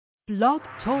Blog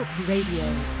Talk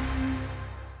Radio.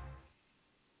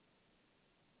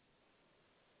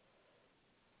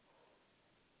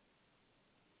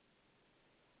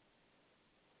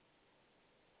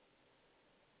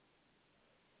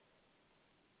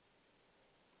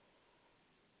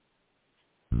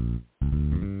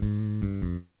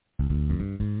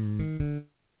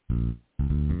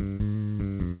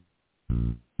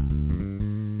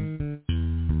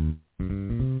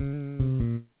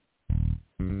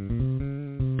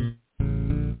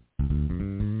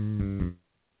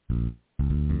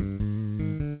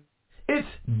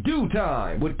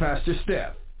 Time with Pastor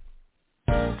Steph.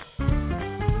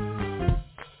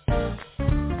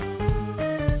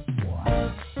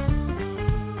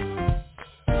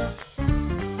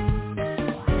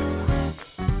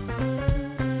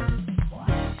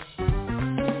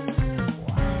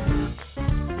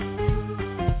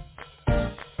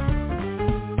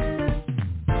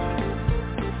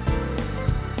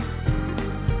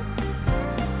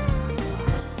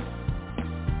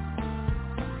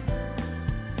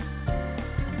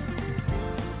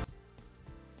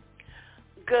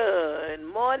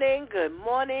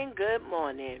 Good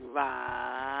morning.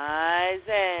 Rise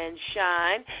and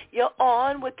shine. You're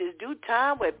on with this due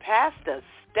time with Pastor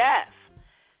Steph.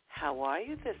 How are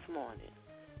you this morning?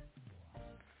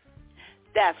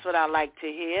 That's what I like to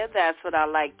hear. That's what I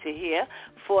like to hear.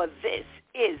 For this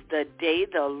is the day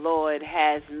the Lord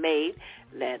has made.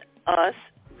 Let us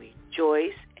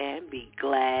rejoice and be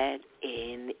glad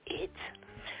in it.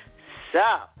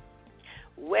 So,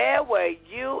 where were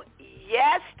you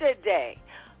yesterday?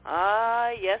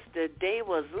 Yesterday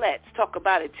was Let's Talk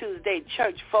About It Tuesday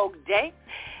Church Folk Day.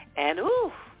 And,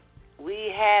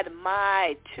 we had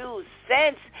my 2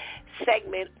 cents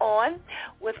segment on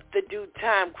with the Due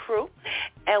Time crew.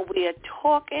 And we are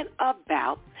talking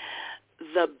about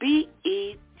the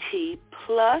BET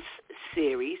Plus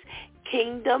series,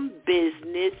 Kingdom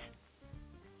Business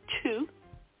 2.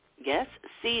 Yes,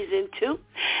 Season 2,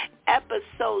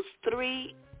 Episodes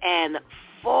 3 and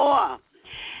 4.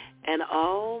 And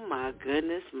oh my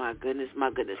goodness. Now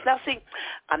see,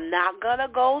 I'm not going to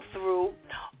go through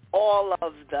all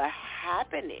of the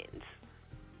happenings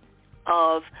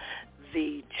of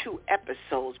the 2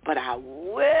 episodes, but I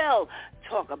will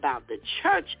talk about the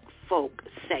church folk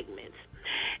segments.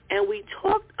 And we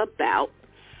talked about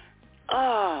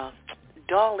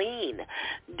Darlene,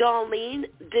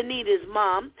 Danita's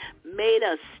mom, made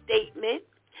a statement.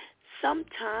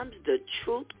 Sometimes the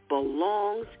truth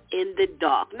belongs in the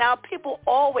dark. Now, people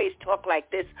always talk like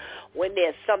this when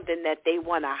there's something that they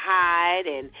want to hide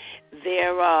and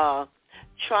they're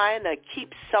trying to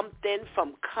keep something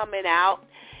from coming out.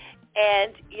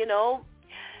 And,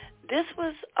 this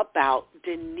was about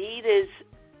Danita's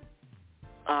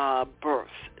birth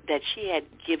that she had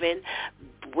given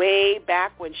way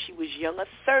back when she was younger,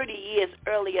 30 years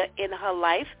earlier in her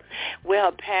life, where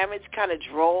her parents kind of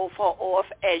drove her off,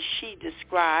 as she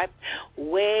described,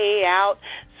 way out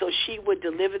so she would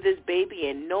deliver this baby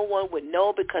and no one would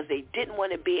know because they didn't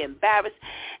want to be embarrassed.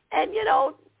 And,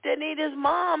 Danita's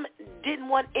mom didn't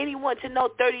want anyone to know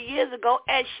 30 years ago,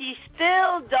 and she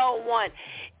still don't want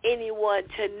anyone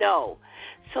to know.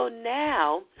 So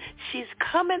now she's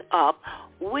coming up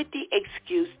with the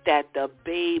excuse that the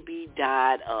baby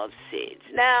died of SIDS.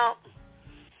 Now,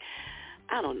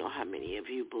 I don't know how many of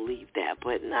you believe that,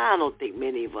 but I don't think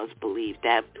many of us believe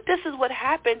that. This is what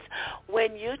happens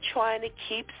when you're trying to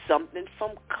keep something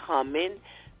from coming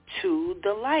to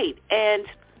the light. And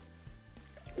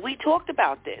we talked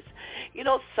about this.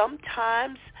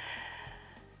 Sometimes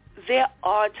there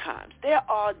are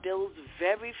those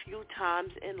very few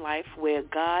times in life where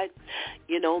God,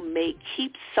 may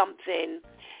keep something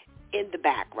in the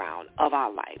background of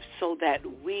our life so that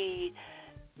we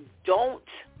don't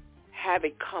have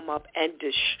it come up and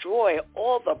destroy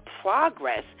all the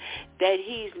progress that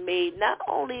he's made, not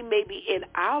only maybe in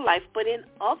our life, but in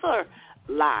other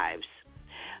lives.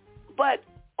 But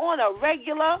on a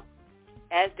regular,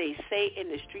 as they say in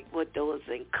the street, what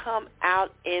doesn't come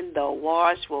out in the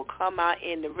wash will come out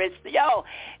in the rinse.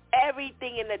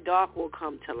 Everything in the dark will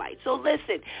come to light. So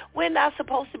listen, we're not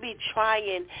supposed to be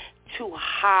trying to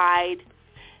hide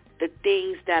the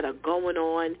things that are going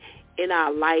on in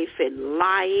our life and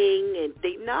lying and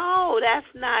think, no, that's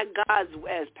not God's will.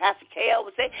 As Pastor K.L.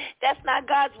 would say, that's not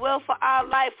God's will for our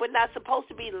life. We're not supposed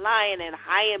to be lying and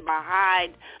hiding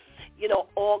behind,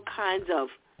 all kinds of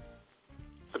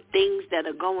things that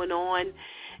are going on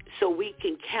so we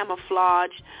can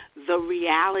camouflage the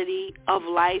reality of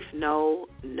life. No.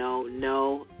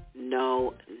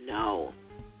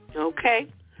 Okay?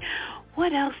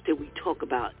 What else did we talk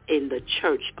about in the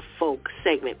church folk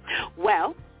segment?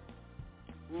 Well,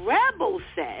 Rebel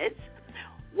says,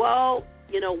 well,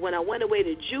 when I went away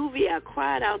to juvie, I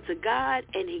cried out to God,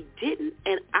 and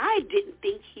I didn't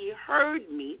think he heard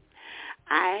me.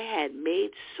 I had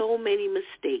made so many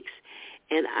mistakes,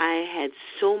 and I had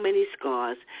so many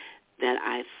scars that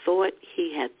I thought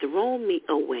he had thrown me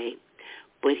away,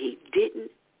 but he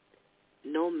didn't,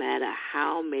 no matter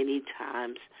how many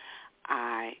times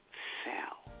I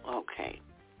fell. Okay.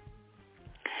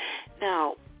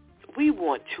 Now, we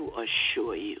want to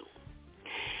assure you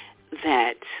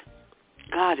that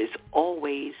God is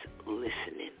always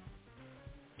listening.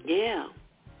 Yeah.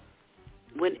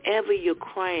 Whenever you're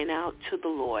crying out to the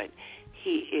Lord,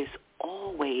 he is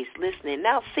always listening.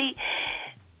 Now, see,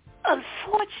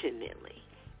 unfortunately,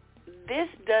 this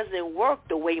doesn't work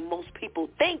the way most people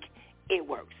think it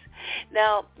works.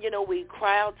 Now, we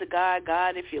cry out to God,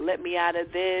 God, if you let me out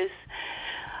of this,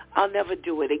 I'll never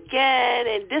do it again.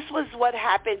 And this was what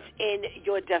happens in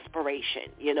your desperation.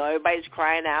 Everybody's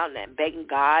crying out and begging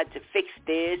God to fix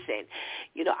this. And,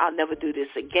 I'll never do this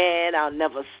again. I'll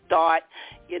never start,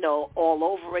 all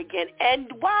over again.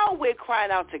 And while we're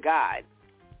crying out to God,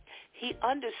 he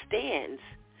understands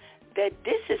that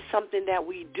this is something that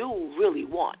we do really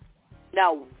want.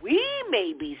 Now, we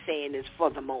may be saying this for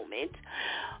the moment,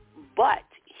 but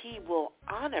he will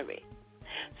honor it.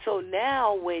 So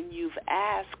now when you've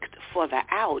asked for the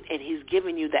out and he's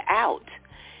given you the out,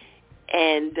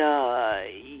 and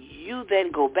you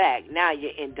then go back, now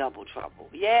you're in double trouble.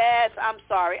 Yes, I'm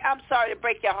sorry. I'm sorry to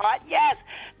break your heart. Yes,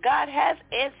 God has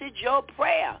answered your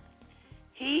prayer.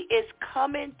 He is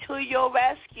coming to your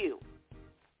rescue,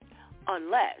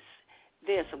 unless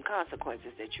there's some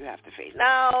consequences that you have to face.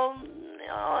 Now,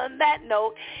 on that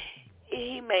note,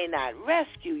 he may not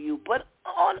rescue you, but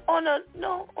on a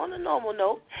normal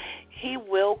note, he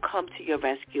will come to your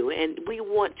rescue. And we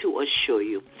want to assure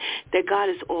you that God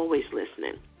is always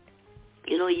listening.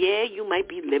 Yeah, you might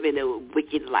be living a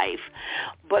wicked life,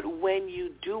 but when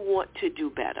you do want to do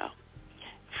better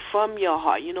from your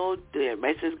heart,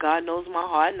 everybody says God knows my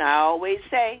heart, and I always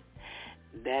say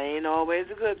that ain't always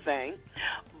a good thing,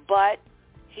 but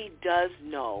he does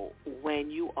know when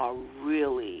you are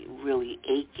really, really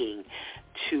aching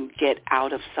to get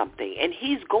out of something. And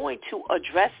he's going to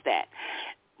address that.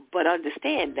 But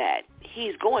understand that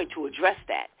he's going to address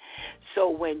that. So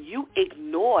when you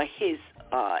ignore his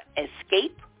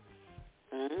escape,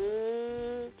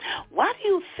 why do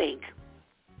you think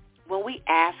when we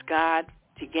ask God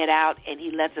to get out and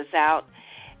he lets us out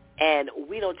and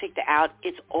we don't take the out,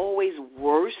 it's always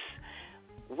worse?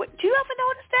 What, do you ever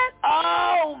notice that?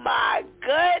 Oh, my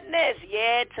goodness.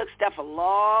 Yeah, it took Steph a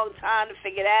long time to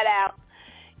figure that out.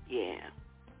 Yeah.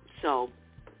 So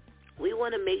we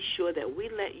want to make sure that we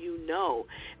let you know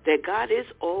that God is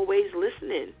always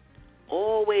listening,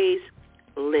 always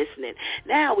listening.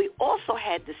 Now, we also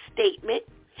had the statement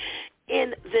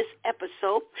in this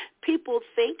episode. People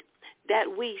think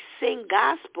that we sing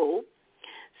gospel,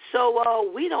 so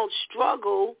we don't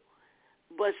struggle,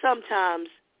 but sometimes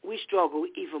we struggle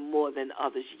even more than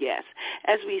others, yes.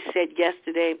 As we said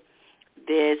yesterday,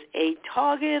 there's a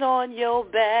target on your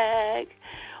back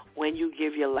when you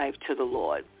give your life to the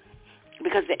Lord,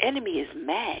 because the enemy is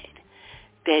mad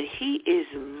that he is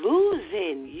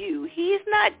losing you. He's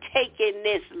not taking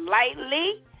this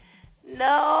lightly.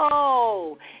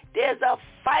 No, there's a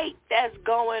fight that's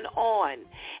going on.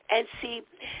 And see,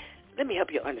 let me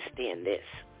help you understand this.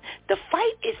 The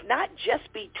fight is not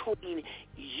just between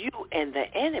you and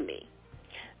the enemy.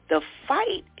 The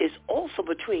fight is also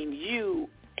between you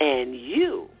and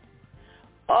you.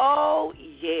 Oh,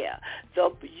 yeah. The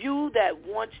you that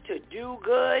wants to do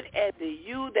good and the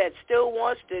you that still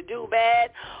wants to do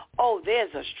bad. Oh,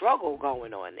 there's a struggle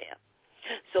going on there.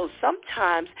 So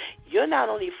sometimes you're not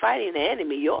only fighting the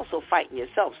enemy, you're also fighting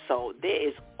yourself. So there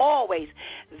is always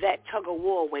that tug of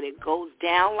war when it goes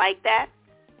down like that.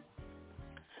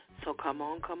 So come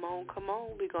on.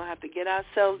 We're going to have to get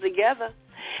ourselves together.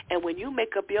 And when you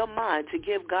make up your mind to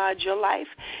give God your life,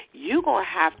 you're going to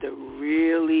have to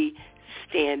really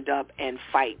stand up and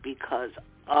fight, because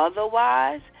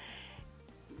otherwise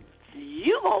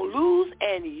you're going to lose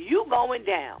and you're going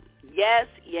down. Yes.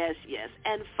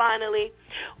 And finally,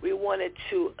 we wanted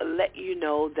to let you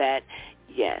know that,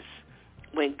 yes,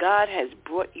 when God has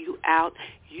brought you out,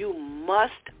 you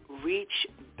must reach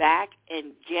back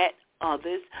and get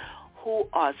others who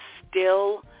are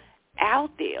still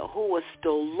out there, who are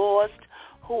still lost,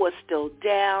 who are still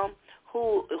down,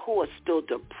 who are still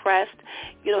depressed.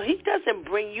 He doesn't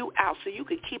bring you out so you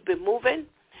can keep it moving.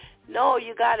 No,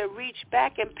 you got to reach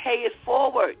back and pay it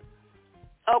forward.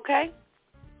 Okay?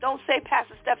 Don't say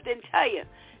Pastor Steph didn't tell you.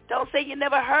 Don't say you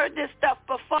never heard this stuff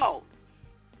before.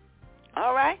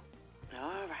 All right?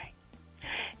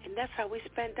 that's how we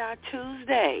spent our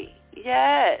Tuesday.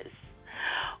 Yes.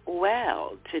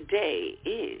 Well, today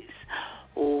is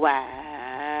Wow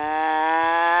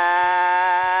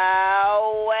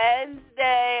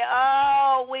Wednesday.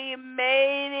 Oh, we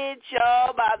made it,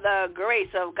 y'all, by the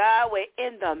grace of God. We're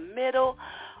in the middle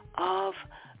of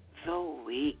the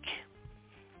week.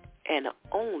 And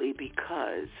only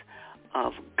because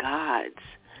of God's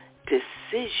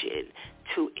decision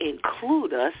to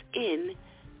include us in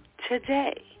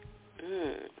today.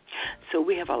 So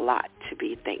we have a lot to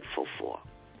be thankful for,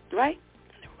 right?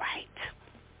 Right.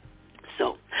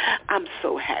 So I'm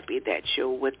so happy that you're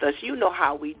with us. You know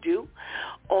how we do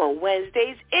on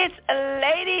Wednesdays. It's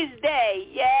Ladies' Day,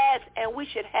 yes, and we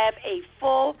should have a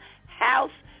full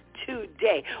house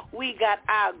today. We got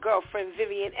our girlfriend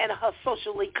Vivian and her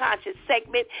socially conscious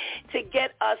segment to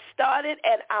get us started,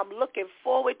 and I'm looking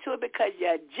forward to it because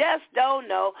you just don't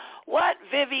know what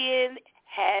Vivian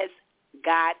has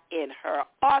got in her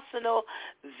arsenal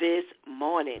this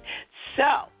morning.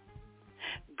 So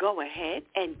go ahead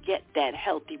and get that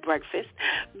healthy breakfast.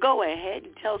 Go ahead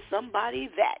and tell somebody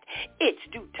that It's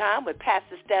Due Time with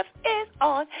Pastor Steph is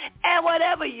on, and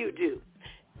whatever you do,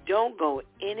 don't go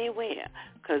anywhere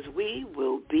because we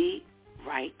will be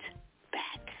right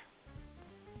back.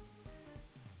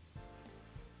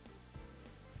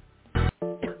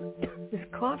 This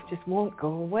cough just won't go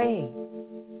away.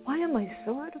 Why am I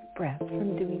so out of breath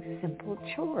from doing simple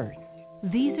chores?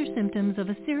 These are symptoms of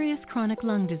a serious chronic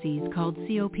lung disease called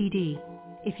COPD.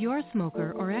 If you're a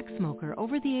smoker or ex-smoker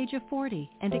over the age of 40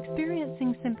 and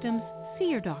experiencing symptoms, see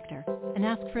your doctor and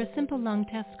ask for a simple lung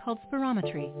test called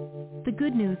spirometry. The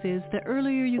good news is the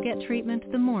earlier you get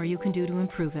treatment, the more you can do to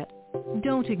improve it.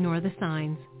 Don't ignore the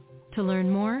signs. To learn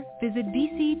more, visit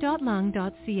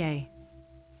bc.lung.ca.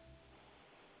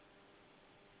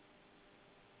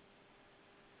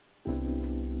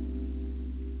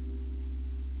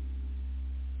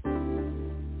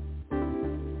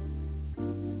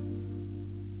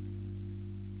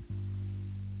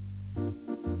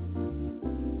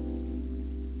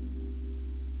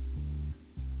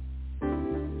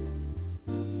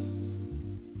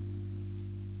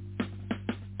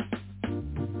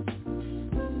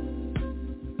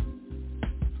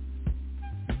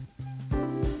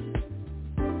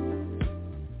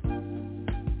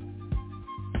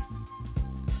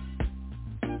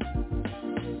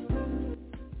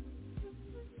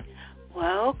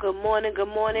 Well, good morning,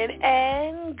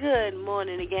 and good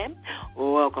morning again.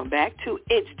 Welcome back to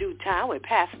It's Due Time with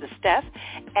Pastor Steph,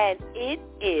 and it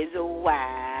is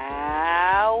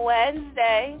Wow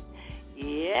Wednesday.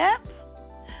 Yep,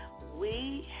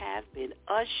 we have been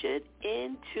ushered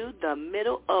into the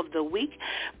middle of the week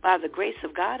by the grace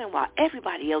of God, and while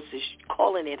everybody else is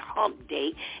calling it hump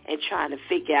day and trying to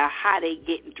figure out how they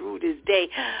getting through this day,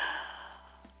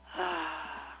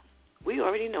 we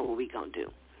already know what we're going to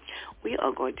do. We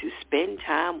are going to spend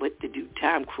time with the Due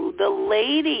Time crew, the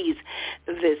ladies,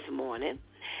 this morning.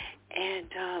 And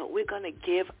we're going to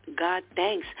give God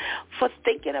thanks for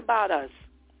thinking about us.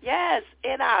 Yes,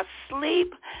 in our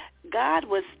sleep, God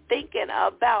was thinking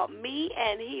about me,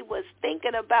 and he was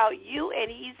thinking about you, and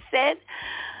he said,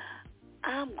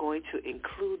 I'm going to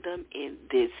include them in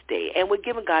this day. And we're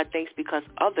giving God thanks because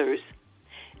others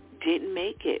didn't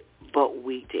make it, but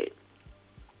we did.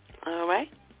 All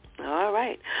right? All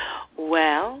right.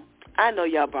 Well, I know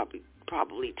y'all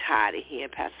probably tired of hearing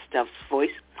Pastor Steph's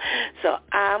voice, so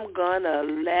I'm going to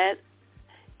let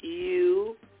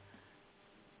you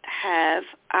have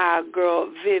our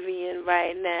girl Vivian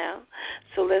right now.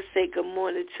 So let's say good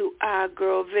morning to our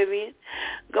girl Vivian.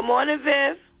 Good morning,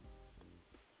 Viv.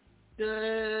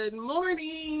 Good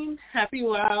morning. Happy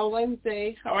Wow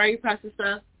Wednesday. How are you, Pastor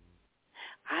Steph?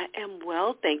 I am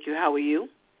well, thank you. How are you?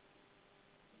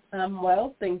 I'm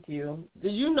well, thank you.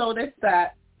 Did you notice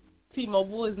that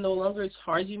T-Mobile is no longer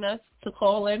charging us to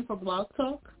call in for Blog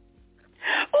Talk?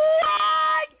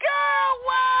 What, girl,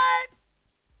 what?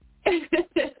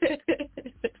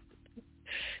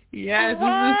 Yes, this is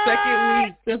the second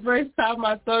week. The first time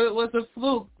I thought it was a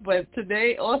fluke, but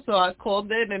today also I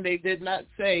called in and they did not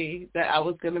say that I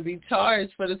was going to be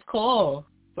charged for this call.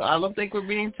 So I don't think we're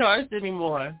being charged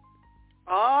anymore.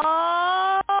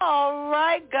 Oh, all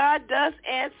right. God does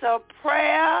answer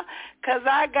prayer because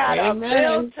I got Amen. a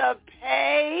bill to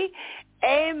pay.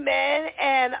 Amen.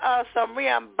 And some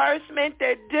reimbursement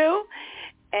to do.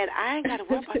 And I ain't got to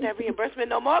worry about that reimbursement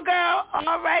no more, girl.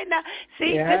 All right now.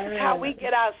 See, This is how we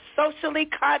get our socially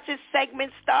conscious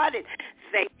segment started.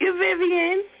 Thank you,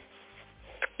 Vivian.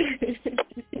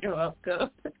 You're welcome.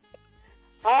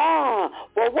 Oh,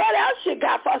 well, what else you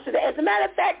got for us today? As a matter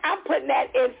of fact, I'm putting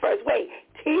that in first. Wait,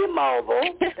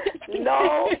 T-Mobile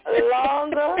No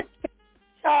longer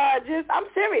charges. I'm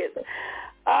serious.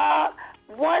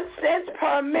 1 cent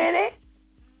per minute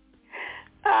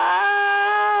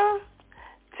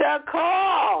to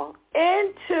call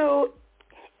into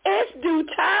It's Due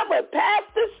Time with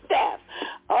Pastor Steph.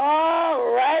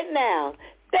 All right now.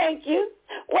 Thank you.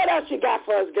 What else you got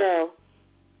for us, girl?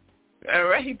 All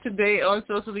right, today on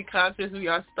Socially Conscious, we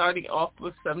are starting off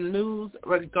with some news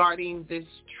regarding this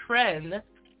trend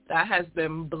that has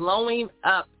been blowing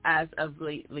up as of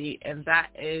lately, and that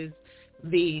is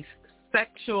the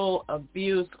sexual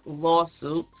abuse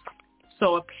lawsuits.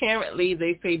 So apparently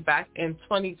they say back in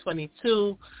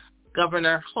 2022,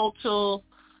 Governor Hochul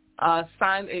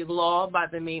signed a law by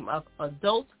the name of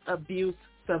Adult Abuse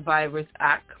Survivors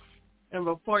Act, and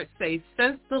reports say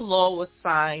since the law was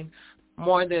signed,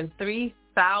 more than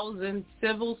 3,000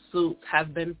 civil suits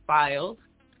have been filed.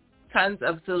 Tons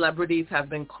of celebrities have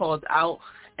been called out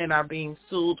and are being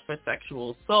sued for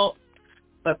sexual assault.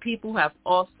 But people have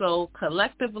also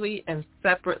collectively and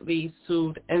separately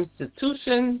sued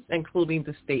institutions, including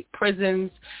the state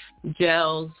prisons,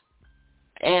 jails,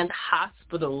 and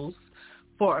hospitals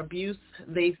for abuse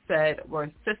they said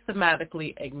were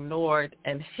systematically ignored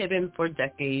and hidden for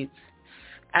decades.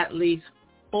 At least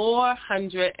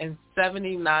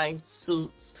 479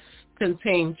 suits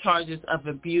contain charges of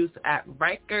abuse at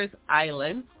Rikers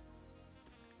Island.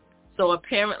 So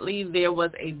apparently there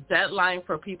was a deadline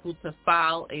for people to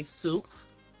file a suit.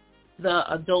 The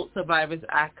Adult Survivors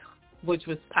Act, which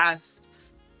was passed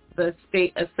the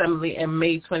State Assembly in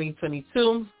May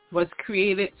 2022, was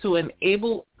created to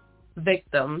enable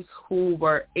victims who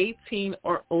were 18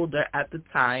 or older at the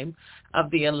time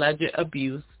of the alleged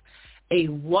abuse a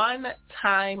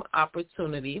one-time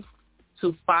opportunity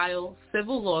to file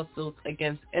civil lawsuits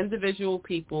against individual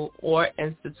people or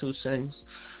institutions,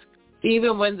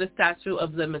 even when the statute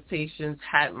of limitations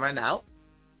had run out.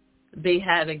 They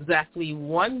had exactly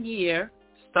 1 year,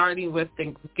 starting with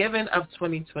Thanksgiving of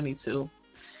 2022.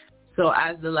 So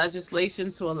as the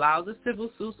legislation to allow the civil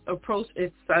suits approach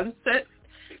its sunset,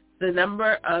 the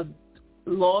number of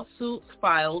lawsuits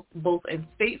filed both in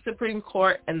state Supreme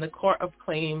Court and the Court of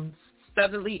Claims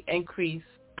steadily increased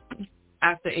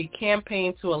after a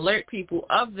campaign to alert people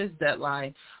of this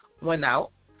deadline went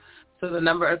out. So the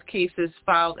number of cases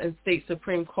filed in state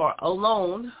Supreme Court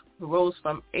alone rose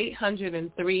from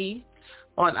 803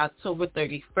 on October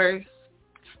 31st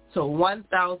to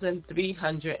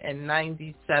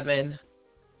 1,397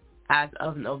 as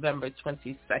of November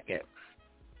 22nd.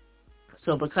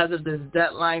 So because of this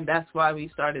deadline, that's why we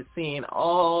started seeing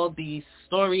all these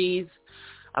stories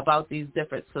about these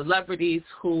different celebrities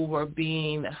who were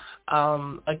being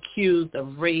accused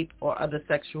of rape or other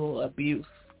sexual abuse.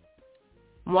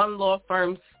 One law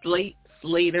firm,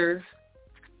 Slater,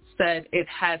 said it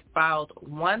had filed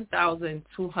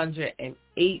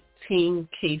 1,218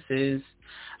 cases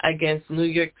against New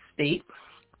York State,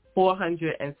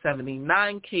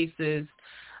 479 cases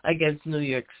against New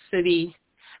York City,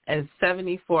 and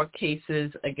 74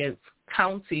 cases against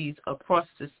counties across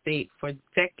the state for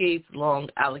decades-long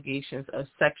allegations of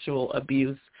sexual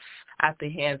abuse at the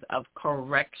hands of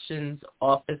corrections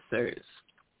officers.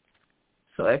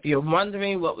 So if you're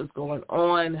wondering what was going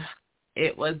on,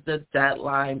 it was the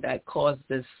deadline that caused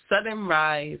this sudden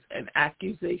rise in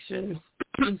accusations,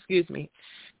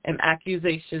 and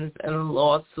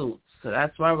lawsuits. So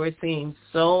that's why we're seeing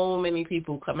so many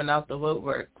people coming out the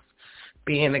woodworks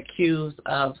being accused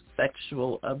of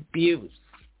sexual abuse.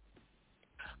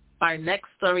 Our next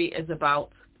story is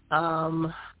about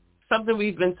something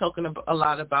we've been talking a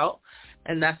lot about,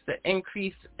 and that's the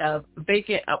increase of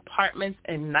vacant apartments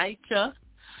in NYCHA.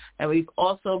 And we've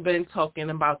also been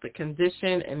talking about the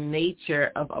condition and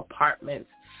nature of apartments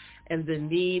and the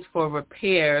need for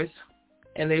repairs.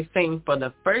 And they're saying for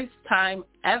the first time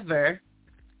ever,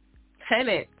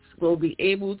 tenants will be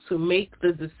able to make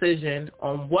the decision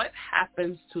on what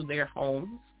happens to their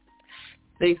homes.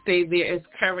 They say there is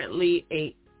currently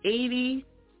a $80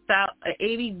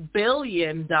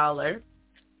 billion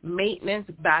maintenance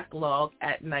backlog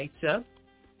at NYCHA.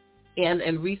 And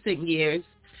in recent years,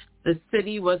 the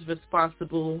city was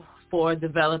responsible for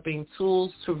developing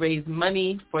tools to raise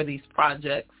money for these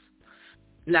projects.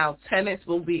 Now, tenants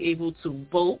will be able to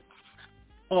vote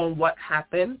on what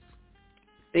happens.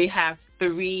 They have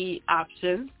 3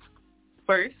 options.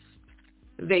 First,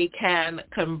 they can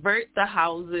convert the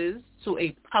houses to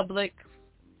a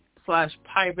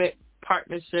public/private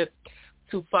partnership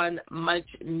to fund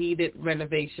much-needed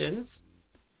renovations.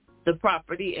 The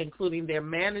property, including their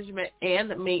management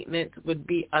and maintenance, would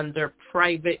be under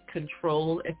private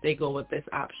control if they go with this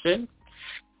option.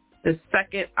 The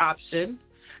second option,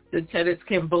 The tenants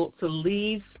can vote to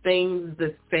leave things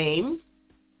the same.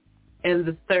 And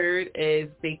the third is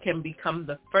they can become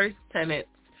the first tenants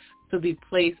to be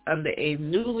placed under a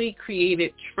newly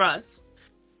created trust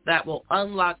that will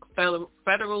unlock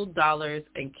federal dollars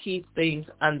and keep things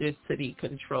under city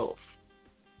control.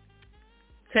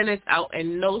 Tenants out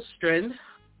in Nostrand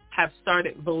have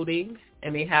started voting,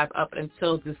 and they have up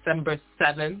until December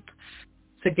 7th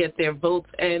to get their votes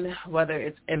in, whether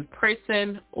it's in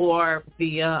person or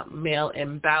via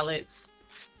mail-in ballots.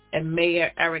 And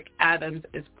Mayor Eric Adams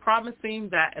is promising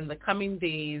that in the coming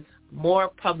days, more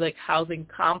public housing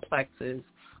complexes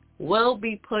will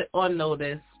be put on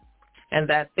notice and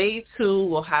that they too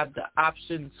will have the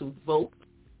option to vote.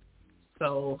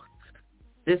 So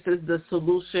this is the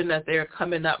solution that they're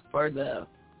coming up for the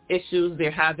issues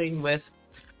they're having with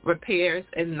repairs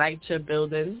in NYCHA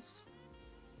buildings.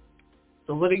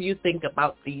 So what do you think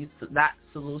about that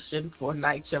solution for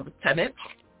NYCHA tenants?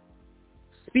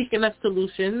 Speaking of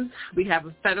solutions, we have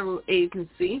a federal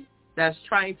agency that's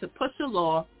trying to push a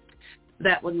law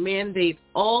that would mandate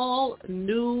all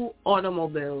new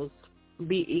automobiles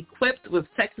be equipped with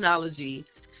technology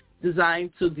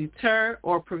designed to deter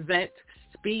or prevent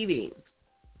speeding.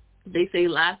 They say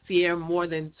last year more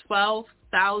than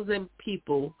 12,000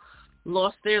 people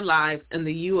lost their lives in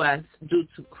the U.S. due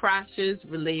to crashes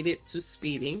related to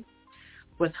speeding,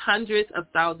 with hundreds of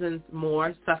thousands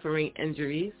more suffering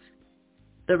injuries.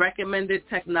 The recommended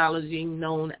technology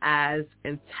known as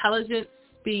Intelligent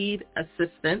Speed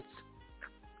Assistance,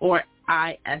 or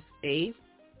ISA,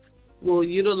 will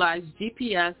utilize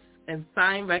GPS and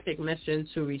sign recognition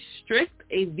to restrict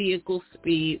a vehicle's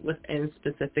speed within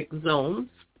specific zones.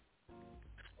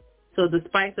 So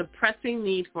despite the pressing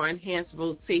need for enhanced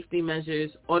road safety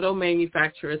measures, auto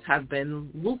manufacturers have been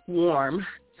lukewarm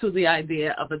to the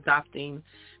idea of adopting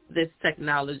this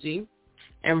technology,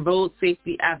 and road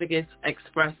safety advocates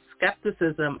express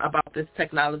skepticism about this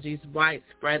technology's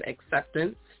widespread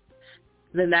acceptance.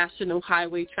 The National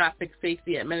Highway Traffic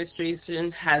Safety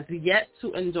Administration has yet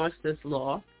to endorse this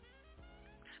law.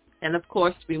 And of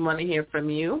course, we want to hear from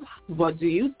you. What do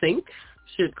you think?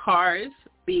 Should cars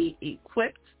be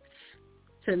equipped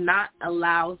to not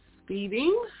allow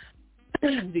speeding?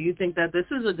 Do you think that this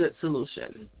is a good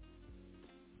solution?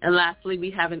 And lastly,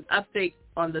 we have an update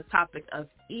on the topic of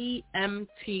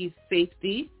EMT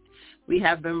safety. We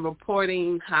have been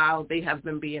reporting how they have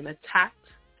been being attacked.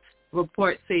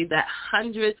 Reports say that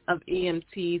hundreds of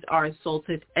EMTs are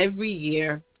assaulted every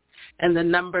year, and the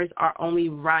numbers are only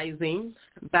rising.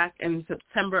 Back in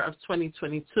September of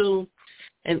 2022,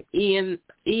 an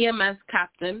EMS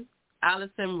captain,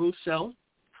 Allison Russo,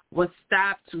 was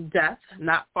stabbed to death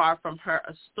not far from her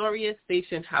Astoria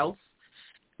station house.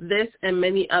 This and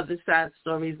many other sad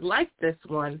stories like this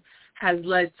one has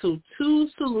led to two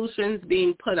solutions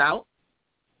being put out.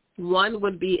 One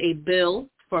would be a bill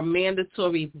for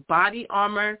mandatory body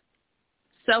armor,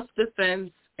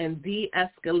 self-defense, and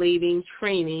de-escalating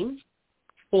training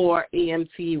for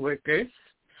EMT workers.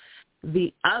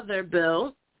 The other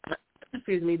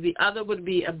would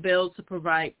be a bill to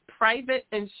provide private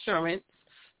insurance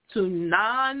to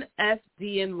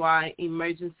non-FDNY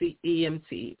emergency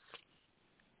EMTs.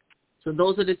 So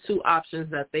those are the two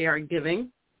options that they are giving.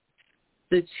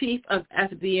 The chief of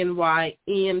FDNY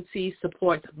EMT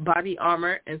supports body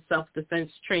armor and self-defense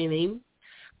training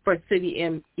for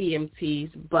city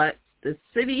EMTs, but the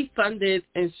city-funded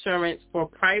insurance for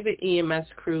private EMS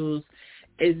crews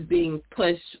is being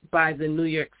pushed by the New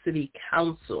York City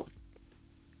Council.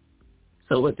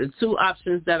 So with the two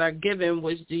options that are given,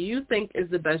 which do you think is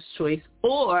the best choice,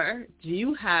 or do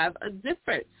you have a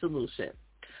different solution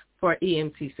for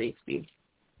EMT safety?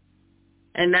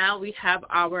 And now we have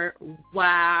our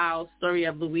wow story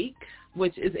of the week,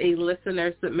 which is a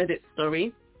listener-submitted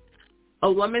story. A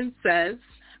woman says,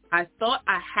 I thought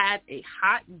I had a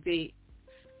hot date,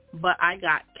 but I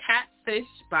got catfished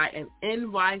by an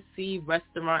NYC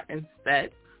restaurant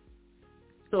instead.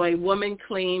 So a woman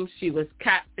claims she was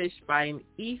catfished by an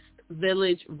East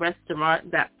Village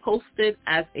restaurant that posted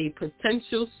as a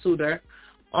potential suitor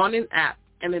on an app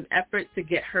in an effort to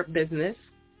get her business.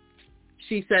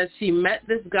 She says she met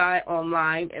this guy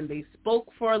online and they spoke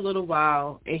for a little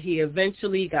while, and he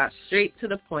eventually got straight to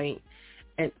the point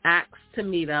and asked to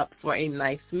meet up for a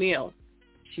nice meal.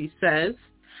 She says,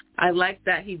 I like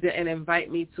that he didn't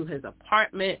invite me to his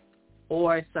apartment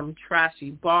or some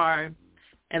trashy bar,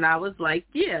 and I was like,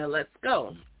 yeah, let's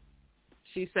go.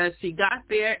 She says she got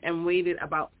there and waited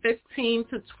about 15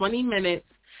 to 20 minutes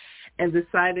and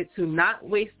decided to not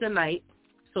waste the night.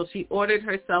 So she ordered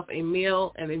herself a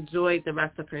meal and enjoyed the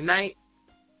rest of her night.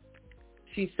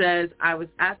 She says, I was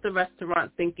at the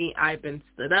restaurant thinking I'd been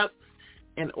stood up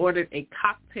and ordered a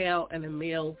cocktail and a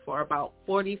meal for about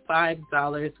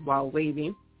 $45 while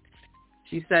waiting.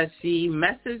 She says she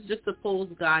messaged the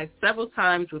supposed guy several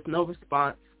times with no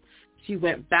response. She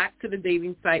went back to the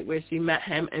dating site where she met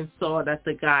him and saw that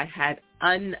the guy had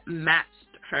unmatched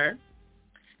her.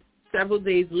 Several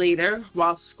days later,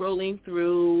 while scrolling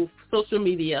through social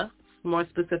media, more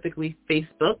specifically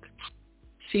Facebook,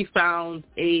 she found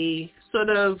a sort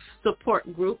of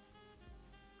support group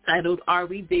titled Are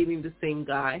We Dating the Same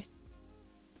Guy?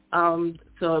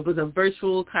 So it was a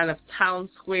virtual kind of town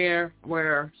square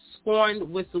where scorned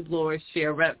whistleblowers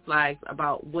share red flags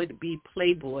about would-be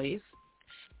playboys.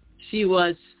 She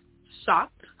was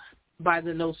shocked by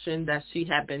the notion that she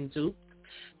had been duped.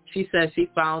 She said she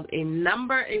found a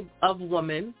number of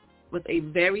women with a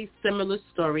very similar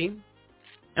story,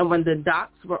 and when the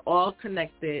dots were all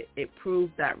connected, it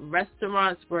proved that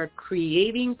restaurants were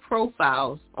creating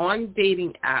profiles on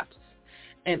dating apps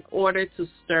in order to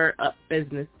stir up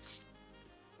business.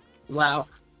 Wow.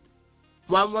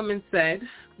 One woman said,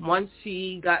 once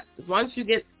you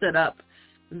get stood up,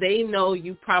 they know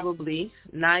you probably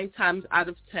 9 times out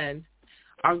of 10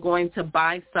 are going to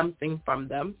buy something from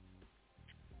them.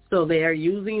 So they are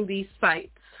using these sites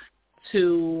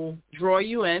to draw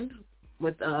you in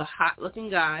with a hot-looking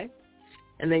guy,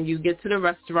 and then you get to the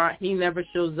restaurant. He never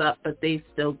shows up, but they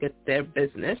still get their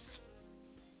business.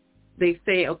 They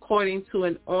say, according to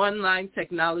an online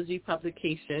technology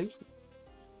publication,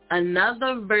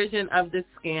 another version of this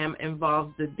scam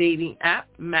involves the dating app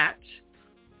Match.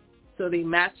 So they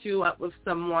match you up with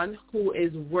someone who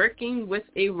is working with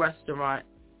a restaurant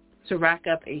to rack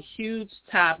up a huge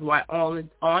tab while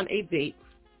on a date.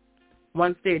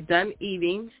 Once they're done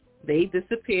eating, they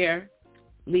disappear,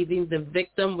 leaving the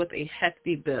victim with a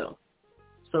hefty bill.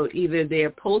 So either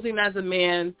they're posing as a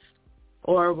man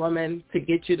or a woman to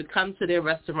get you to come to their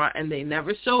restaurant and they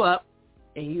never show up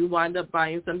and you wind up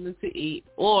buying something to eat,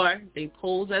 or they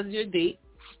pose as your date,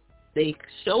 they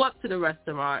show up to the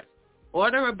restaurant,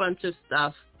 order a bunch of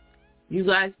stuff, you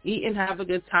guys eat and have a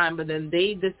good time, but then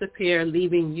they disappear,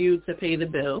 leaving you to pay the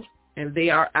bill, and they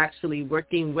are actually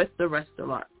working with the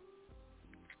restaurant.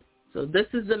 So this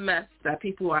is the mess that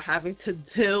people are having to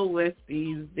deal with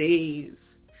these days.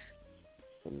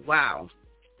 Wow.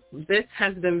 This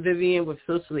has been Vivian with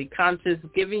Socially Conscious,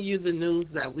 giving you the news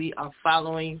that we are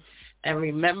following. And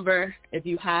remember, if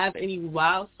you have any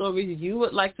wild stories you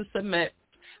would like to submit,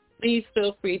 please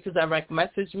feel free to direct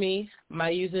message me. My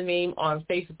username on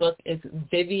Facebook is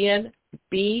Vivian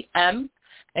BM,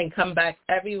 and come back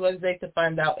every Wednesday to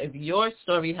find out if your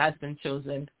story has been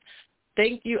chosen.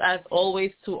 Thank you, as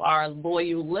always, to our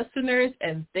loyal listeners,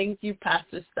 and thank you,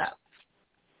 Pastor Steph.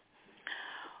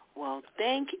 Well,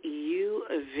 thank you,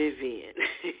 Vivian.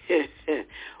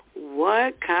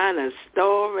 What kind of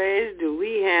stories do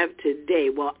we have today?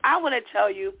 Well, I want to tell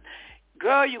you,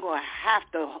 girl, you're going to have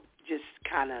to just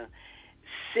kind of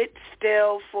sit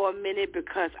still for a minute,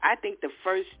 because I think the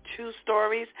first 2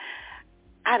 stories,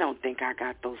 I don't think I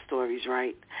got those stories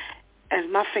right, as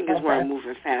my fingers weren't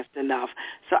moving fast enough.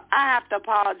 So I have to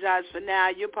apologize for now.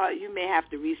 You may have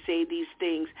to re-say these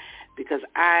things, because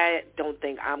I don't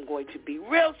think I'm going to be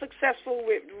real successful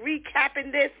with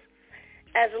recapping this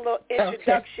as a little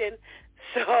introduction.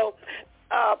 So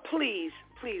please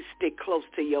stick close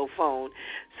to your phone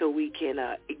so we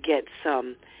can get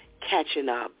some catching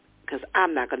up, because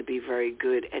I'm not going to be very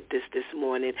good at this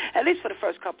morning, at least for the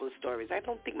first couple of stories. I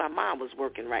don't think my mind was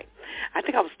working right. I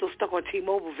think I was still stuck on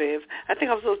T-Mobile, Viv. I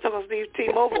think I was still stuck on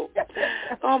T-Mobile.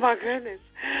 Oh, my goodness.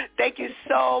 Thank you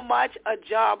so much. A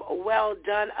job well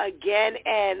done again,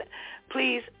 and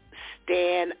please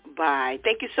stand by.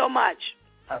 Thank you so much.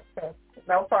 Okay.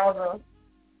 No problem.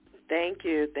 Thank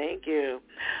you.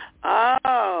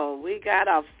 Oh, we got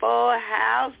a full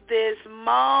house this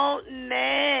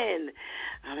morning.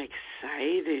 I'm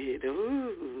excited.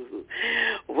 Ooh.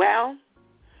 Well,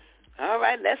 all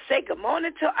right, let's say good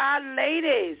morning to our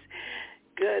ladies.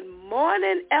 Good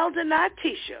morning, Elder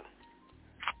Natisha.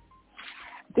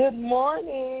 Good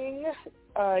morning.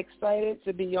 Excited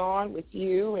to be on with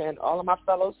you and all of my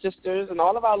fellow sisters and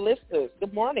all of our listeners.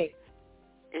 Good morning.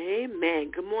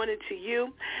 Amen. Good morning to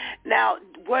you. Now,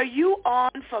 were you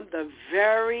on from the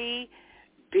very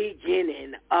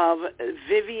beginning of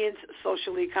Vivian's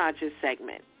Socially Conscious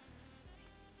segment?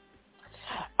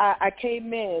 I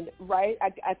came in, right?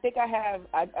 I think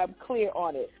I'm clear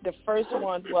on it. The first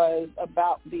one was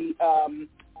about the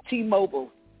T-Mobile.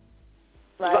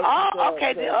 Right? Oh,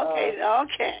 okay.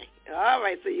 All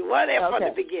right, so you were there from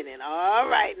the beginning. All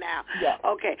right now. Yeah.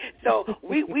 Okay, so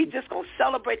we just going to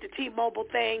celebrate the T-Mobile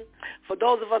thing. For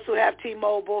those of us who have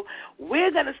T-Mobile,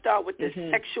 we're going to start with the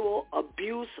Sexual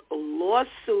Abuse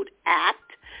Lawsuit Act,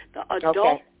 the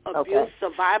Adult Abuse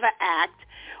Survivor Act,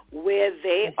 where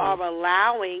they are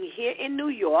allowing, here in New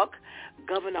York,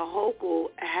 Governor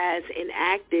Hochul has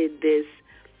enacted this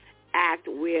act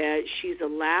where she's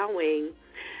allowing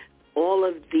all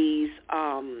of these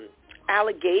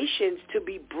allegations to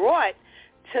be brought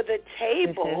to the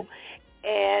table,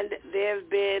 and there have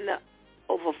been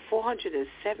over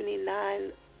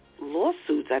 479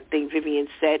 lawsuits, I think Vivian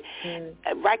said,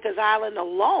 at Rikers Island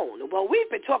alone. Well, we've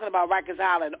been talking about Rikers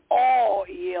Island all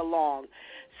year long,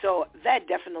 so that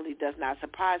definitely does not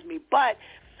surprise me. But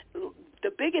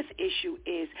the biggest issue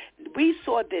is we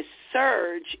saw this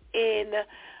surge in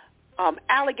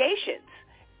allegations,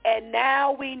 and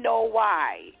now we know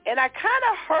why. And I kind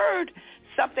of heard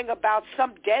something about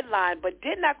some deadline, but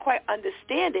did not quite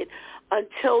understand it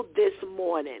until this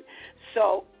morning.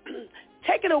 So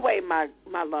take it away, my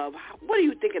love. What are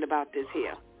you thinking about this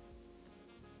here?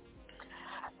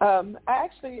 I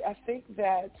think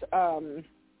that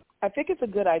I think it's a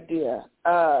good idea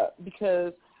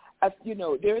because,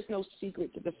 there is no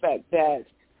secret to the fact that,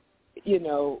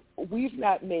 we've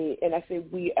not made, and I say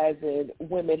we as in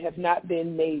women, have not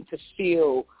been made to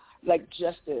feel like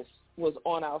justice was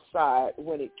on our side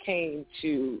when it came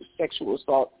to sexual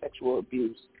assault, sexual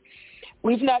abuse.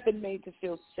 We've not been made to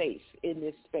feel safe in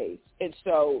this space. And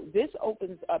so this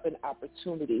opens up an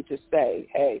opportunity to say,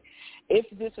 hey, if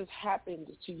this has happened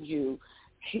to you,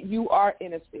 you are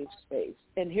in a safe space,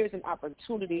 and here's an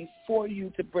opportunity for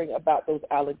you to bring about those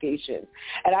allegations.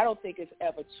 And I don't think it's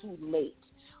ever too late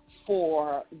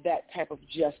for that type of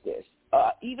justice,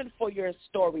 even for your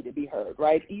story to be heard,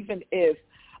 right? Even if,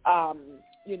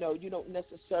 you don't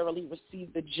necessarily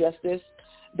receive the justice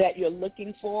that you're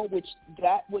looking for, which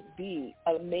that would be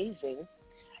amazing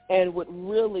and would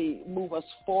really move us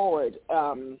forward,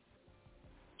 but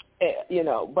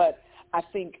I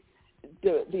think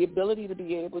the ability to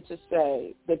be able to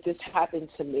say that this happened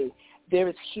to me, there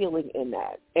is healing in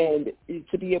that. And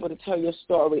to be able to tell your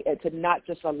story and to not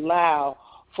just allow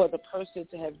for the person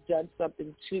to have done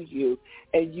something to you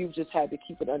and you've just had to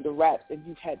keep it under wraps and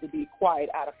you've had to be quiet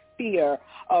out of fear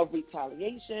of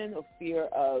retaliation or fear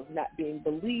of not being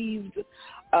believed.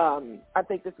 I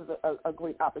think this is a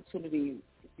great opportunity,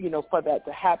 for that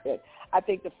to happen. I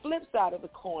think the flip side of the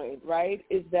coin, right,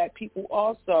 is that people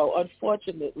also,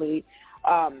 unfortunately,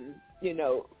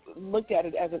 look at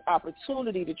it as an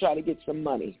opportunity to try to get some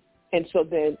money. And so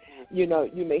then, you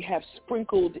may have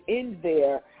sprinkled in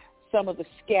there some of the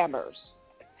scammers.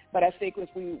 But I think if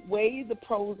we weigh the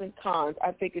pros and cons,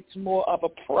 I think it's more of a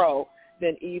pro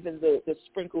than even the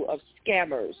sprinkle of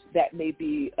scammers that may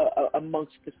be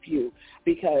amongst the few.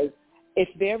 Because if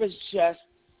there is just,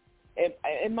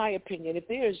 in my opinion, if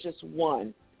there is just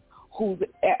one who's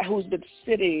been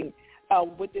sitting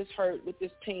with this hurt, with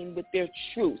this pain, with their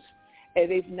truth,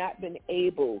 and they've not been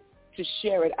able to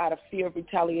share it out of fear of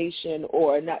retaliation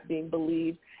or not being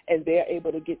believed, and they're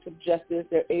able to get some justice,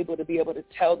 they're able to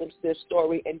tell them their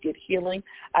story and get healing,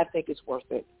 I think it's worth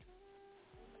it.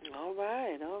 All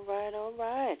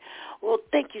right. Well,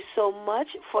 thank you so much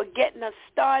for getting us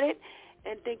started,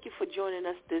 and thank you for joining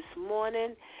us this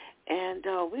morning. And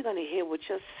we're going to hear what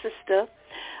your sister,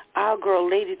 our girl,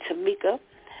 Lady Tamika,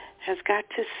 has got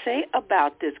to say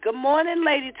about this. Good morning,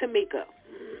 Lady Tamika.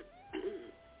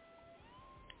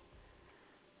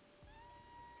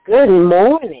 Good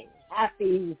morning.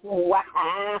 Happy Wednesday.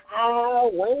 How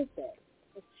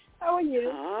are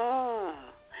you?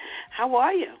 How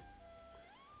are you?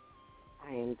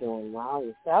 I am doing well.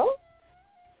 Yourself?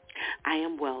 I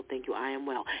am well, thank you. I am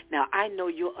well. Now, I know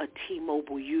you're a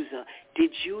T-Mobile user.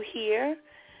 Did you hear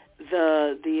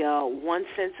the 1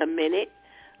 cent a minute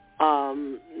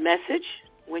message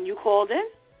when you called in?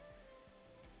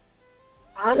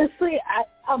 Honestly,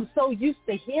 I'm so used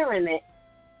to hearing it,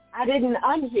 I didn't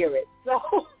unhear it. So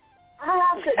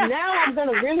now I'm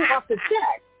going to really have to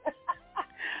check.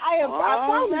 I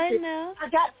promise you, I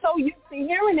got so used to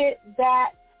hearing it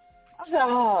that,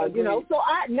 so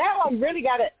now I'm really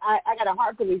I got to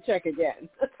heartily check again.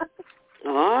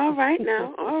 All right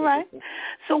now. All right.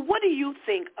 So what do you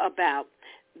think about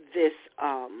this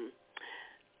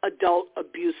Adult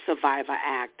Abuse Survivor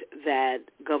Act that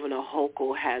Governor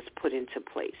Hochul has put into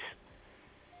place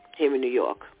here in New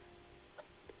York?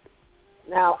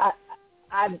 Now,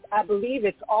 I believe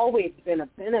it's always been a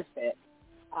benefit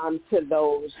to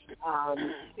those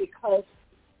because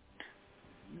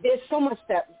there's so much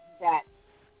that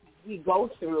we go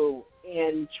through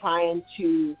in trying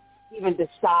to even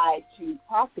decide to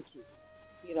prosecute,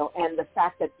 and the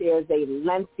fact that there's a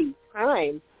lengthy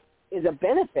time is a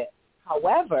benefit.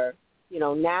 However,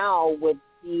 now with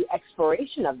the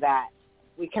expiration of that,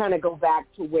 we kind of go back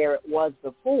to where it was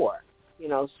before,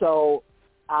 so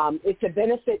it's a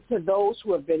benefit to those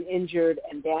who have been injured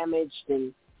and damaged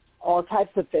and all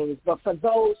types of things. But for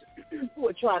those who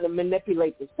are trying to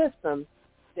manipulate the system,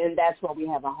 then that's where we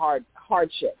have a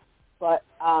hardship. But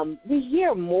we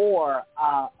hear more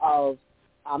of,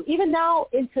 even now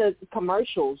into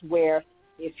commercials where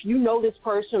if you know this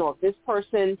person or this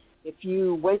person, if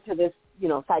you went to this,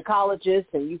 psychologist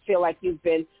and you feel like you've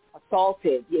been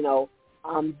assaulted,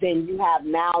 then you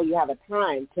have a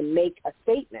time to make a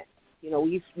statement.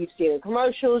 You've seen it in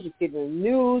commercials, you've seen it in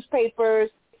newspapers.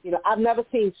 I've never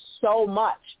seen so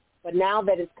much. But now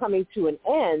that it's coming to an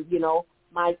end,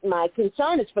 my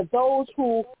concern is for those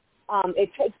who it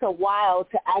takes a while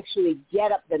to actually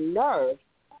get up the nerve.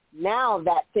 Now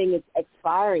that thing is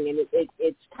expiring, and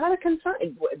it's kind of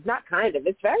concerning. It's not kind of.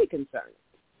 It's very concerning.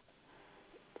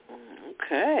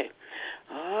 Okay.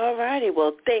 All righty.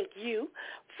 Well, thank you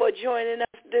for joining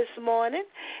us this morning.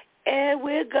 And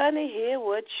we're going to hear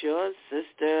what your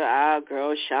sister, our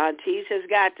girl Shantice, has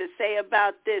got to say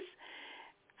about this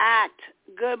act.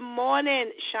 Good morning,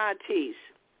 Shantice.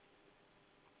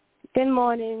 Good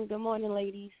morning. Good morning,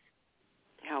 ladies.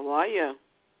 How are you?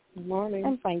 Good morning.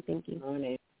 I'm fine, thank you. Good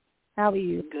morning. How are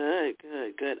you?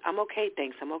 Good. I'm okay,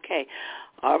 thanks. I'm okay.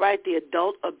 All right, the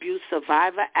Adult Abuse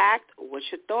Survivor Act, what's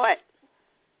your thought?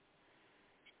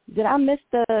 Did I miss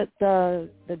the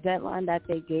deadline that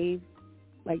they gave?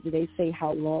 Like, did they say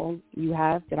how long you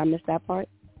have? Did I miss that part?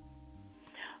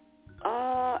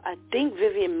 I think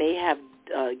Vivian may have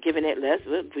given it less.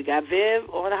 We got Viv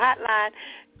on the hotline.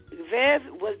 Viv,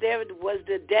 was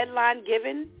the deadline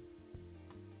given?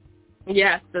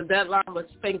 Yes, the deadline was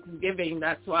Thanksgiving.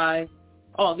 That's why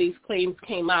all these claims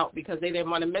came out, because they didn't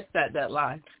want to miss that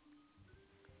deadline.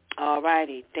 All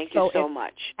righty. Thank you so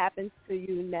much. What happens to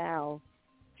you now?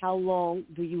 How long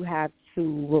do you have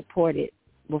to report it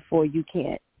before you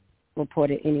can't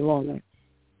report it any longer?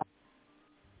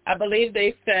 I believe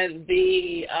they said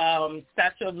the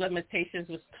statute of limitations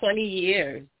was 20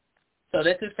 years. So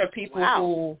this is for people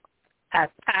who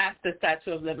have passed the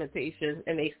statute of limitations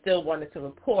and they still wanted to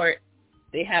report.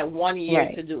 They had 1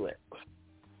 year to do it.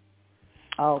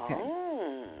 Okay.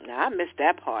 Oh, I missed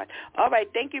that part. All right.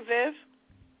 Thank you, Viv.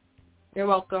 You're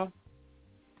welcome.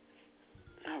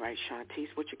 All right, Shantice,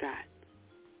 what you got?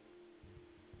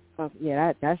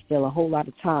 Yeah, that's still a whole lot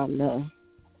of time to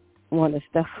want to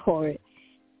step for it.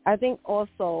 I think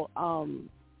also,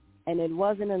 and it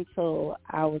wasn't until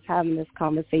I was having this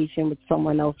conversation with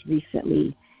someone else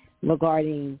recently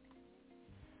regarding,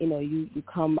 you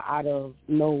come out of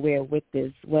nowhere with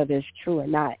this, whether it's true or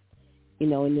not,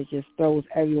 and it just throws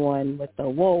everyone with the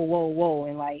whoa, whoa, whoa.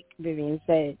 And like Vivian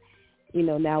said,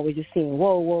 now we're just seeing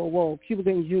whoa, whoa, whoa, Cuba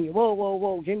Gooding Jr., whoa, whoa,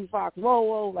 whoa, Jimmy Fox, whoa,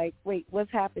 whoa, like, wait,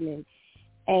 what's happening?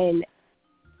 And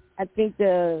I think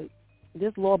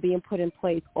this law being put in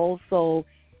place also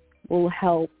will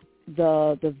help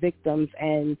the victims.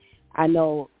 And I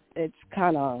know it's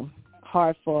kind of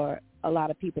hard for a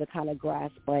lot of people to kind of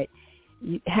grasp, but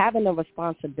having a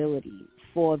responsibility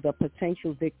for the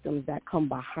potential victims that come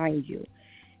behind you,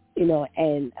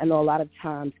 and I know a lot of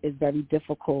times it's very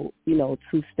difficult,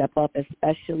 to step up,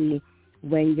 especially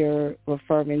when you're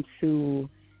referring to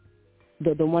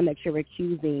the one that you're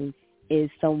accusing is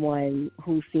someone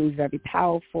who seems very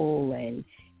powerful and,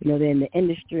 they're in the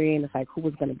industry, and it's like, who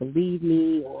was going to believe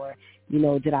me? Or,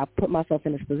 did I put myself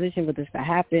in this position for this to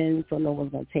happen so no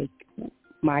one's going to take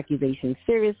my accusation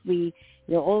seriously?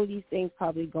 All of these things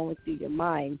probably going through your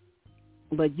mind,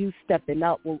 but you stepping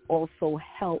up will also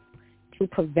help to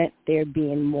prevent there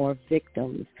being more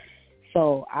victims.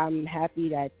 So I'm happy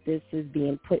that this is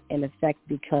being put in effect,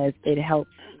 because it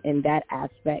helps in that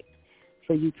aspect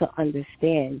for you to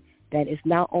understand that it's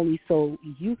not only so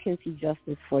you can see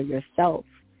justice for yourself,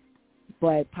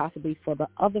 but possibly for the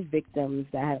other victims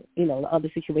that have, the other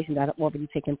situations that have already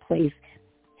taken place,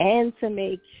 and to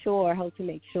help to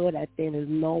make sure that there is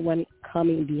no one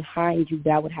coming behind you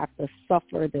that would have to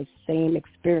suffer the same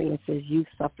experiences you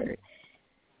suffered.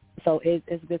 So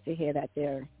it's good to hear that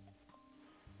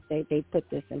they put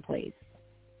this in place.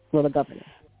 Well, the governor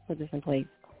put this in place.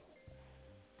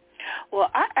 Well,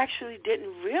 I actually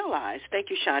didn't realize. Thank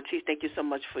you, Shantice. Thank you so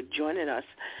much for joining us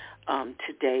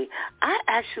today. I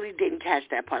actually didn't catch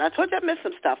that part. I told you I missed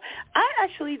some stuff. I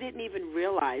actually didn't even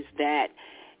realize that,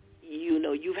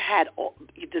 you've had,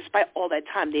 despite all that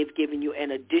time, they've given you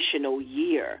an additional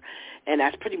year. And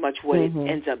that's pretty much what it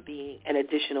ends up being, an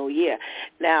additional year.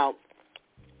 Now,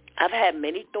 I've had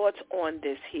many thoughts on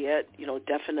this here,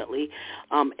 definitely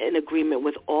in agreement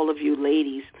with all of you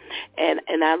ladies.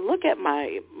 And I look at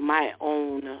my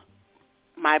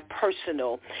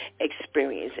personal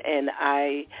experience, and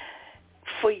I,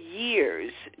 for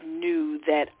years, knew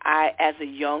that I, as a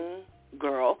young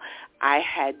girl, I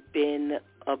had been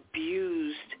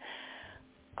abused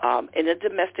in a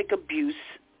domestic abuse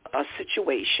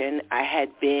situation. I had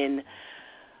been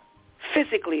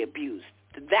physically abused.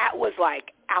 That was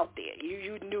like out there.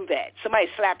 You knew that. Somebody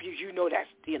slapped you, you know that's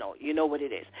you know what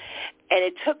it is. And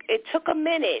it took a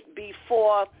minute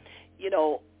before,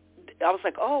 I was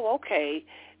like, oh, okay.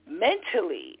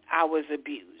 Mentally I was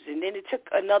abused. And then it took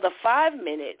another 5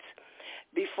 minutes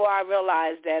before I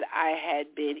realized that I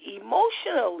had been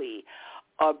emotionally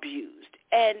abused.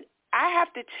 And I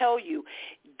have to tell you,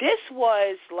 this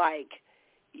was like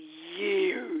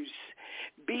years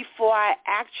before I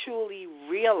actually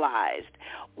realized.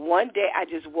 One day I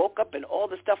just woke up and all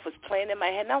the stuff was playing in my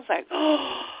head, and I was like,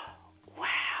 oh,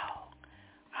 wow,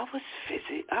 I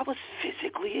was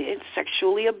physically and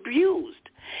sexually abused.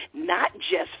 Not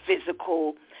just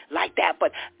physical like that,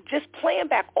 but just playing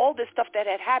back all this stuff that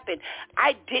had happened.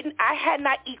 I had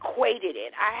not equated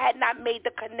it. I had not made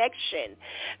the connection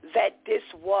that this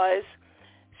was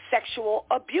sexual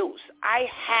abuse. I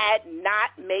had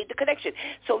not made the connection.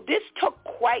 So this took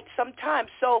quite some time.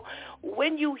 So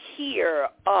when you hear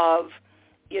of,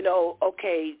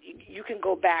 okay, you can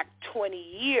go back 20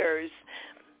 years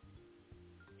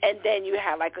and then you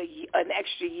have like an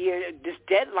extra year, this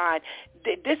deadline,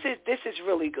 this is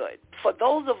really good. For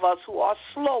those of us who are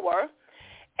slower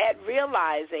at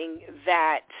realizing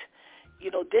that,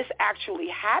 this actually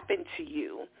happened to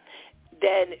you,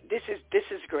 then this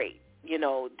is great.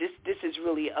 This is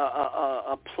really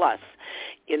a plus.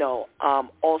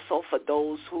 Also for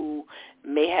those who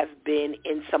may have been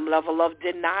in some level of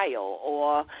denial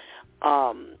or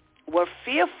were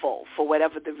fearful for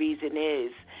whatever the reason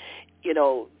is,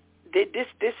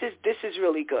 this is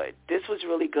really good. This was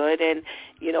really good, and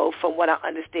from what I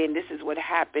understand, this is what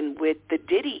happened with the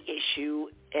Diddy issue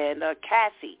and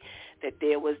Cassie, that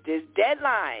there was this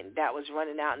deadline that was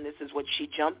running out, and this is what she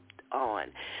jumped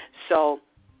on. So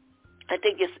I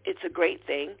think it's a great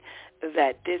thing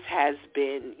that this has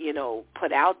been,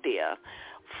 put out there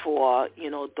for,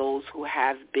 those who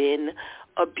have been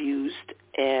abused.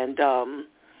 And,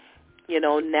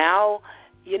 now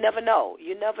you never know.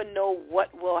 You never know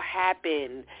what will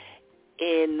happen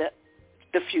in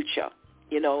the future.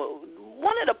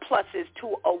 One of the pluses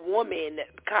to a woman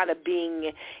kind of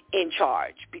being in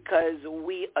charge, because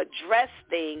we address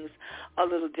things a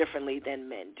little differently than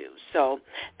men do. So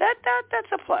that's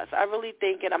a plus. I really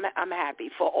think, and I'm happy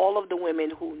for all of the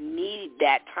women who need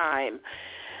that time.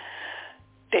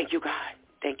 Thank you, God.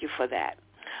 Thank you for that.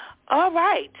 All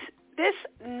right. This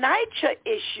NYCHA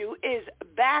issue is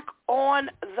back on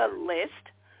the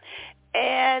list,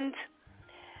 and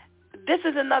this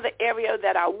is another area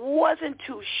that I wasn't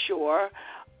too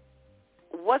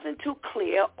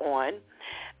clear on.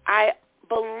 I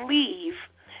believe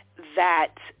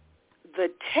that the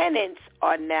tenants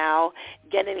are now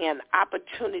getting an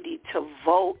opportunity to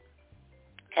vote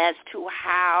as to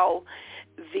how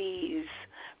these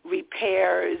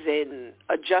repairs and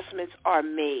adjustments are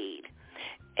made.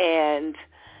 And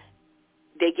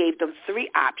they gave them 3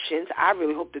 options. I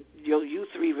really hope that you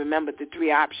 3 remembered the 3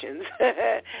 options,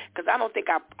 because I don't think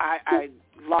I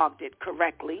logged it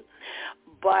correctly.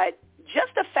 But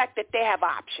just the fact that they have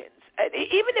options,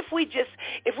 even if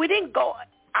we didn't go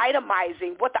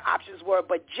itemizing what the options were,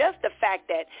 but just the fact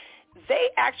that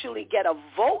they actually get a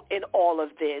vote in all of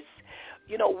this,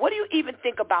 what do you even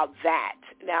think about that?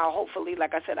 Now, hopefully,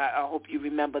 like I said, I hope you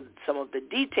remember some of the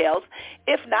details.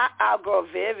 If not, our girl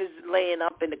Viv is laying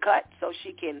up in the cut, so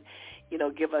she can,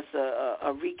 give us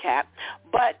a recap.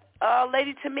 But,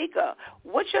 Lady Tamika,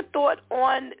 what's your thought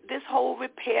on this whole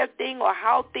repair thing, or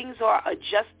how things are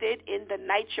adjusted in the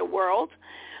NYCHA world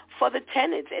for the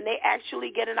tenants, and they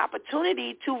actually get an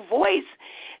opportunity to voice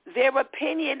their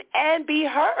opinion and be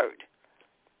heard?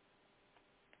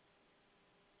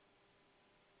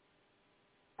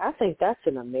 I think that's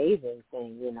an amazing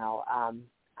thing,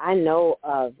 I know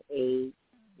of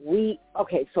we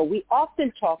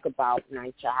often talk about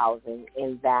NYCHA housing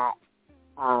in that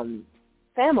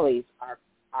families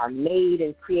are made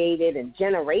and created, and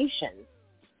generations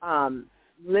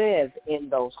live in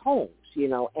those homes,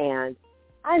 and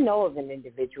I know of an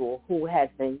individual who has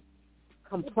been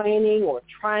complaining or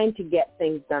trying to get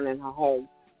things done in her home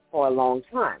for a long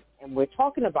time, and we're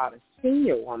talking about a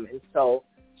senior woman, so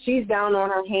she's down on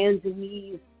her hands and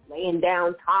knees, laying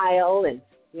down tile and,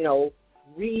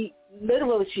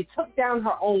 literally she took down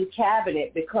her own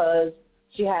cabinet because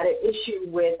she had an issue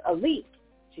with a leak.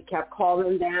 She kept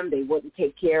calling them. They wouldn't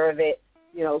take care of it.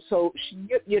 So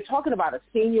you're talking about a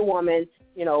senior woman,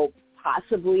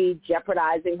 possibly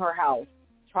jeopardizing her health,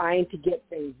 trying to get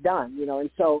things done, And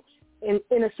so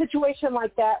in a situation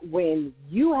like that, when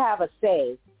you have a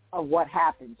say of what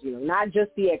happens, not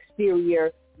just the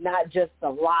exterior, not just the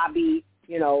lobby,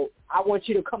 I want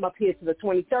you to come up here to the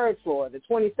 23rd floor, the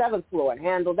 27th floor and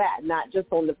handle that, not just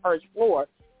on the first floor.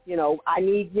 I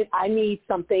need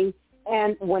something.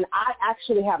 And when I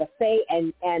actually have a say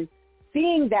and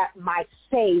seeing that my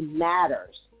say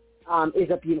matters is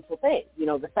a beautiful thing.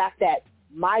 The fact that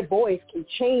my voice can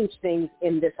change things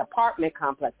in this apartment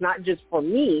complex, not just for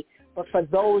me, but for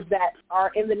those that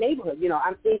are in the neighborhood.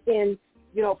 I'm thinking,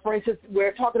 for instance,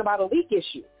 we're talking about a leak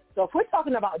issue. So if we're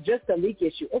talking about just a leak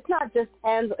issue, it's not just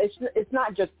it's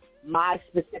not just my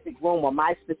specific room or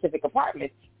my specific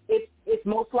apartment. It's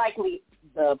most likely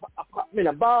the apartment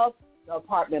above, the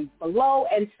apartment below,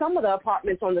 and some of the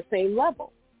apartments on the same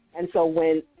level. And so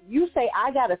when you say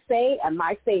I got to say and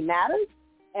my say matters,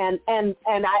 and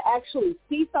I actually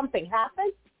see something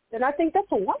happen, then I think that's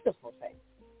a wonderful thing.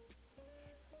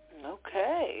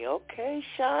 Okay,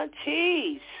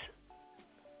 Shantice.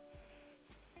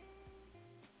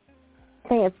 I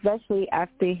think especially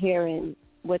after hearing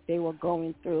what they were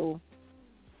going through,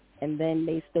 and then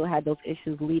they still had those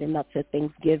issues leading up to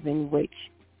Thanksgiving, which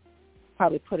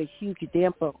probably put a huge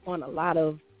damper on a lot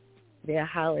of their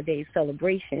holiday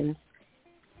celebrations.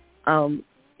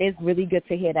 It's really good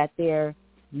to hear that they're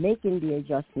making the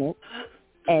adjustment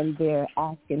and they're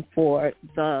asking for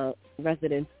the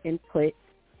residents' input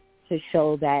to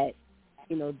show that,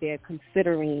 they're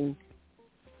considering,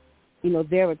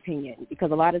 their opinion.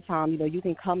 Because a lot of times, you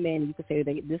can come in and you can say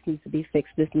that this needs to be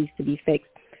fixed, this needs to be fixed.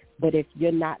 But if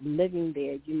you're not living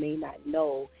there, you may not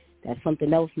know that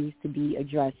something else needs to be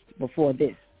addressed before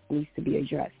this needs to be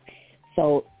addressed.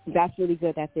 So that's really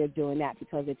good that they're doing that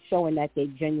because it's showing that they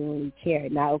genuinely care.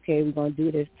 Not, okay, we're going to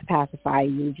do this to pacify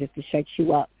you, just to shut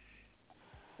you up,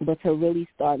 but to really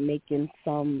start making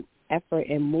some effort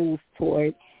and move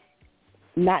toward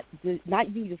not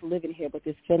you just living here, but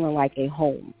just feeling like a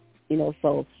home.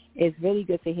 So it's really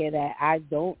good to hear that. I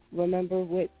don't remember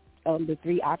what the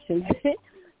three options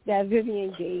that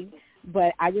Vivian gave,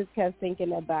 but I just kept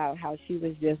thinking about how she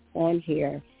was just on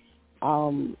here.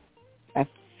 I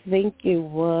think it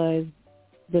was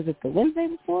it the Wednesday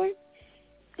before?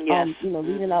 Yes.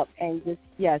 Leading up and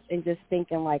just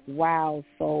thinking like, wow,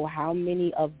 so how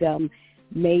many of them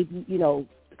maybe,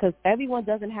 because everyone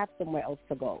doesn't have somewhere else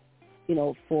to go,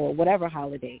 for whatever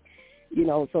holiday,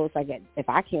 so it's like if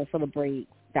I can't celebrate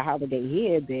the holiday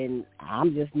here, then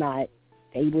I'm just not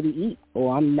able to eat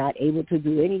or I'm not able to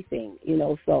do anything,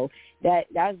 so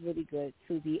that's really good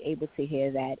to be able to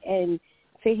hear that and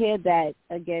to hear that,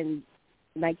 again,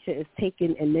 NYCHA is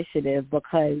taking initiative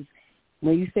because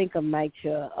when you think of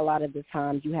NYCHA, a lot of the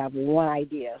times you have one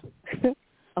idea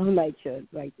of NYCHA,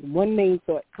 like one main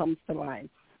thought comes to mind.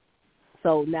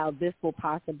 So now this will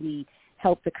possibly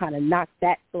help to kind of knock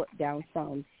that thought down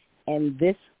some, and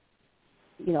this,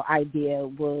 idea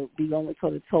will be going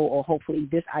toe to toe, or hopefully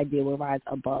this idea will rise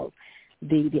above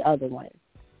the other one.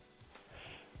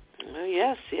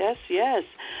 Yes.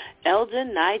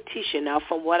 Eldon Naitisha. Now,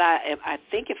 from what I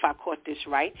think, if I caught this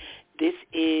right, this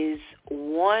is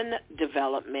one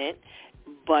development,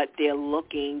 but they're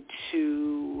looking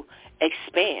to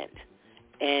expand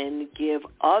and give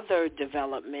other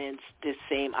developments the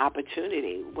same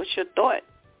opportunity. What's your thought?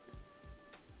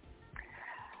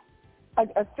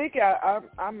 I think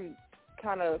I'm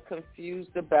kind of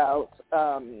confused about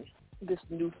this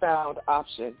newfound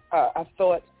option. I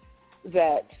thought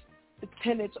that the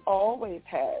tenants always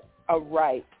had a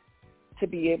right to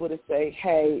be able to say,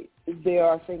 hey, there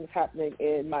are things happening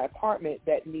in my apartment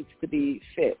that needs to be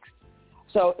fixed.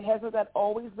 So hasn't that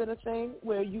always been a thing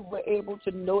where you were able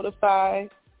to notify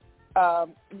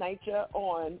NYCHA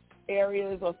on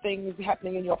areas or things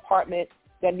happening in your apartment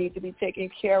that need to be taken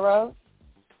care of?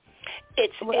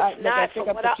 It's not. I think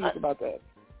I'm confused about that.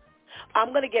 I'm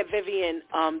going to get Vivian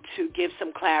to give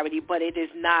some clarity, but it is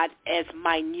not as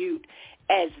minute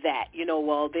as that.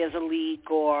 Well, there's a leak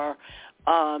or,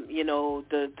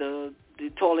 the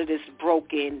toilet is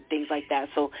broken, things like that.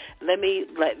 So let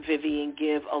Vivian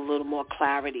give a little more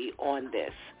clarity on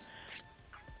this.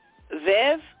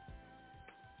 Viv?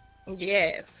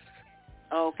 Yes.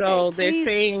 Okay. So they're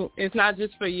saying it's not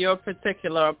just for your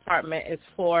particular apartment, it's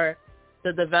for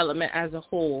the development as a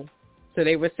whole. So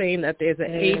they were saying that there's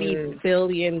an $80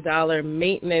 billion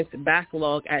maintenance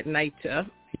backlog at NYCHA,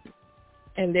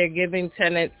 and they're giving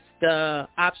tenants the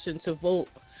option to vote,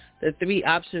 the three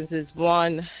options is,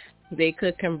 one, they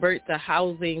could convert the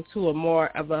housing to a more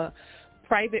of a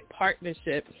private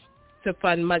partnership to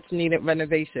fund much-needed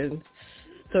renovations.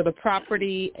 So the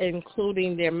property,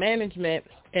 including their management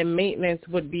and maintenance,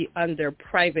 would be under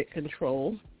private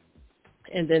control.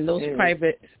 And then those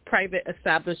private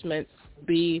establishments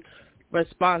be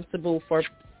responsible for,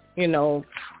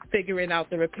 figuring out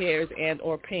the repairs and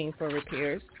or paying for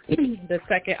repairs. The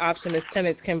second option is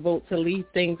tenants can vote to leave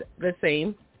things the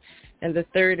same. And the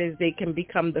third is they can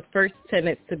become the first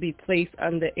tenants to be placed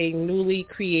under a newly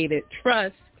created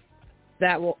trust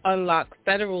that will unlock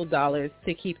federal dollars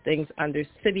to keep things under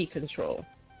city control.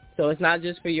 So it's not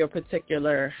just for your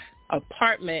particular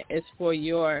apartment, it's for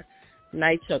your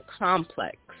NYCHA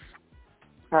complex.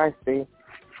 I see.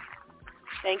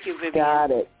 Thank you, Vivian.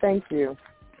 Got it. Thank you.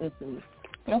 Mm-hmm.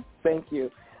 Yep. Thank you.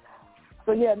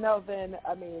 So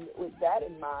with that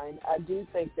in mind, I do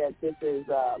think that this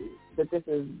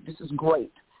is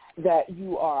great, that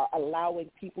you are allowing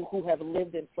people who have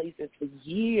lived in places for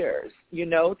years,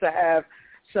 to have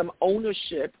some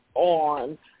ownership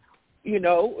on,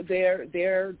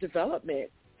 their development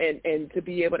and to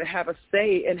be able to have a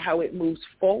say in how it moves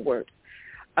forward.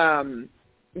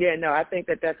 I think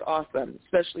that that's awesome,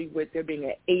 especially with there being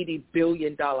an $80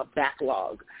 billion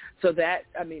backlog. So that,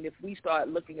 if we start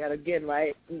looking at, again,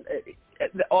 right,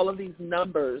 all of these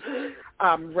numbers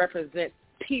represent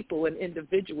people and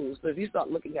individuals. So if you start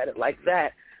looking at it like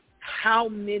that, how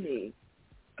many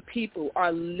people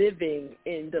are living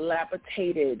in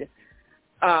dilapidated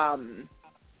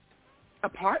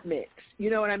apartments? You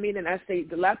know what I mean? And I say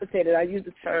dilapidated, I use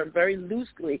the term very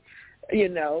loosely,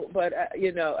 but,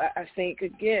 I think,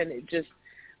 again, it just,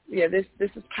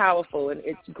 this is powerful, and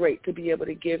it's great to be able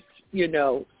to give,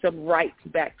 some rights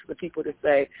back to the people to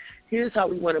say, here's how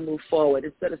we want to move forward.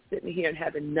 Instead of sitting here and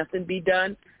having nothing be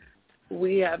done,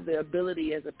 we have the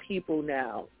ability as a people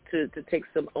now to take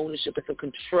some ownership and some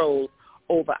control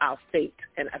over our fate,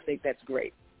 and I think that's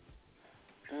great.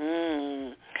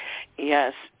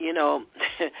 Yes,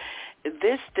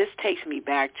 this takes me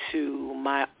back to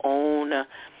my own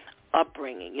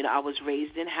upbringing. I was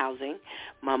raised in housing.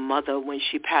 My mother, when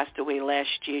she passed away last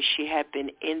year, she had been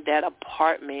in that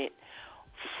apartment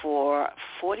for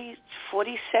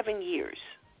 47 years,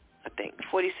 I think,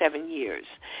 47 years.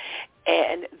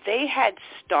 And they had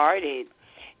started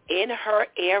in her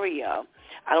area.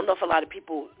 I don't know if a lot of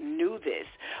people knew this,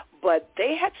 but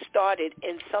they had started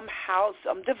in some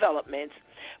developments.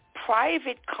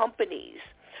 Private companies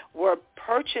were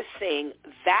purchasing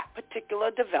that particular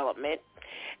development,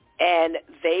 and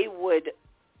they would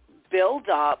build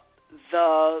up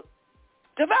the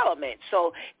development.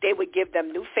 So they would give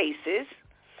them new faces.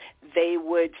 They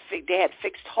had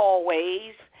fixed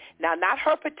hallways. Now, not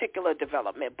her particular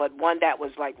development, but one that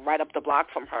was like right up the block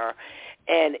from her,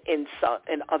 and in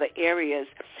other areas.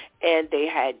 And they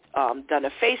had done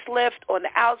a facelift on the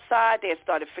outside. They had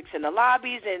started fixing the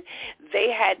lobbies, and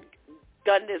they had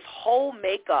done this whole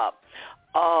makeup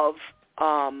of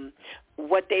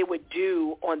what they would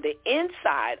do on the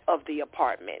inside of the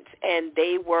apartments. And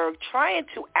they were trying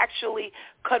to actually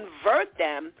convert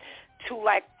them to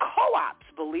like co-ops,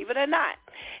 believe it or not.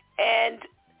 And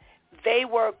they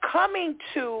were coming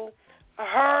to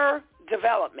her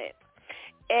development.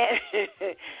 And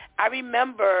I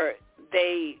remember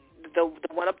the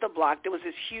one up the block, there was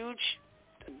this huge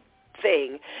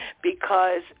thing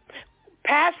because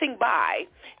passing by,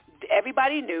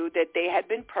 everybody knew that they had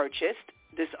been purchased,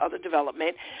 this other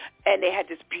development, and they had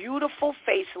this beautiful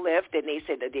facelift, and they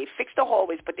said that they fixed the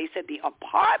hallways, but they said the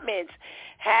apartments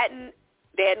hadn't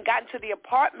gotten to the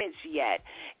apartments yet,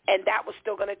 and that was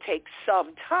still going to take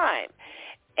some time.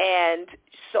 And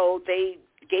so they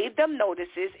gave them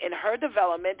notices in her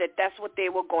development that that's what they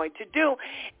were going to do.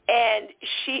 And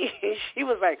she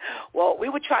was like, well, we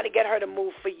were trying to get her to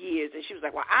move for years. And she was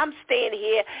like, well, I'm staying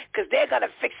here because they're going to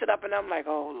fix it up. And I'm like,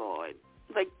 oh, Lord.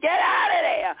 Like, get out of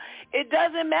there. It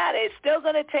doesn't matter. It's still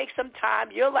going to take some time.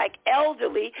 You're like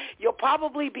elderly. You'll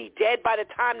probably be dead by the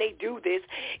time they do this.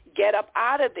 Get up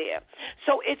out of there.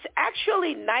 So it's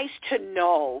actually nice to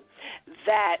know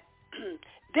that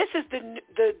this is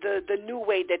the new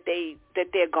way that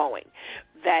they're going.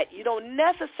 That you don't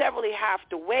necessarily have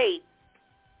to wait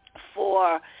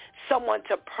for someone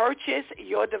to purchase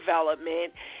your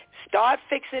development, start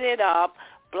fixing it up,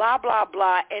 blah, blah,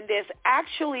 blah, and there's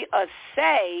actually a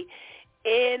say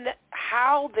in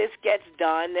how this gets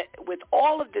done with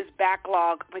all of this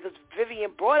backlog, because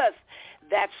Vivian brought us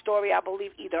that story, I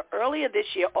believe, either earlier this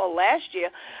year or last year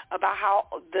about how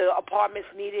the apartments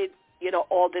needed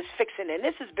all this fixing. And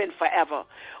this has been forever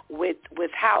with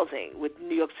housing, with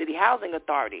New York City Housing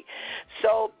Authority.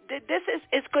 So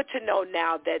it's good to know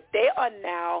now that they are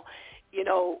now,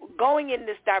 going in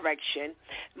this direction.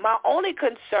 My only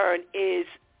concern is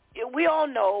we all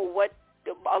know what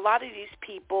a lot of these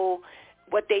people,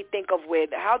 what they think of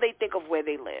how they think of where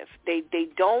they live. They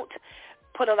don't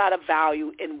put a lot of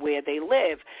value in where they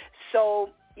live. So,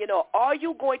 are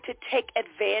you going to take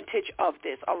advantage of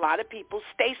this? A lot of people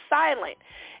stay silent,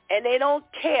 and they don't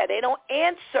care. They don't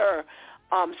answer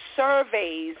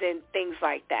surveys and things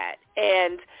like that.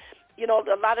 And,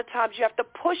 a lot of times you have to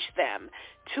push them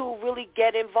to really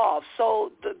get involved.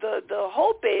 So the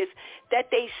hope is that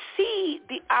they see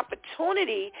the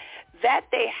opportunity that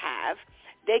they have.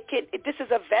 This is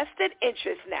a vested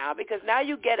interest now, because now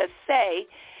you get a say,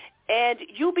 and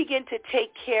you begin to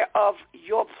take care of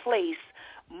your place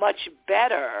much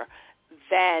better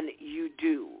than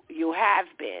you have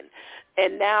been.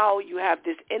 And now you have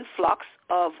this influx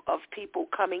of people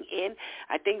coming in.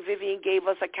 I think Vivian gave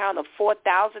us a count of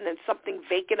 4,000 and something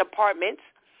vacant apartments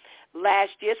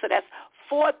last year. So that's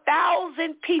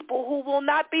 4,000 people who will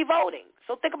not be voting.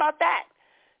 So think about that.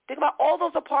 Think about all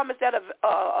those apartments that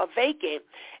are vacant,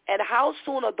 and how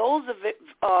soon are those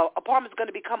apartments going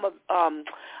to become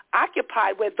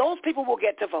occupied where those people will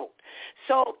get to vote.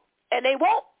 So, and they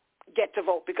won't get to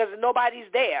vote because nobody's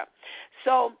there.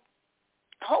 So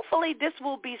hopefully this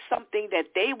will be something that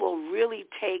they will really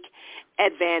take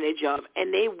advantage of,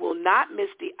 and they will not miss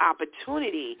the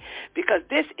opportunity, because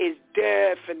this is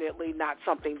definitely not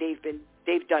something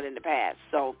they've done in the past.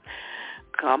 So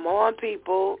come on,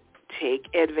 people.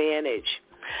 Take advantage.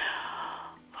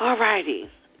 All righty.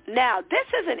 Now, this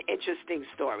is an interesting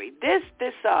story. This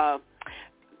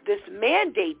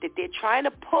mandate that they're trying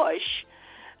to push,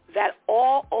 that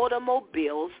all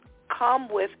automobiles come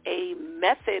with a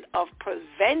method of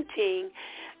preventing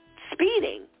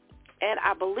speeding. And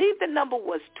I believe the number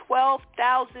was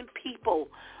 12,000 people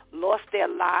lost their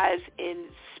lives in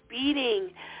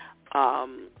speeding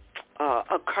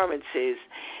occurrences.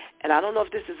 And I don't know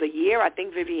if this is a year. I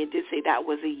think Vivian did say that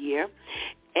was a year.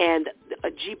 And a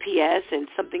GPS and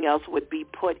something else would be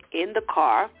put in the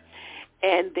car.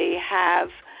 And they have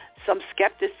some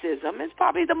skepticism. It's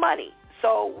probably the money.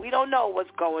 So we don't know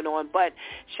what's going on. But,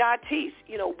 Shantice,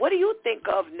 what do you think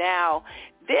of now?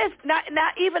 There's not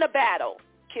even a battle.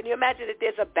 Can you imagine that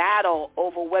there's a battle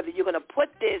over whether you're going to put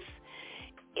this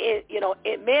in,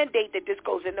 mandate that this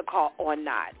goes in the car or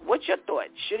not? What's your thought?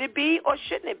 Should it be or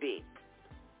shouldn't it be?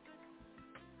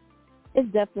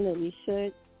 It definitely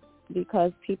should,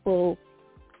 because people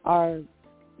are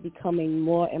becoming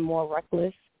more and more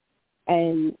reckless.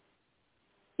 And,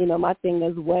 my thing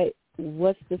is,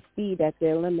 what's the speed that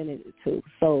they're limited to?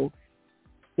 So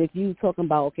if you talking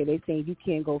about, okay, they saying you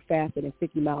can't go faster than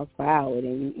 50 miles per hour,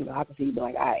 then, I can see you be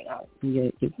like, all right,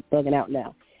 you're bugging out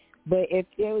now. But if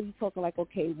they're talking like,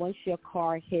 okay, once your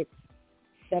car hits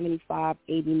 75,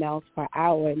 80 miles per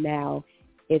hour now,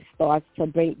 it starts to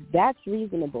break. That's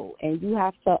reasonable. And you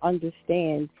have to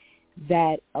understand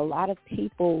that a lot of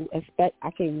people, I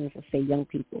can't even say young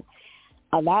people,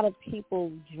 a lot of people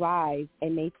drive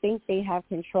and they think they have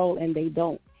control and they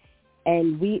don't.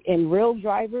 And real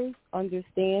drivers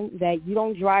understand that you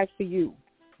don't drive for you.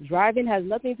 Driving has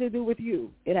nothing to do with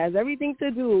you. It has everything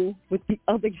to do with the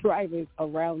other drivers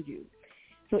around you.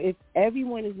 So if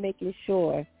everyone is making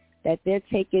sure that they're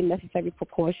taking necessary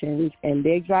precautions and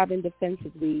they're driving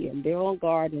defensively and they're on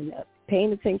guard and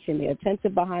paying attention, they're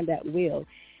attentive behind that wheel,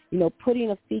 putting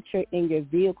a feature in your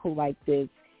vehicle like this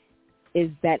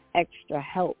is that extra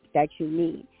help that you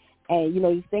need. And,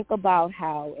 you think about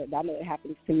how, and I know it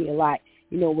happens to me a lot,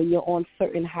 when you're on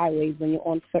certain highways, when you're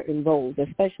on certain roads,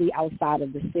 especially outside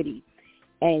of the city,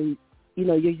 and,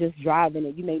 you're just driving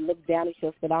and you may look down at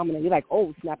your speedometer and you're like,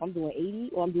 oh, snap, I'm doing 80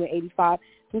 or I'm doing 85.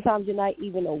 Sometimes you're not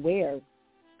even aware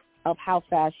of how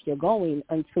fast you're going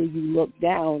until you look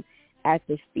down at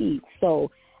the speed. So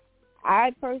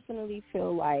I personally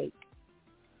feel like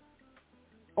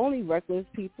only reckless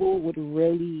people would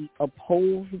really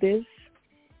oppose this,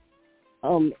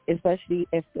 especially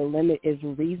if the limit is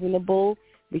reasonable.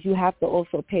 But you have to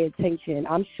also pay attention.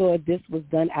 I'm sure this was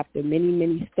done after many,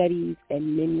 many studies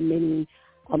and many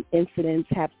incidents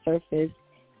have surfaced,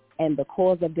 and the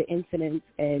cause of the incidents,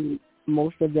 and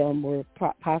most of them were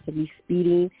possibly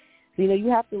speeding. So, you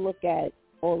have to look at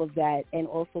all of that and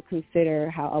also consider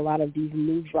how a lot of these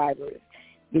new drivers,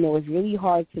 it's really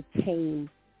hard to tame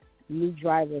new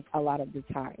drivers a lot of the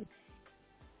time.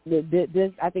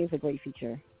 This, I think, is a great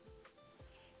feature.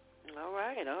 All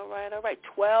right.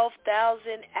 12,000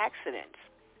 accidents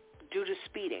due to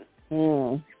speeding.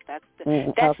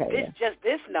 It's just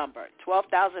this number,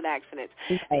 12,000 accidents.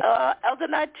 Okay. Elder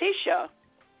Natisha,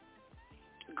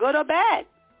 good or bad?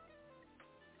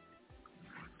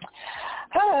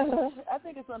 I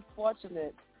think it's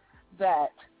unfortunate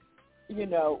that,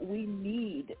 we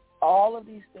need all of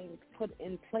these things put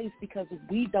in place because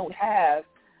we don't have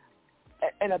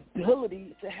an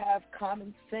ability to have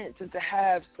common sense and to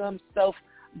have some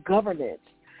self-governance.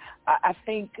 I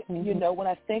think, when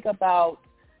I think about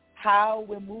how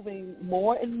we're moving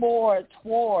more and more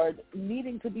toward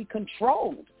needing to be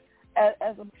controlled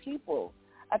as a people,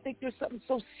 I think there's something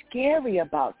so scary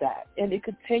about that. And it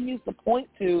continues to point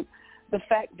to the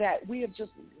fact that we have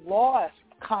just lost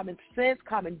common sense,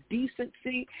 common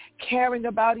decency, caring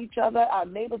about each other, our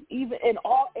neighbors, even in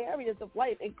all areas of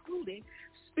life, including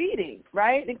speeding,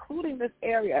 right? Including this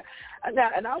area.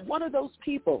 Now, and I'm one of those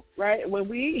people, right? When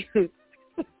we... Are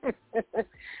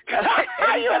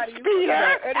you a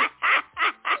speeder?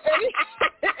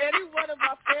 Any one of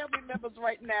my family members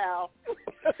right now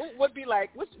would be like,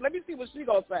 let me see what she's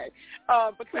gonna say,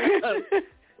 but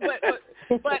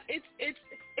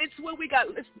it's when we got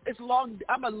it's long.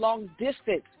 I'm a long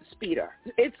distance speeder.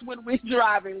 It's when we're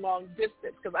driving long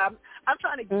distance because I'm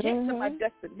trying to get to my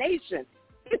destination.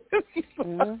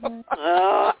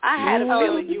 I had a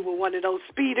feeling you were one of those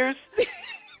speeders.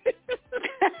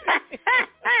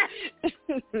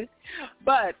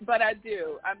 but I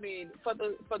do. I mean, for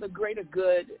the greater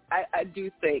good, I do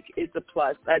think it's a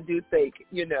plus. I do think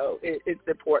it's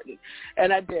important,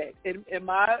 and I did in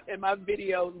my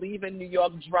video leaving New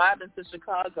York, driving to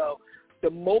Chicago. The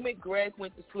moment Greg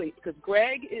went to sleep, because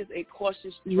Greg is a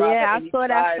cautious driver. Yeah, I saw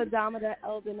that speedometer,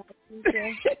 Elder.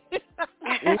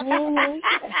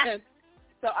 And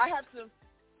so I have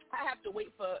to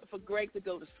wait for Greg to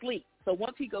go to sleep. So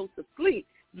once he goes to sleep,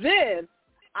 then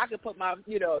I can put my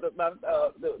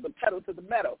the pedal to the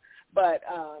metal. But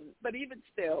even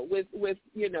still, with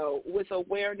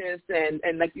awareness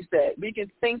and like you said, we can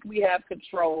think we have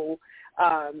control,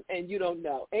 and you don't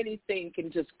know. Anything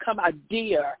can just come. A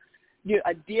deer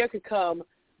could come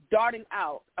darting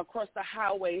out across the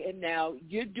highway, and now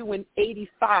you're doing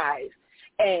 85.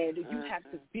 And you have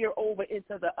to veer over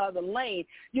into the other lane.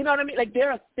 You know what I mean? Like,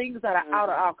 there are things that are out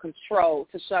of our control,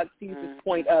 to Shakti's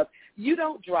point of, you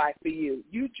don't drive for you.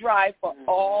 You drive for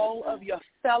all of your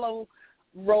fellow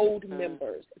road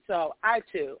members. So I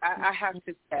have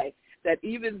to say that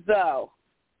even though,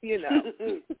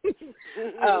 I'm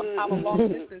a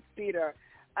long-distance speeder,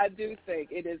 I do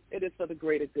think it is for the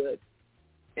greater good.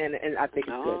 And I think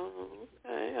it's good.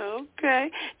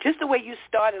 Okay. Just the way you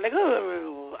started, like,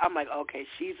 I'm like, okay,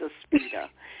 she's a speeder.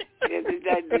 She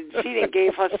didn't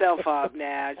give herself up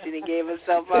now. She didn't give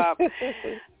herself up.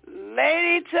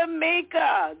 Lady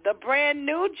Tamika, the brand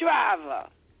new driver,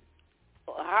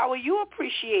 how are you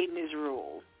appreciating this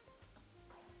rule?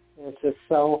 It's just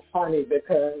so funny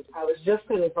because I was just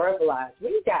going to verbalize.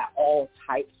 We've got all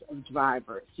types of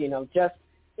drivers, just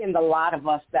in the lot of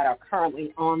us that are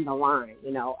currently on the line.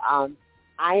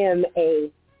 I am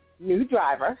a new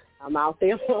driver. I'm out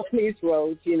there on these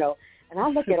roads, and I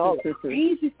look at all the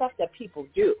crazy stuff that people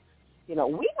do.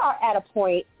 We are at a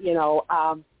point,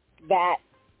 that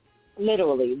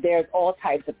literally there's all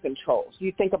types of controls.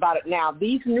 You think about it now,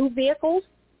 these new vehicles,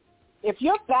 if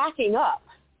you're backing up,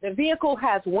 the vehicle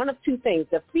has one of two things: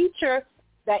 the feature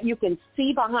that you can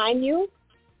see behind you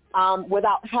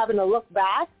without having to look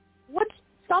back, which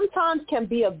sometimes can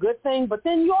be a good thing, but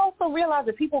then you also realize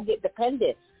that people get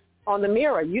dependent on the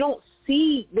mirror. You don't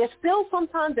see. There's still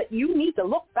sometimes that you need to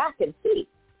look back and see.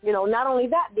 Not only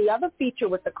that, the other feature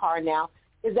with the car now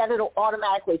is that it'll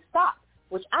automatically stop,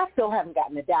 which I still haven't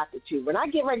gotten adapted to. When I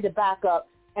get ready to back up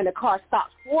and the car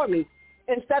stops for me,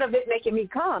 instead of it making me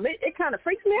calm, it kind of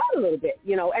freaks me out a little bit,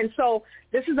 And so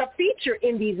this is a feature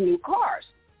in these new cars.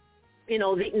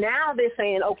 Now they're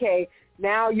saying, okay,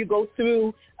 now you go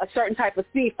through a certain type of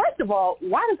speed. First of all,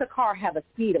 why does a car have a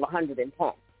speed of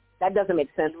 110? That doesn't make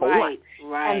sense for one.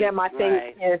 Right, and then my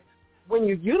thing is when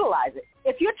you utilize it.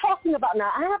 If you're talking about,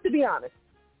 now I have to be honest,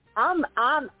 I'm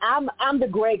the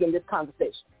Greg in this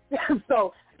conversation.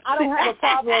 So I don't have a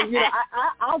problem.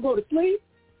 I'll go to sleep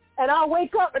and I'll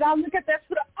wake up and I'll look at that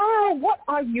foot. Oh, what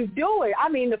are you doing? I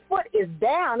mean, the foot is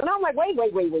down, and I'm like, wait.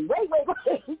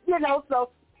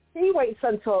 So he waits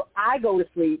until I go to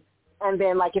sleep. And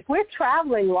then, like, if we're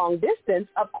traveling long distance,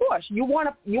 of course, you want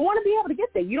to be able to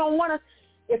get there. You don't want to,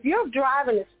 if you're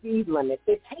driving the speed limit,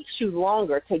 it takes you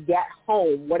longer to get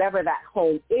home, whatever that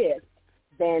home is,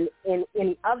 than in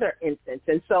any other instance.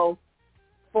 And so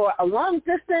for a long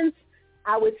distance,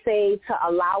 I would say to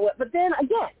allow it. But then,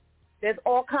 again, there's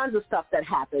all kinds of stuff that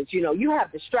happens. You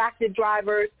have distracted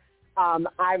drivers.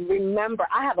 I remember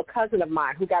I have a cousin of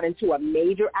mine who got into a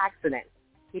major accident.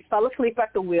 He fell asleep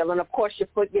at the wheel, and, of course, your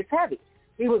foot gets heavy.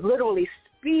 He was literally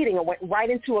speeding and went right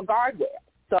into a guardrail.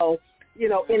 So, you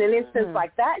know, in an instance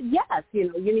like that, yes, you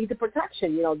know, you need the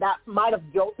protection. You know, that might have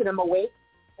jolted him awake,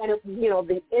 and, you know,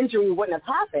 the injury wouldn't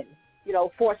have happened. You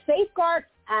know, for safeguard,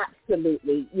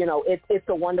 absolutely, you know, it's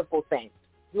a wonderful thing.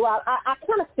 Well, I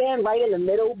kind of stand right in the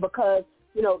middle because,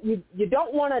 you know, you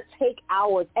don't want to take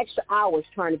extra hours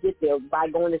trying to get there by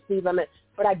going the speed limit.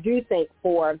 But I do think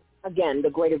for, again, the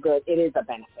greater good, it is a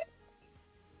benefit.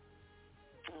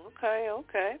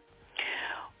 Okay.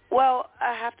 Well,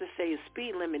 I have to say a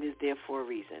speed limit is there for a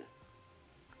reason.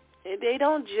 And they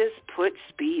don't just put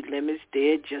speed limits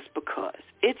there just because.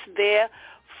 It's there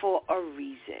for a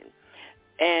reason.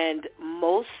 And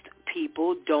most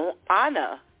people don't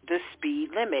honor the speed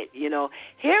limit. You know,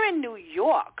 here in New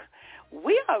York,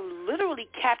 we are literally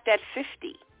capped at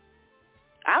 50.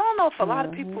 I don't know if a lot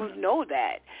of people know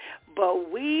that,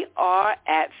 but we are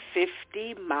at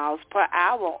 50 miles per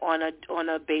hour on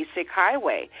a basic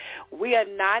highway. We are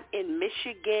not in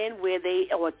Michigan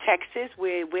or Texas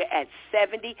where we're at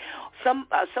 70.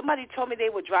 Somebody told me they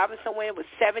were driving somewhere it was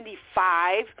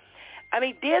 75. I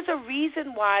mean, there's a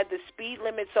reason why the speed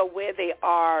limits are where they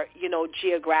are, you know,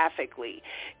 geographically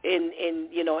in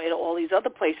all these other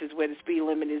places where the speed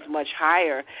limit is much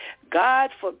higher.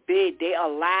 God forbid they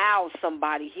allow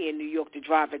somebody here in New York to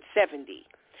drive at 70.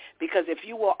 Because if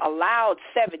you were allowed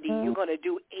 70, you're going to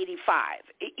do 85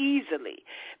 easily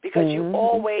because you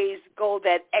always go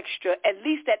at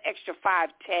least that extra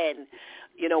 5-10,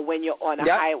 you know, when you're on a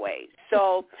highway.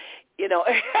 So, you know.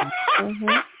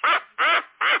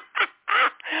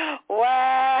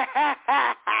 Well,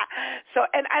 so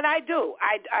and I do.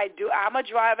 I'm a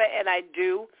driver, and I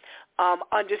do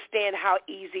understand how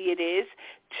easy it is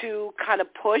to kind of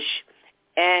push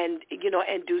and, you know,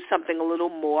 and do something a little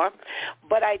more.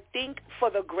 But I think for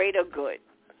the greater good,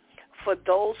 for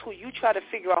those who you try to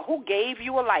figure out who gave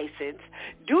you a license,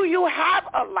 do you have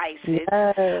a license?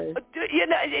 Yes.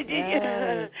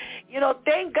 You know,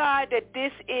 thank God that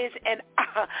this is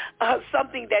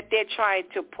something that they're trying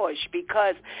to push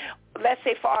because, let's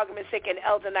say for argument's sake, an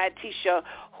elder Natisha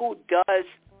who does,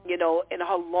 you know, in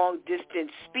her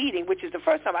long-distance speeding, which is the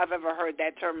first time I've ever heard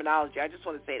that terminology. I just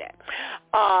want to say that.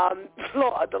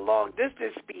 The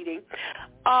long-distance speeding,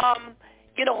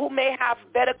 you know, who may have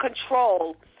better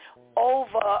control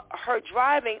over her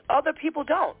driving, other people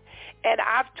don't. And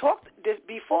I've talked this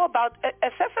before about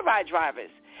accessorized drivers.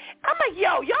 I'm like,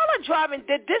 y'all are driving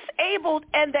the disabled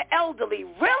and the elderly.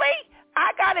 Really?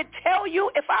 I got to tell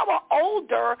you, if I were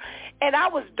older and I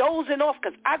was dozing off,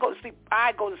 because I go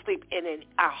to sleep in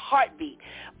a heartbeat,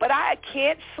 but I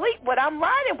can't sleep when I'm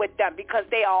riding with them because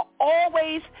they are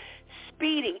always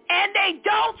speeding, and they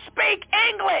don't speak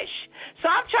English. So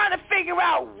I'm trying to figure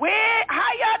out how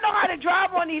y'all know how to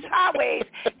drive on these highways,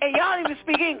 and y'all don't even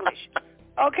speak English.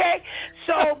 Okay?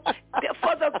 So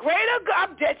for the greater good,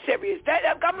 I'm dead serious.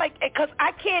 I'm like, because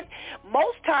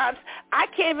most times, I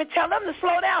can't even tell them to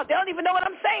slow down. They don't even know what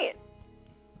I'm saying.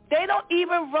 They don't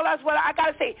even realize what I got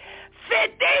to say.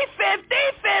 50, 50,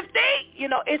 50. You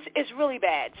know, it's really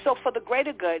bad. So for the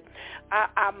greater good,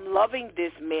 I'm loving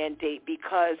this mandate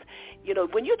because, you know,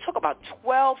 when you talk about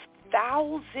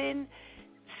 12,000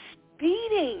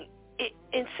 speeding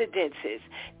incidences,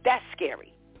 that's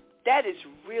scary. That is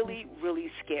really,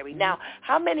 really scary. Now,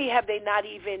 how many have they not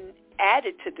even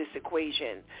added to this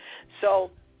equation?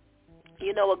 So,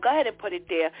 you know, go ahead and put it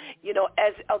there. You know,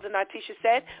 as Elder Natisha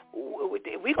said,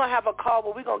 we're going to have a car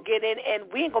where we're going to get in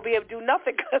and we ain't going to be able to do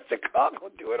nothing because the car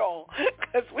going to do it all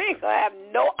because we ain't going to have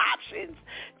no options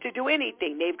to do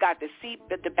anything. They've got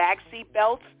the back seat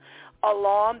belts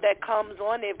alarm that comes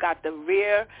on. They've got the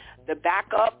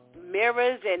backup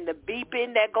mirrors and the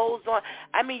beeping that goes on.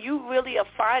 I mean, you really are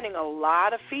finding a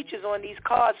lot of features on these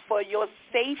cars for your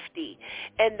safety,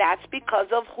 and that's because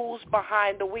of who's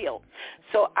behind the wheel.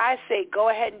 So I say go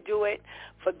ahead and do it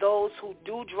for those who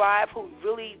do drive, who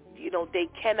really, you know, they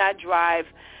cannot drive,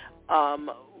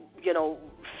 you know,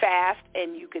 fast,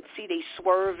 and you can see they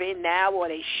swerve in now or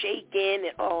they shake in.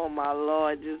 And, oh, my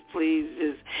Lord,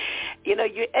 please, you know,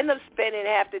 you end up spending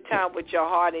half the time with your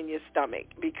heart in your stomach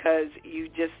because you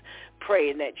just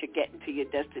praying that you're getting to your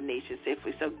destination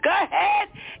safely. So go ahead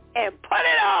and put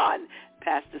it on,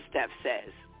 Pastor Steph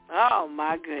says. Oh,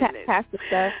 my goodness. Pastor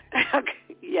Steph?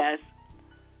 Yes.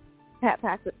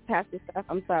 Pastor Steph,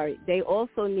 I'm sorry. They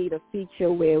also need a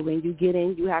feature where when you get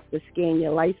in, you have to scan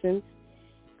your license.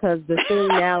 Because the thing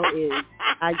now is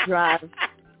I drive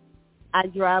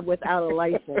without a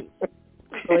license.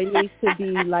 So it needs to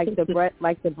be like the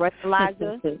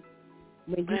breathalyzer.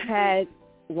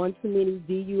 one too many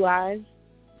DUIs,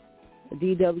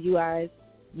 DWIs,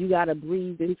 you got to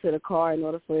breathe into the car in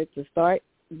order for it to start.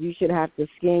 You should have to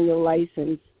scan your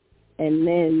license, and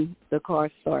then the car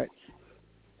starts.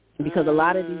 Because a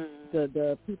lot of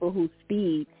the people who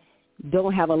speed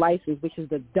don't have a license, which is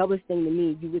the dumbest thing to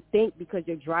me. You would think because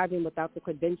you're driving without the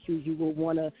credentials, you would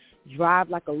want to drive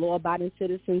like a law-abiding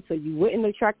citizen so you wouldn't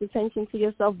attract attention to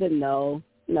yourself. But no.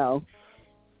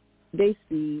 They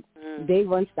speed. They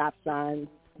run stop signs.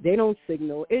 They don't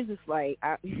signal. It's just like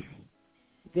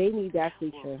they need that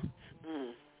feature.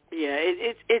 Yeah,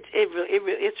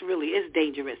 it's really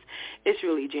dangerous. It's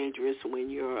really dangerous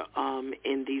when you're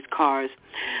in these cars.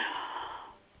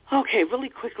 Okay, really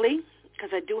quickly,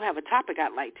 because I do have a topic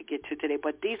I'd like to get to today,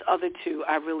 but these other two,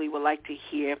 I really would like to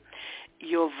hear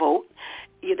your vote.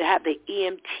 You have the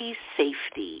EMT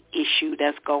safety issue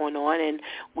that's going on, and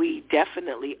we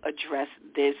definitely addressed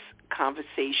this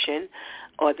conversation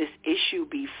or this issue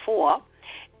before,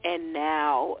 and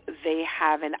now they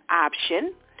have an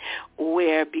option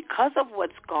where, because of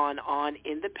what's gone on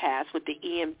in the past with the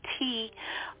EMT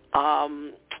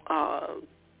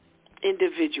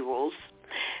individuals,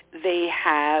 they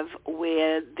have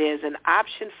where there's an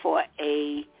option for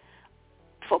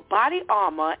body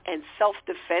armor and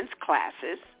self-defense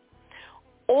classes,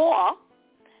 or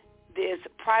there's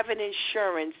private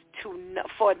insurance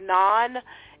for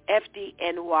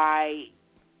non-FDNY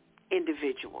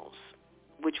individuals,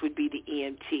 which would be the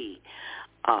EMT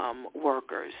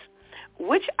workers.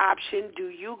 Which option do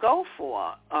you go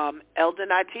for, Elder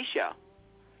Natisha?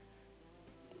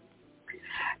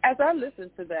 As I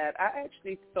listened to that, I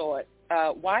actually thought,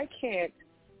 why can't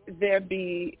there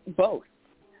be both?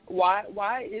 Why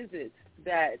is it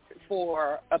that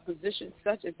for a position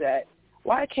such as that,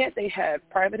 why can't they have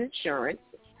private insurance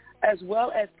as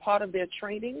well as part of their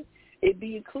training? It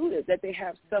be included that they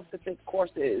have self-defense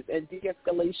courses and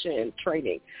de-escalation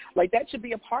training. Like, that should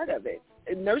be a part of it.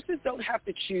 And nurses don't have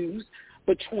to choose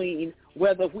between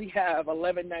whether we have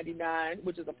 $11.99,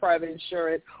 which is a private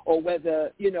insurance, or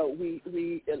whether,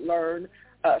 we learn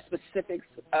specifics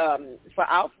for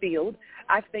our field.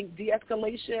 I think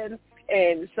de-escalation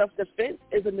and self-defense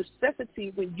is a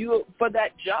necessity for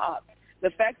that job. The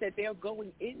fact that they're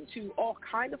going into all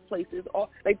kind of places,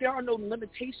 there are no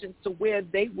limitations to where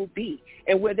they will be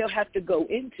and where they'll have to go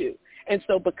into. And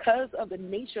so because of the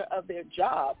nature of their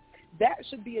job, that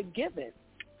should be a given.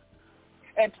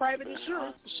 And private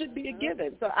insurance should be a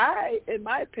given. So in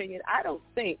my opinion, I don't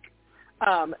think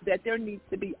that there needs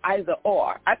to be either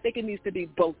or. I think it needs to be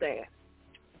both and.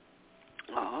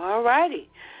 All righty.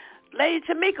 Lady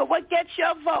Tamika, what gets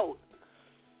your vote?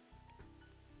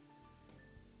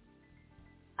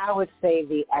 I would say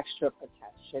the extra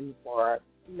protection for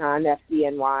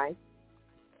non-FDNY.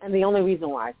 And the only reason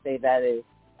why I say that is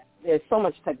there's so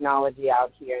much technology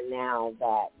out here now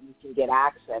that you can get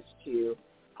access to,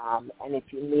 and if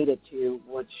you needed to,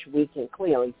 which we can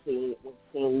clearly see, we've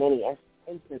seen many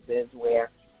instances where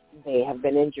they have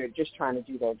been injured just trying to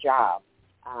do their job.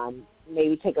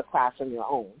 Maybe take a class on your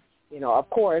own. Of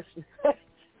course,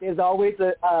 there's always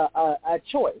a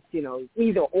choice,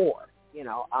 either or.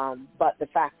 But the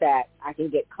fact that I can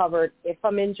get covered if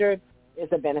I'm injured is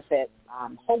a benefit.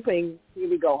 Hoping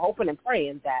and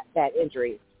praying that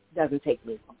injury doesn't take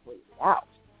me completely out.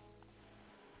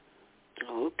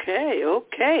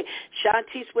 Okay.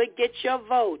 Shantice, what gets your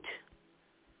vote?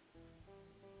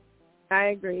 I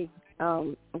agree.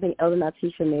 I think Elder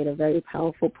Natisha made a very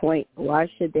powerful point. Why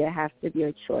should there have to be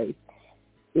a choice?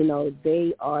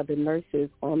 They are the nurses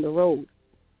on the road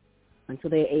until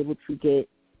they're able to get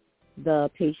the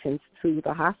patients to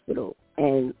the hospital.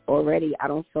 And already I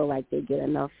don't feel like they get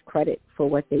enough credit for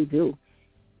what they do.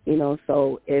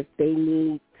 So if they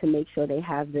need to make sure they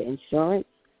have the insurance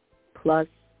plus,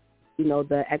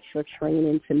 the extra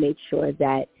training to make sure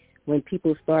that when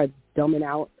people start dumbing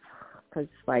out, because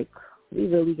we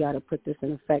really got to put this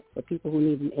in effect for people who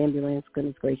need an ambulance,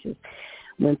 goodness gracious.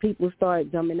 When people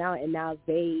start dumbing out and now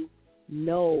they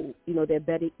know, they're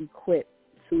better equipped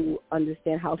to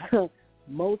understand how to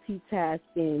multitask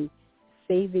in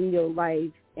saving your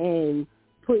life and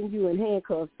putting you in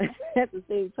handcuffs at the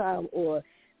same time, or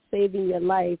saving your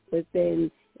life, but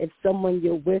then if someone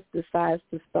you're with decides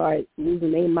to start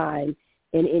losing their mind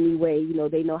in any way,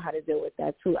 they know how to deal with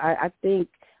that too. I think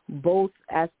both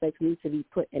aspects need to be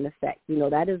put in effect.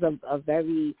 That is a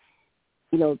very,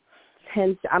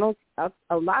 tense.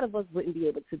 A lot of us wouldn't be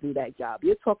able to do that job.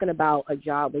 You're talking about a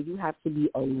job where you have to be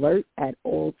alert at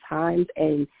all times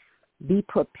and be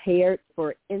prepared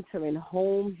for entering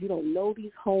homes. You don't know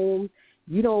these homes.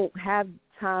 You don't have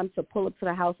time to pull up to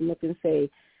the house and look and say,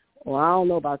 Well, I don't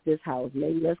know about this house.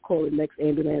 Maybe let's call the next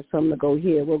ambulance, tell them to go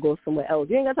here. We'll go somewhere else.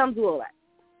 You ain't got time to do all that.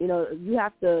 You know, you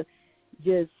have to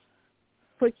just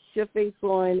put your face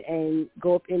on and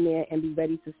go up in there and be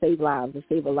ready to save lives and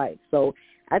save a life. So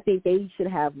I think they should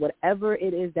have whatever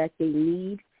it is that they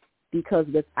need, because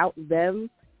without them,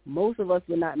 most of us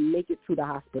would not make it to the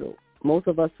hospital. Most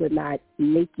of us would not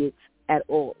make it at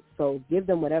all. So give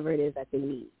them whatever it is that they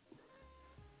need.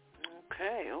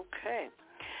 Okay.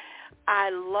 I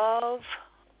love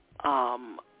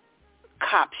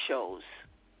cop shows.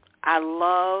 I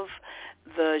love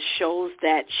the shows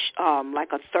that,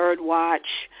 like a Third Watch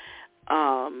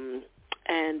and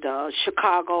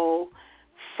Chicago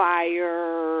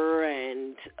Fire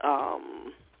and,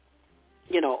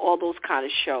 all those kind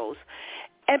of shows.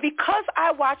 And because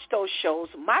I watch those shows,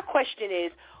 my question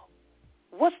is,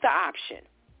 what's the option?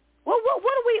 What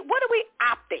are we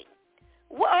opting?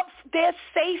 Well, their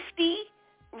safety,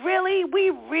 really? We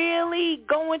really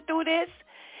going through this?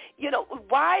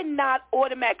 Why not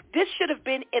automatic? This should have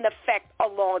been in effect a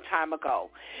long time ago.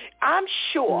 I'm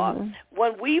sure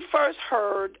when we first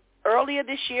heard earlier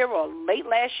this year or late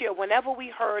last year, whenever we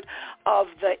heard of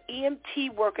the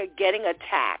EMT worker getting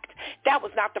attacked, that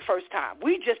was not the first time.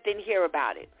 We just didn't hear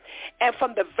about it. And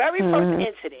from the very first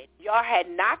incident, y'all had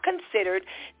not considered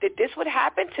that this would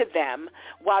happen to them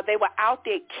while they were out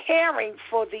there caring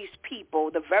for these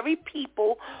people, the very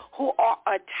people who are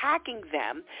attacking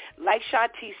them. Like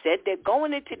Shanti said, they're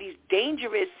going into these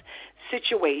dangerous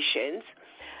situations.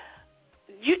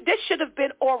 This should have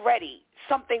been already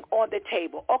something on the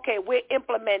table. Okay, we're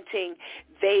implementing,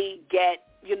 they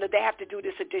have to do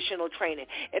this additional training.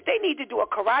 If they need to do a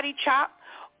karate chop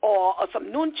or some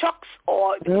nunchucks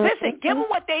or listen, give them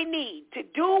what they need to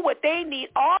do what they need,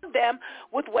 arm them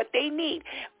with what they need.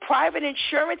 Private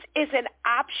insurance is an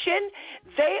option.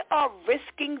 They are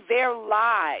risking their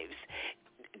lives.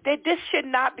 This should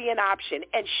not be an option.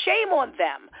 And shame on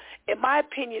them, in my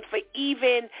opinion, for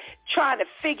even trying to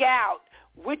figure out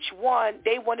which one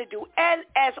they want to do. And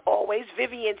as always,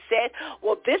 Vivian said,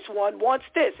 well, this one wants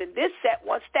this and this set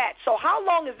wants that. So how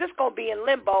long is this going to be in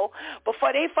limbo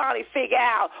before they finally figure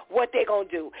out what they're going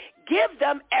to do? Give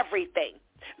them everything.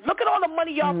 Look at all the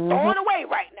money y'all throwing away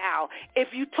right now.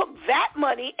 If you took that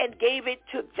money and gave it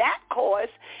to that cause,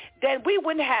 then we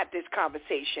wouldn't have this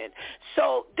conversation.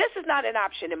 So this is not an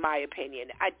option, in my opinion.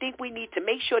 I think we need to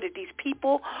make sure that these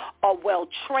people are well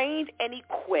trained and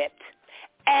equipped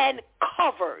and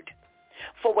covered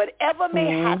for whatever may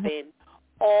happen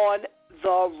on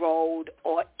the road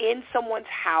or in someone's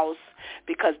house,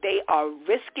 because they are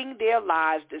risking their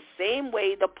lives the same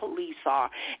way the police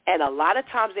are. And a lot of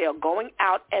times they are going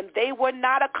out and they were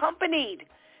not accompanied.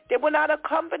 They were not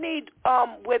accompanied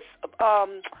with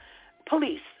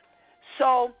police.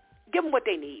 So give them what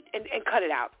they need and cut it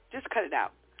out. Just cut it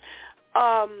out.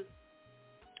 All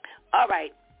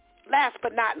right. Last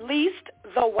but not least,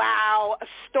 the wow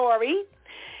story.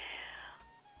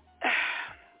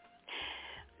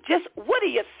 Just what do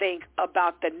you think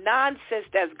about the nonsense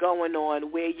that's going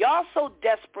on where y'all so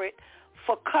desperate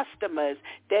for customers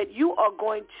that you are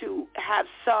going to have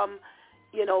some,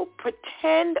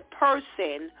 pretend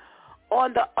person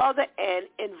on the other end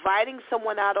inviting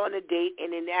someone out on a date,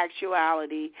 and in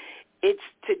actuality, it's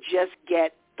to just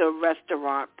get the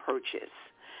restaurant purchase?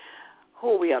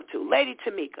 Who are we up to? Lady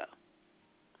Tamika.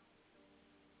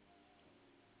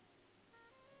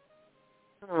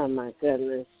 Oh, my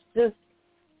goodness. Just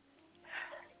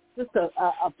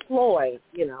a ploy,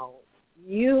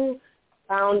 You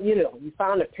found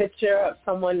a picture of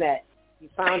someone that you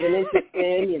found an interest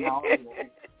in, and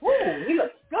ooh, he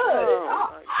looks good.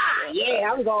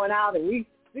 Yeah, I'm going out and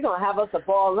we're going to have us a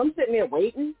ball. And I'm sitting there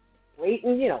waiting,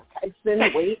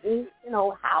 texting, waiting,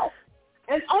 how?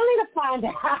 And only to find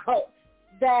out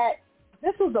that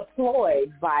this was a ploy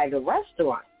by the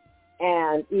restaurant,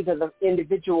 and either the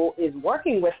individual is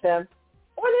working with them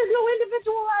or there's no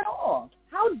individual at all.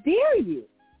 How dare you?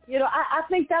 I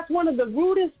think that's one of the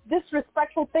rudest,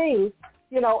 disrespectful things,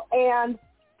 and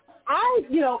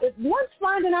if once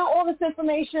finding out all this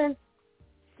information,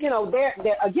 there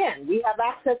again, we have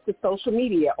access to social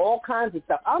media, all kinds of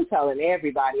stuff. I'm telling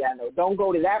everybody I know, don't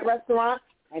go to that restaurant,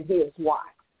 and here's why.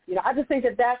 I just think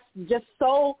that that's just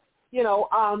so,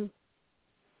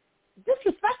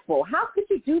 disrespectful. How could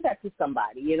you do that to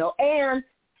somebody, and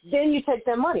then you take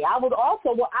their money? I would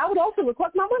also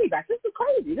request my money back. This is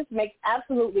crazy. This makes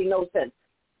absolutely no sense.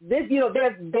 This,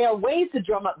 there are ways to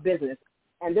drum up business,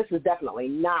 and this is definitely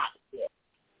not it.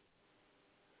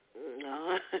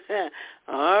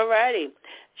 All righty.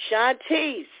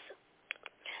 Shantice,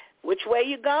 which way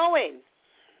you going?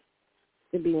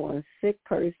 To be one sick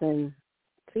person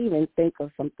to even think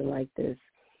of something like this.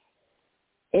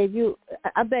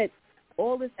 I bet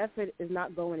all this effort is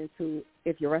not going into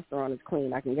if your restaurant is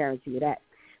clean. I can guarantee you that.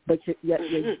 But you're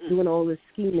doing all this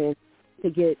scheming to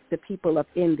get the people up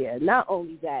in there. Not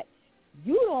only that,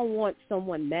 you don't want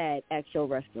someone mad at your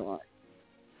restaurant.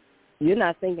 You're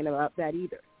not thinking about that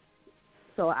either.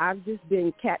 So I've just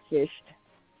been catfished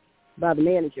by the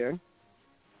manager,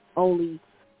 only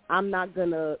I'm not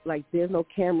going to, there's no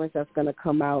cameras that's going to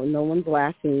come out, no one's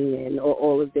laughing and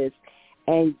all of this.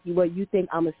 And you think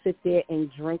I'm going to sit there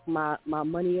and drink my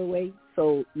money away?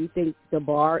 So you think the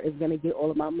bar is going to get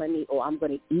all of my money, or I'm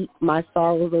going to eat my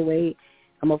sorrows away?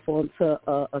 I'm going to fall into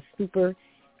a stupor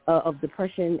of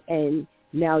depression and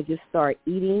now just start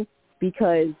eating?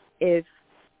 Because if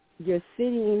you're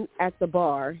sitting at the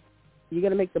bar, you're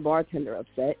going to make the bartender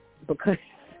upset because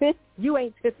you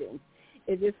ain't tipping.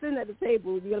 If you're sitting at the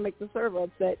table, you're going to make the server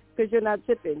upset because you're not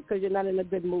tipping, because you're not in a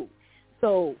good mood.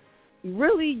 So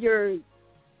really you're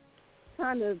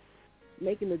kind of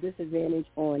making a disadvantage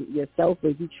on yourself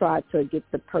as you try to get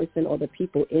the person or the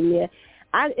people in there.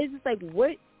 It's just like,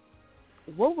 what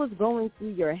was going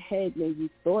through your head when you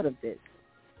thought of this?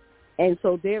 And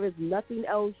so there is nothing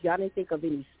else. Y'all didn't think of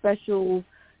any specials,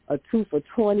 a 2 for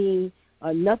 $20,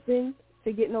 nothing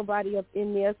to get nobody up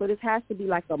in there. So this has to be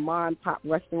like a mom-and-pop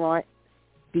restaurant,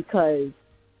 because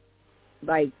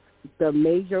like the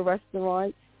major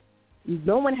restaurants,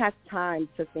 no one has time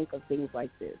to think of things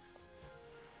like this.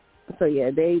 So,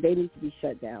 yeah, they need to be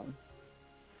shut down.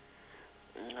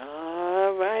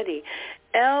 All righty.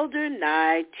 Elder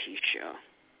Tisha,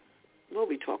 what are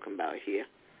we talking about here?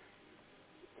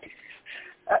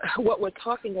 What we're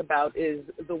talking about is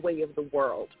the way of the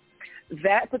world.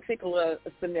 That particular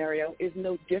scenario is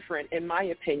no different, in my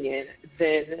opinion,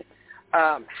 than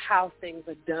how things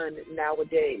are done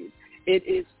nowadays. It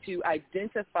is to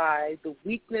identify the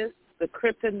weakness, the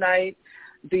kryptonite,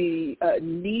 the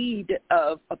need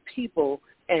of a people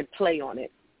and play on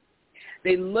it.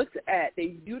 They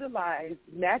utilized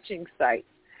matching sites,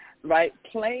 right,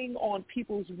 playing on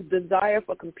people's desire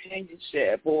for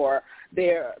companionship or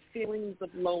their feelings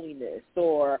of loneliness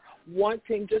or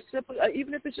wanting just simply,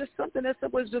 even if it's just something as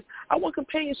simple as just, I want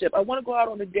companionship, I want to go out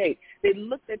on a date. They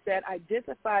looked at that,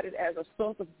 identified it as a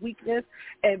source of weakness,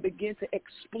 and began to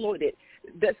exploit it.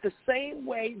 That's the same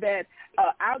way that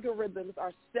algorithms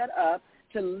are set up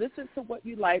to listen to what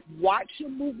you like, watch your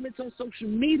movements on social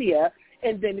media,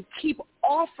 and then keep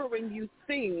offering you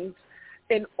things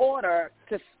in order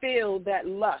to feel that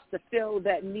lust, to feel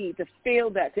that need, to feel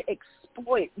that, to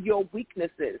exploit your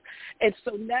weaknesses. And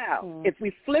so now, if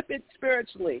we flip it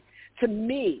spiritually, to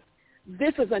me,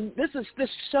 this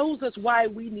shows us why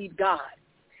we need God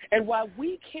and why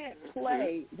we can't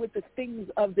play with the things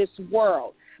of this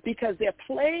world, because they're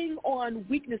playing on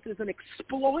weaknesses and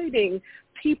exploiting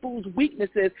people's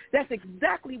weaknesses. That's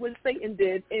exactly what Satan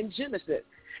did in Genesis.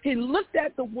 He looked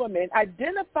at the woman,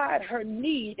 identified her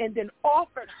need, and then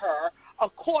offered her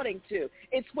according to.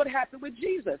 It's what happened with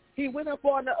Jesus. He went up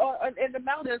in the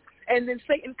mountains, and then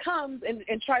Satan comes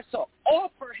and tries to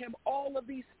offer him all of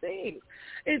these things.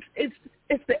 It's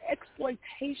the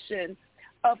exploitation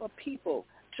of a people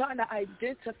trying to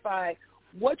identify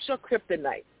what's your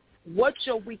kryptonite, what's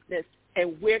your weakness,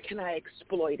 and where can I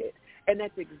exploit it. And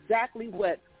that's exactly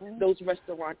what those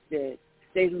restaurants did.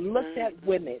 They looked at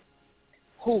women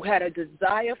who had a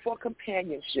desire for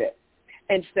companionship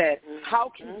and said,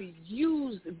 how can we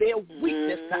use their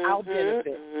weakness to our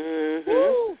benefit?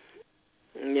 Woo!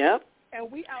 Yep. And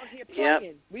we out here playing.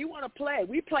 Yep. We want to play.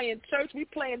 We play in church. We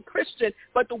playing Christian,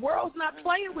 but the world's not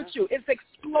playing with you. It's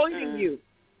exploiting you.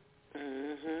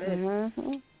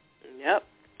 Yep.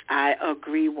 I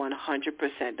agree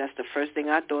 100%. That's the first thing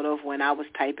I thought of when I was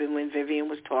typing when Vivian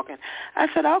was talking. I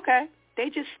said, okay, they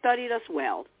just studied us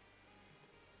well.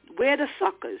 Where are the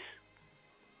suckers?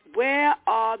 Where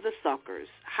are the suckers?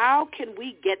 How can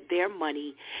we get their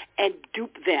money and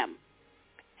dupe them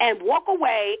and walk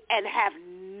away and have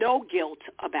no guilt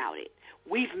about it?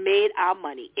 We've made our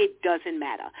money. It doesn't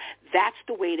matter. That's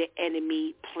the way the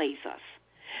enemy plays us,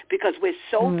 because we're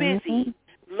so busy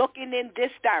looking in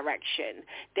this direction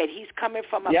that he's coming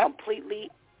from a completely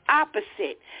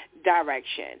opposite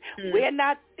direction. We're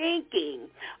not thinking,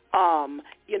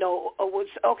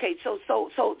 okay, so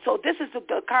this is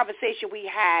the conversation we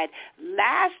had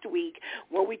last week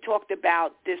when we talked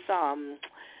about this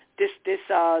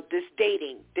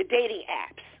dating, the dating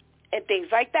apps and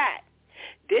things like that.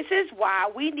 This is why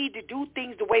we need to do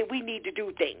things the way we need to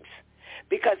do things.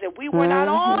 Because if we were not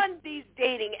on these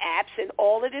dating apps and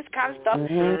all of this kind of stuff,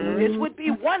 this would be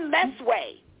one less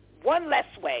way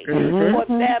for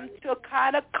them to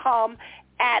kind of come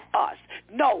at us.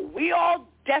 No, we all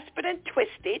desperate and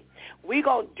twisted. We're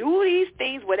going to do these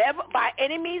things, whatever, by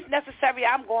any means necessary,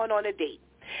 I'm going on a date.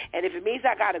 And if it means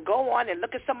I got to go on and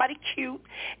look at somebody cute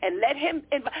and let him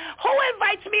who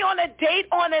invites me on a date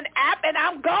on an app and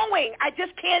I'm going? I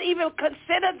just can't even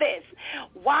consider this.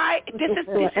 Why? This is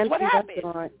what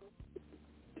happens.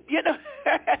 You know,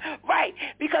 right,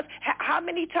 because how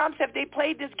many times have they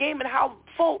played this game and how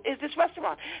full is this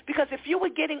restaurant? Because if you were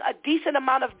getting a decent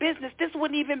amount of business, this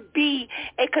wouldn't even be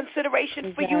a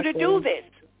consideration for you to do this.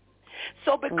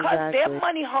 So because they're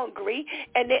money hungry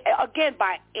and, they, again,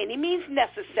 by any means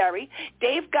necessary,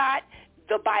 they've got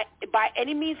the by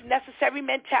any means necessary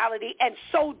mentality, and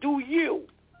so do you.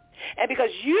 And because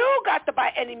you got the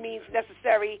by any means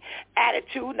necessary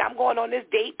attitude, and I'm going on this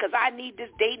date because I need this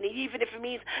date, and even if it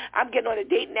means I'm getting on a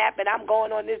dating app and I'm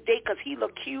going on this date because he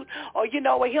look cute, or you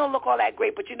know what, he don't look all that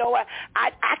great, but you know what,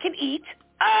 I can eat.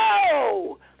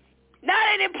 Oh, now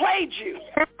they done played you.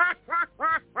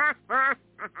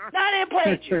 Now they done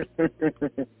played you.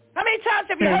 How many times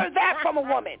have you heard that from a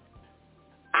woman?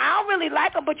 I don't really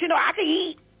like him, but you know, I can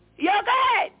eat. Yo,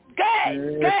 go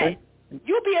ahead.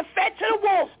 You being fed to the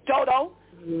wolves, Dodo.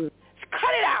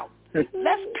 Cut it out.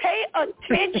 Let's pay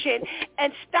attention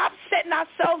and stop setting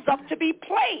ourselves up to be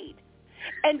played.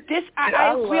 And this,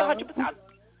 I agree 100%.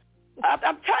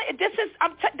 I'm telling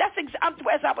you,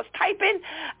 as I was typing,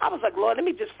 I was like, Lord, let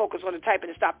me just focus on the typing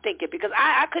and stop thinking, because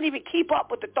I couldn't even keep up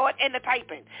with the thought and the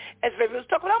typing. As Vivian was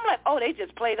talking, I'm like, oh, they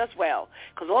just played us well,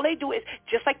 because all they do is,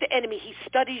 just like the enemy, he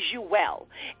studies you well,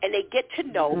 and they get to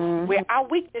know where our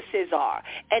weaknesses are,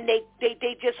 and they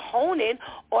just hone in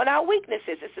on our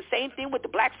weaknesses. It's the same thing with the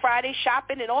Black Friday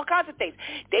shopping and all kinds of things.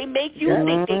 They make you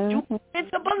think, they do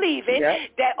into believing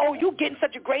that, oh, you getting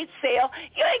such a great sale.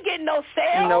 You ain't getting no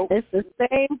sale. Nope. It's the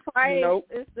same price. Nope.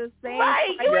 It's the same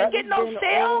right. price. You ain't getting no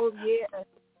sale.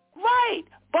 Right.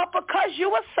 But because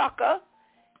you a sucker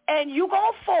and you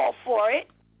going to fall for it,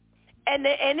 and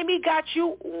the enemy got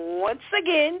you once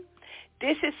again,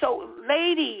 this is so,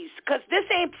 ladies, because this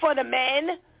ain't for the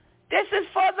men. This is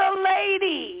for the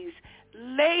ladies.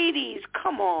 Ladies,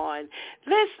 come on.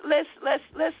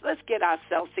 Let's get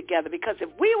ourselves together, because if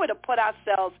we were to put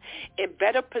ourselves in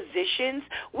better positions,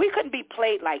 we couldn't be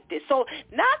played like this. So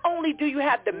not only do you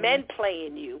have the men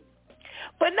playing you,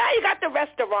 but now you got the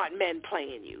restaurant men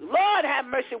playing you. Lord have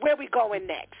mercy, where we going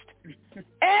next?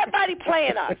 Everybody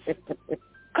playing us,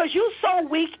 because you so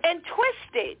weak and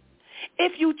twisted.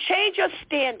 If you change your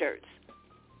standards,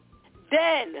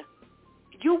 then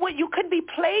you couldn't be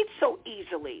played so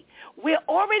easily. We're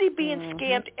already being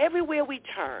scammed everywhere we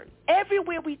turn.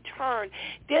 Everywhere we turn,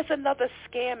 there's another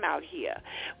scam out here.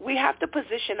 We have to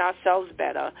position ourselves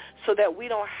better so that we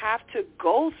don't have to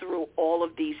go through all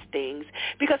of these things.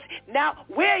 Because now,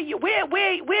 where's your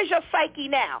psyche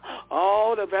now?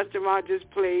 Oh, the restaurant just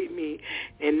played me.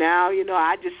 And now, you know,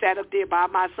 I just sat up there by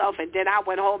myself, and then I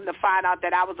went home to find out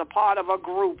that I was a part of a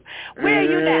group. Where are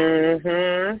you now?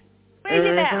 Where are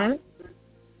you now?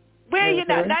 Where are you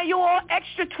now? Now you're all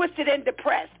extra twisted and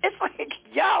depressed. It's like,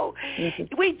 yo,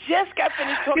 we just got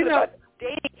finished talking about the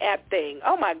dating app thing.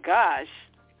 Oh my gosh.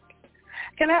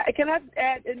 Can I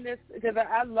add in this, because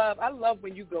I love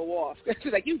when you go off.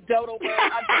 Like, you dodo bird.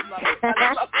 I just love it.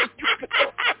 I love when you go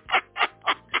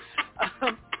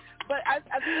off. But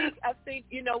I think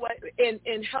you know what,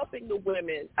 in helping the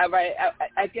women, all right,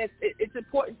 I guess it's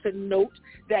important to note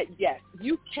that, yes,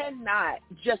 you cannot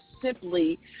just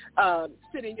simply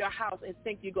sit in your house and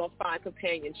think you're going to find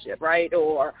companionship, right,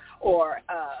 or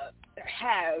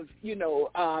have, you know,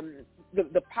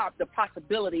 the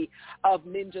possibility of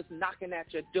men just knocking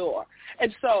at your door.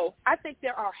 And so I think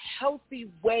there are healthy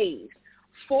ways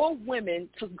for women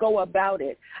to go about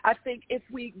it. I think if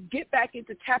we get back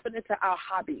into tapping into our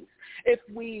hobbies, if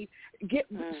we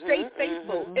stay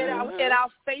faithful in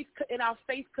our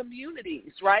faith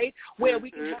communities, right, where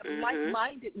we can have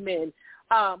like-minded men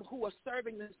who are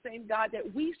serving the same God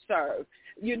that we serve,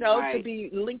 you know, to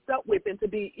be linked up with and to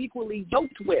be equally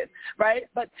yoked with, right?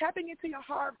 But tapping into your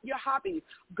hobbies,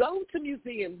 go to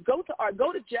museums, go to art,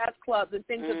 go to jazz clubs and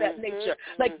things of that nature.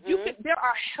 Like, there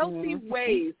are healthy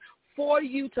ways for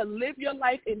you to live your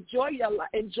life, enjoy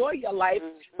your life,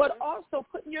 but also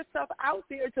putting yourself out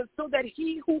there so that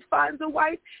he who finds a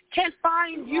wife can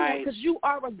find you, because you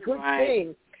are a good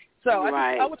thing. So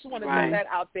I just want to throw that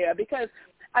out there, because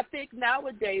I think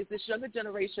nowadays this younger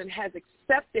generation has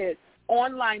accepted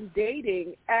online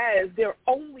dating as their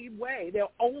only way, their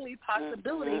only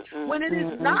possibility, when it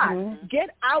is not.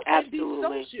 Get out and be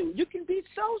social. You can be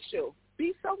social.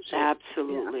 be social.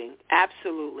 Absolutely.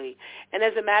 Absolutely. And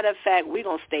as a matter of fact, we're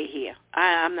going to stay here.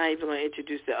 I'm not even going to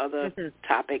introduce the other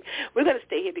topic. We're going to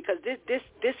stay here because this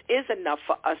is enough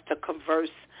for us to converse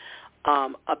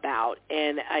about.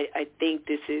 And I think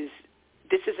this is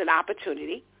an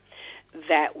opportunity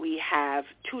that we have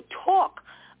to talk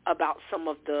about some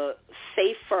of the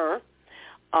safer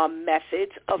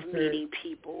methods of meeting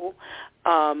people.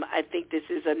 I think this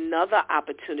is another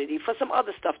opportunity for some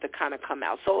other stuff to kind of come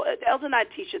out. So, Elder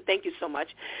Natisha, thank you so much.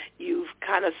 You've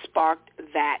kind of sparked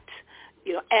that,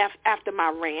 after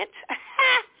my rant.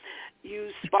 You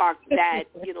sparked that,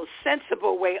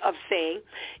 sensible way of saying,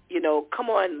 come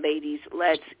on, ladies,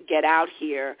 let's get out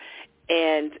here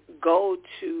and go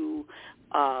to,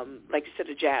 like you said,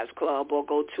 a jazz club, or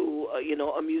go to,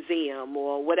 a museum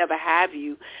or whatever have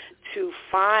you, to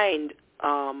find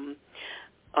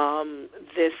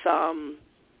this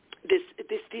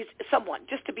someone,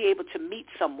 just to be able to meet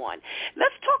someone.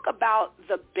 Let's talk about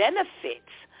the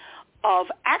benefits of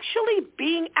actually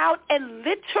being out and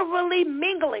literally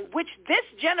mingling, which this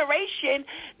generation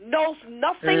knows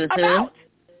nothing about.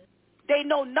 They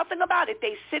know nothing about it.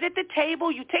 They sit at the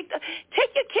table. You take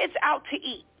your kids out to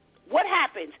eat. What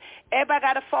happens? Everybody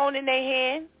got a phone in their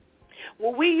hand.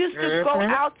 When we used to go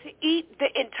out to eat, the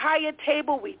entire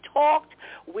table, we talked,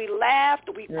 we laughed,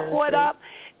 we caught up.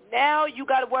 Now you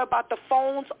got to worry about the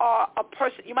phones or a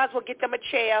person. You might as well get them a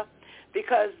chair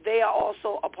because they are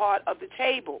also a part of the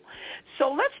table.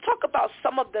 So let's talk about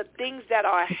some of the things that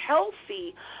are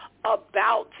healthy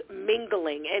about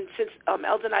mingling. And since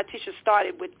Elder Natisha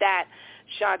started with that,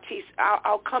 Shantice,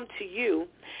 I'll come to you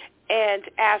and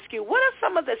ask you, what are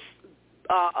some of the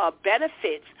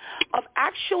benefits of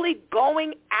actually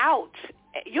going out?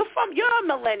 You're a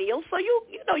millennial, so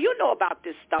you know about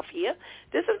this stuff here.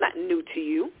 This is not new to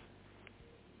you.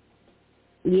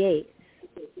 Yes.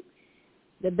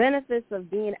 The benefits of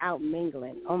being out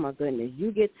mingling, oh my goodness,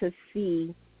 you get to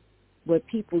see what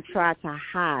people try to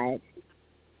hide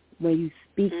when you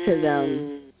speak to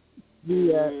them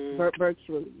via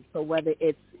virtually. So whether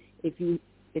it's if you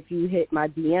hit my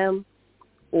DM,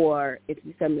 or if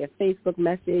you send me a Facebook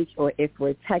message, or if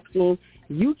we're texting,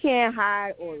 you can't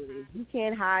hide all of this. You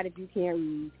can't hide if you can't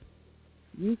read.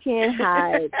 You can't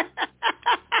hide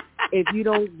if you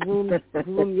don't groom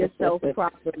yourself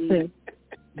properly.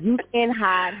 You can't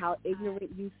hide how ignorant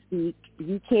you speak.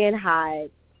 You can't hide.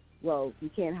 Well, you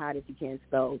can't hide if you can't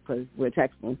spell because we're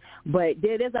texting. But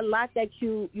there's a lot that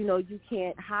you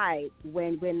can't hide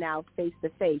when we're now face to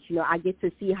face. I get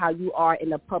to see how you are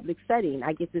in a public setting.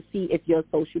 I get to see if you're a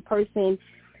social person.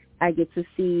 I get to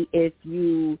see if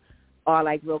you are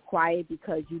like real quiet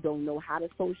because you don't know how to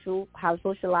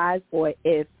socialize, or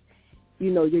if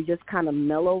you're just kind of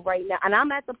mellow right now. And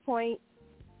I'm at the point,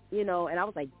 and I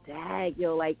was like, dang,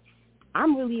 like,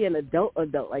 I'm really an adult.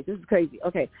 Like, this is crazy.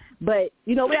 Okay. But,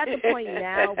 we're at the point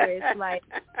now where it's like,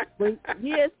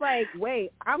 it's like,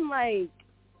 wait, I'm like,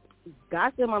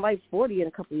 God said my life's 40 in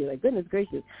a couple of years. Like, goodness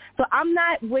gracious. So I'm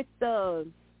not with the,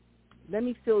 let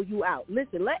me fill you out.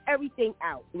 Listen, let everything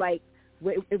out. Like,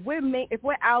 if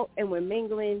we're out and we're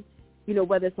mingling,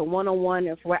 whether it's a one-on-one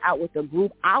or if we're out with a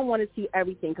group, I want to see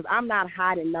everything because I'm not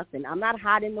hiding nothing. I'm not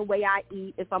hiding the way I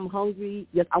eat. If I'm hungry,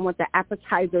 yes, I want the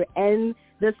appetizer and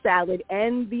the salad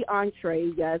and the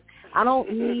entree. Yes, I don't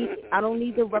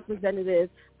need the representative.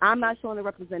 I'm not showing the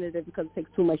representative because it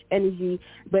takes too much energy.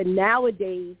 But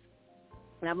nowadays,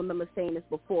 and I remember saying this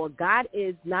before, God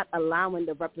is not allowing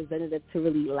the representative to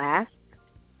really last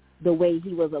the way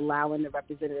he was allowing the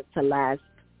representative to last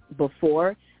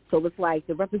before. So it's like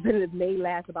the representative may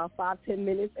last about 5-10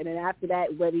 minutes, and then after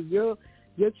that, whether you're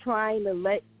trying to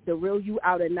let the real you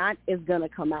out or not, it's going to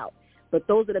come out. But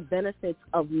those are the benefits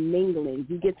of mingling.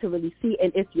 You get to really see,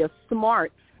 and if you're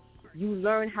smart, you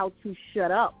learn how to shut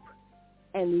up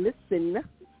and listen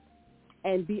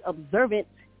and be observant,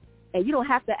 and you don't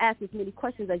have to ask as many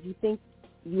questions as you think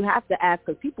you have to ask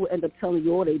because people end up telling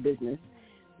you all their business,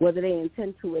 whether they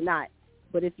intend to or not.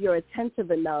 But if you're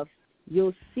attentive enough,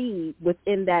 you'll see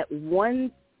within that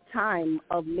one time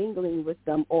of mingling with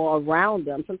them or around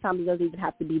them, sometimes it doesn't even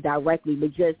have to be directly,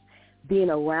 but just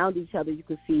being around each other, you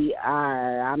can see,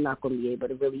 I'm not going to be able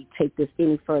to really take this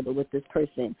any further with this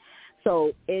person.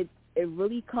 So it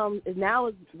really comes, now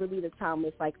is really the time.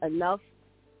 It's like enough,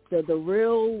 the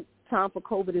real time for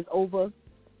COVID is over,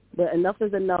 but enough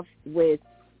is enough with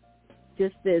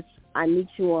just this, I meet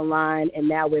you online and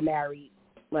now we're married.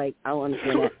 Like, I don't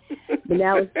understand that. But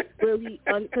now it's really,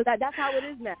 because that's how it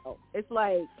is now. It's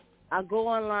like, I go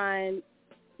online,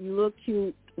 you look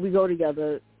cute, we go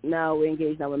together, now we're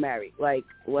engaged, now we're married. Like,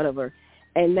 whatever.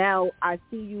 and now I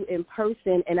see you in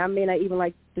person, and I may not even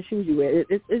like the shoes you wear.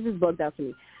 It's just bugged out to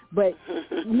me. But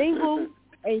mingle,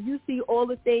 and you see all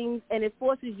the things, and it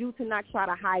forces you to not try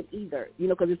to hide either,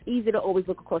 because it's easy to always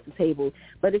look across the table.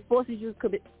 But it forces you,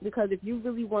 because if you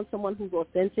really want someone who's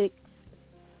authentic,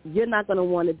 you're not going to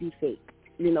want to be fake,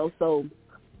 So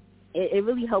it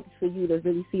really helps for you to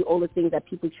really see all the things that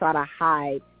people try to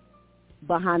hide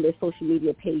behind their social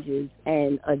media pages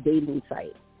and a dating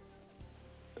site.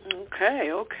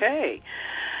 Okay.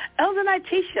 Elder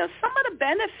Nitisha, some of the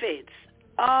benefits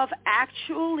of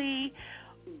actually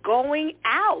going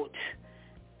out,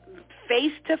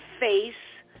 face-to-face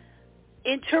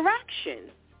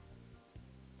interaction.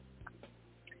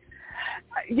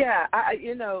 Yeah, I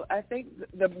think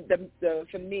the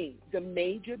for me the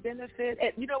major benefit,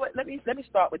 and you know what? Let me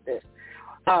start with this.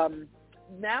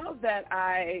 Now that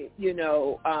I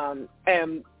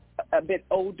am a bit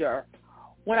older,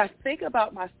 when I think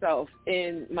about myself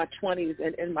in my 20s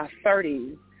and in my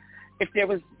 30s, if there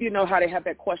was, how they have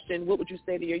that question, what would you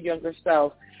say to your younger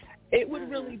self? It would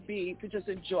really be to just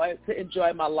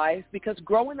enjoy my life, because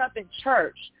growing up in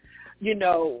church,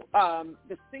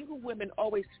 the single women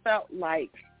always felt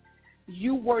like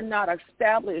you were not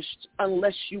established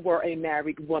unless you were a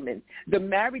married woman. The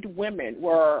married women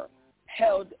were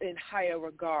held in higher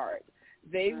regard.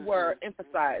 They were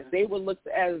emphasized. They were looked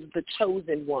as the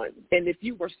chosen ones. And if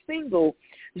you were single,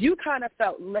 you kind of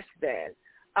felt less than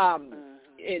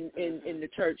in the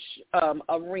church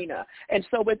arena. And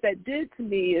so what that did to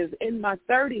me is in my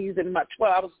 30s, I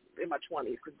was in my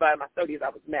 20s, because by my 30s I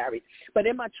was married. But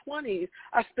in my 20s,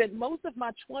 I spent most of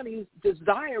my 20s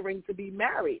desiring to be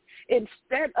married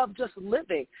instead of just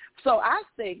living. So I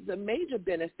think the major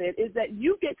benefit is that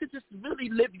you get to just really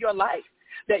live your life,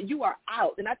 that you are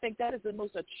out. And I think that is the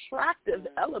most attractive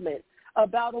element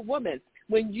about a woman.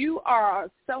 When you are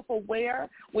self-aware,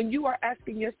 when you are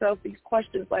asking yourself these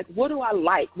questions like, what do I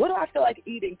like? What do I feel like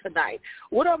eating tonight?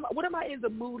 What am I in the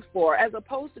mood for? As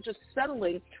opposed to just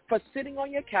settling for sitting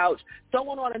on your couch,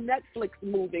 throwing on a Netflix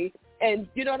movie, and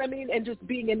you know what I mean, and just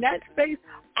being in that space,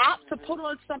 opt to put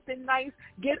on something nice,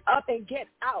 get up and get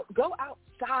out. Go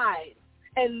outside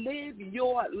and live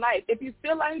your life. If you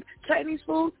feel like Chinese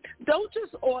food, don't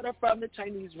just order from the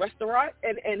Chinese restaurant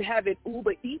and have it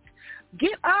Uber Eats.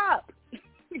 Get up.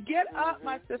 Get up,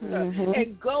 my sister,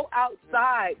 and go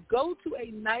outside. Go to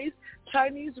a nice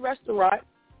Chinese restaurant.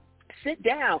 Sit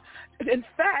down. In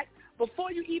fact,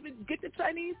 before you even get to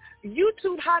Chinese,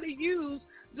 YouTube how to use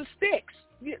the sticks.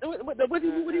 What do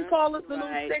you call it? The little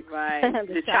sticks? Right.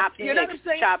 The chopsticks. You know what I'm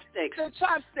saying? Chopsticks. The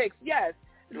chopsticks, yes.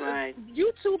 Right.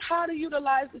 YouTube how to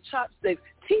utilize the chopsticks.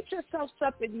 Teach yourself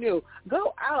something new.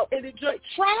 Go out and enjoy.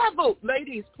 Travel.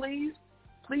 Ladies, please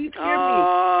hear me.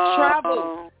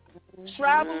 Travel.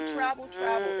 Travel.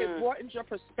 It broadens your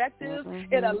perspective.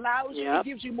 It allows you, it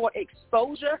gives you more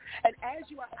exposure. And as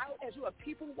you are out, as you are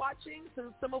people watching,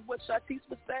 to some of what Shatisse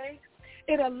was saying,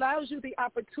 it allows you the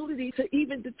opportunity to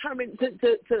even determine,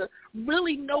 to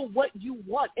really know what you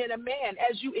want in a man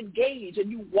as you engage and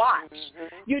you watch.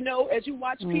 As you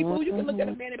watch people, you can look at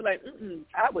a man and be like,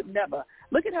 I would never.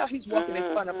 Look at how he's walking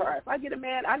in front of her. If I get a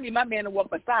man, I need my man to walk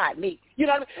beside me. You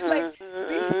know what I mean?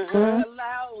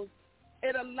 Like,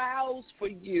 it allows for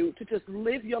you to just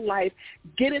live your life,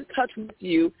 get in touch with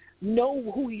you,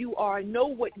 know who you are, know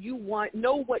what you want,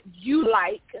 know what you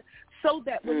like, so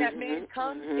that when that man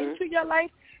comes into your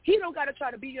life, he don't got to try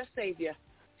to be your savior.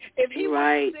 If he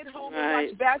wants to sit home and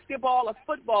watch basketball or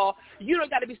football, you don't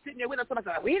got to be sitting there with him. Somebody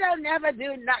like, we don't never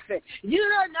do nothing. You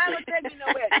don't never take me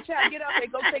nowhere. You try to get up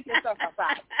and go take yourself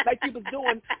outside, like you was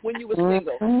doing when you were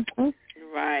single.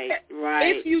 Right.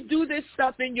 If you do this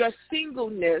stuff in your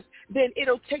singleness, then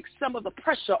it'll take some of the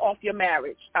pressure off your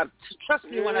marriage. Trust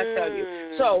me when I tell you.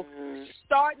 So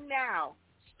start now.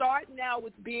 Start now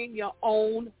with being your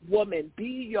own woman.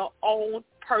 Be your own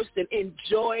person.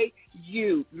 Enjoy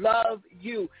you. Love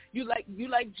you. You like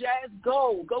jazz?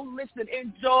 Go listen.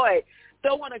 Enjoy.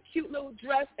 Throw on a cute little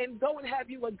dress and go and have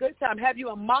you a good time. Have you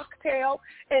a mocktail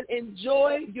and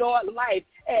enjoy your life.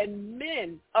 And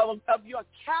men of your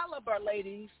caliber,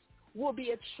 ladies, will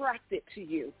be attracted to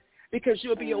you because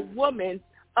you'll be a woman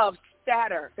of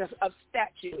stature,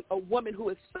 a woman who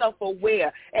is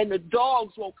self-aware, and the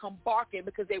dogs won't come barking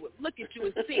because they would look at you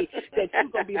and see that you're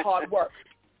going to be hard work.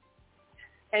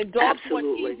 And dogs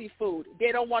want easy food.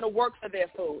 They don't want to work for their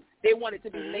food. They want it to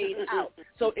be laid out.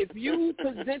 So if you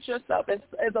present yourself as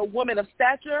a woman of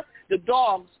stature, the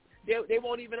dogs, they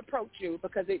won't even approach you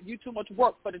because you too much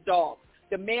work for the dog.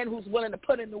 The man who's willing to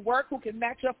put in the work, who can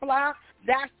match your fly,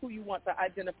 that's who you want to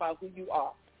identify who you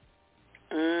are.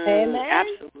 Amen.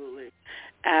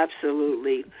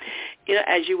 Absolutely. You know,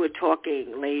 as you were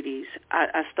talking, ladies,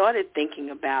 I started thinking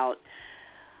about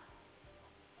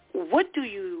what do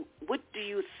you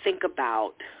think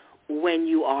about when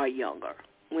you are younger,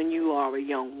 when you are a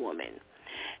young woman?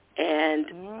 And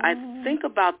I think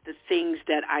about the things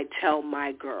that I tell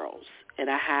my girls, and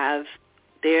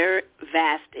they're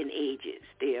vast in ages.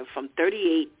 They're from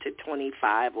 38 to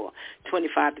 25 or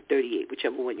 25 to 38,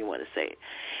 whichever one you want to say.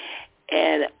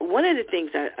 And one of the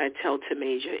things I tell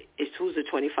Tamasia, who's a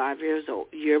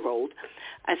 25-year-old,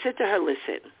 I said to her,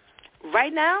 listen,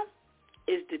 right now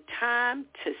is the time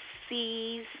to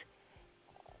seize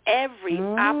every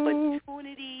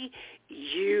opportunity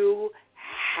you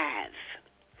have.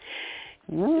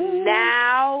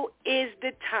 Now is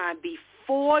the time.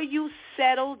 Before you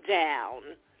settle down,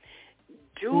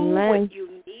 do what you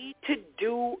need to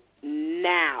do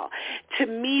now. To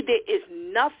me, there is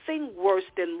nothing worse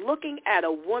than looking at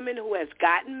a woman who has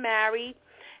gotten married,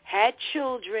 had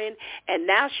children, and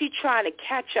now she's trying to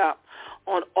catch up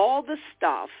on all the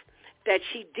stuff that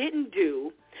she didn't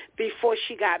do before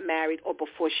she got married or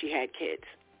before she had kids.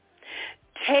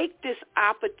 Take this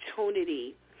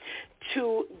opportunity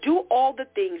to do all the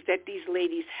things that these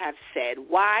ladies have said.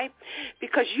 Why?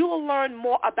 Because you will learn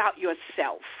more about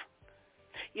yourself.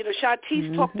 You know,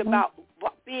 Shantice talked about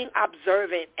being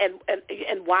observant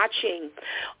and watching,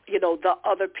 you know, the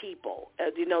other people,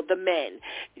 you know, the men.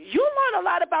 You learn a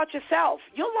lot about yourself.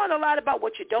 You'll learn a lot about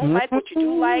what you don't like, what you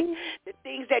do like, the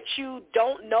things that you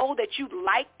don't know that you'd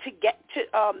like to get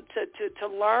to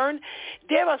learn.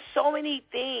 There are so many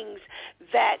things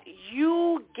that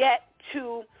you get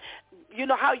to, you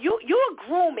know, how you're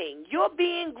grooming. You're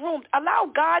being groomed.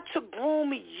 Allow God to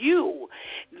groom you.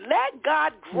 Let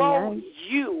God grow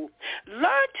you.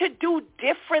 Learn to do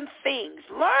different things.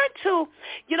 Learn to,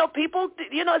 you know, people,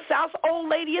 you know, it sounds old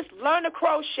lady-ish, learn to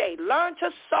crochet, learn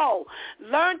to sew,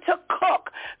 learn to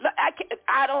cook.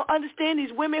 I don't understand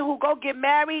these women who go get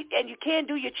married and you can't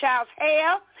do your child's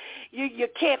hair. You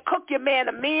can't cook your man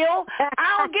a meal.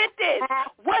 I don't get this.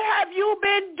 What have you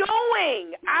been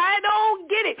doing? I don't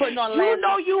get it. Putting on you lashes.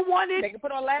 Know you wanted. They can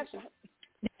put on lashes.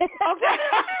 Okay.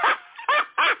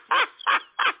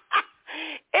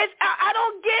 I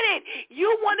don't get it.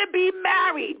 You want to be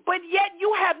married, but yet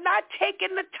you have not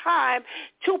taken the time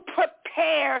to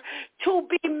prepare to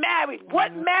be married.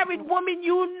 What married woman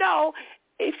you know,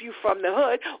 if you from the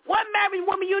hood, what married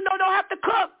woman you know don't have to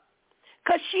cook?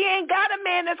 Because she ain't got a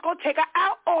man that's going to take her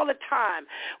out all the time.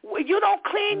 You don't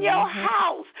clean your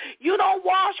house. You don't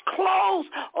wash clothes.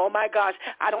 Oh, my gosh.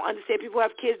 I don't understand. People who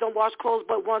have kids don't wash clothes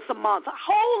but once a month.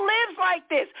 Who lives like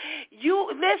this?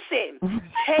 You listen,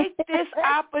 take this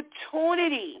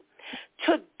opportunity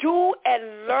to do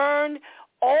and learn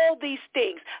all these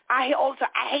things. I hear all the time,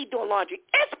 I hate doing laundry.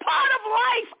 It's part of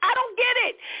life. I don't get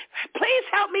it. Please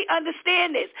help me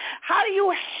understand this. How do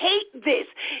you hate this?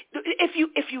 If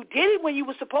you did it when you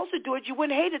were supposed to do it, you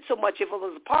wouldn't hate it so much. If it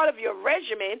was a part of your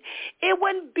regimen, it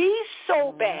wouldn't be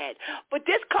so bad. But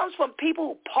this comes from people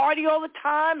who party all the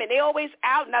time, and they always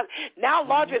out. Now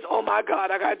laundry is, oh, my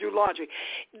God, I got to do laundry.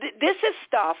 This is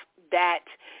stuff that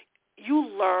you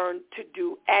learn to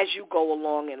do as you go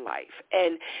along in life.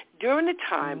 And during the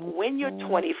time when you're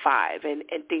 25 and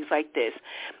things like this,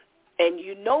 and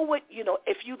you know what, you know,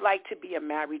 if you'd like to be a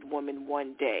married woman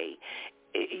one day,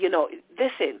 you know,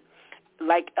 listen,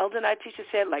 like Elder Nitisha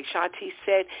said, like Shantice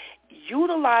said,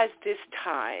 utilize this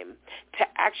time to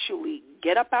actually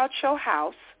get up out your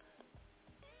house.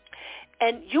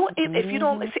 And if you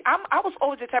don't see, I was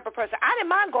always the type of person. I didn't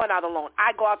mind going out alone.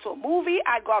 I go out to a movie.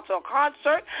 I go out to a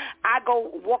concert. I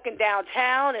go walking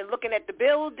downtown and looking at the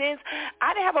buildings.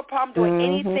 I didn't have a problem doing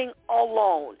anything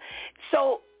alone.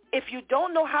 So if you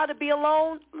don't know how to be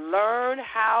alone, learn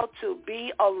how to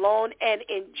be alone and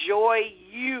enjoy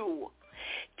you.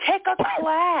 Take a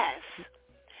class.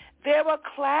 There are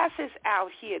classes out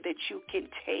here that you can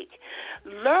take.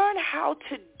 Learn how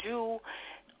to do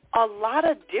a lot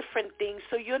of different things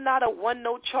so you're not a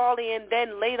one-note Charlie and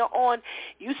then later on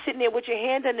you sitting there with your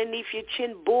hand underneath your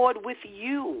chin bored with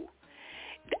you.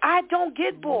 I don't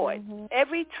get bored.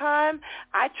 Every time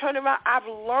I turn around, I've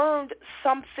learned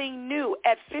something new.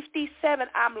 At 57,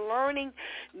 I'm learning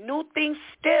new things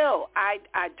still. I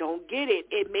don't get it.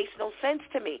 It makes no sense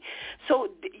to me. So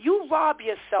you rob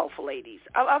yourself, ladies.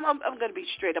 I'm going to be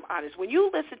straight up honest. When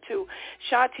you listen to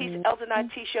Shantice, Elder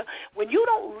Nitisha, when you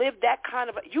don't live that kind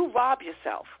of, you rob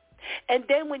yourself. And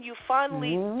then when you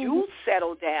finally do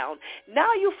settle down,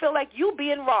 now you feel like you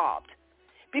being robbed,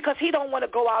 because he don't want to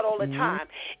go out all the time.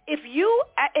 If you,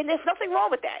 and there's nothing wrong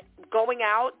with that. going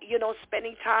out,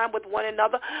 spending time with one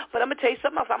another. But I'm going to tell you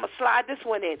something else. I'm going to slide this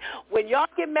one in. When y'all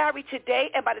get married today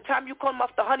and by the time you come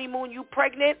off the honeymoon, you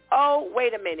pregnant, oh,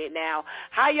 wait a minute now.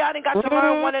 How y'all done got to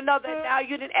learn one another and now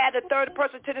you didn't add a third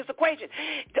person to this equation?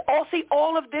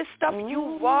 All of this stuff,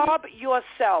 you rob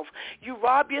yourself. You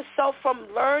rob yourself from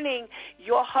learning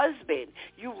your husband.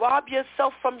 You rob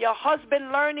yourself from your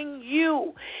husband learning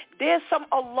you. There's some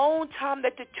alone time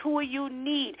that the two of you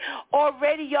need.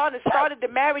 Already y'all have started the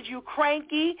marriage, you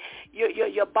cranky,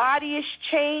 your body is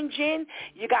changing,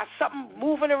 you got something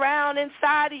moving around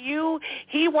inside of you.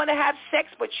 He want to have sex,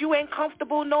 but you ain't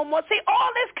comfortable no more. See, all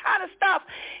this kind of stuff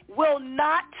will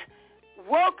not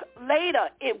work later.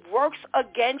 It works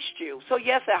against you. So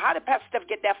yes, sir, how did Pastor Steph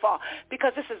get that far?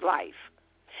 Because this is life.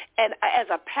 And as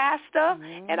a pastor,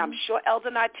 and I'm sure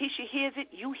Elder Natisha hears it,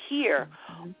 you hear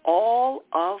all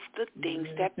of the things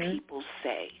that people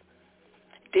say.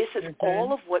 This is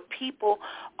all of what people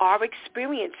are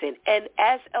experiencing. And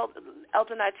as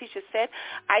Elder Natisha said,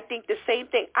 I think the same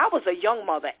thing. I was a young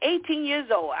mother, 18 years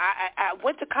old. I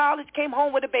went to college, came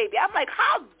home with a baby. I'm like,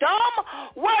 how dumb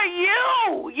were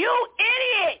you? You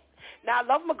idiot. Now, I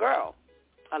love my girl.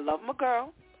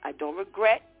 I don't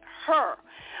regret her.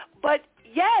 But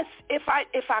yes, if I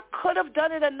could have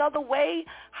done it another way,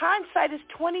 hindsight is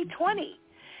 20/20.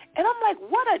 And I'm like,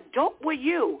 what a dope were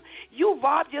you? You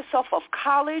robbed yourself of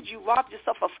college. You robbed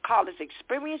yourself of college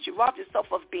experience. You robbed yourself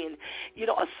of being,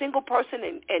 a single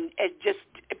person and just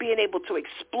being able to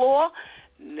explore.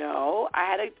 No, I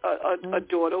had a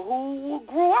daughter who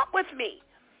grew up with me.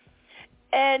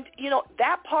 And,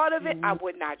 that part of it I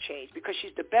would not change because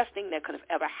she's the best thing that could have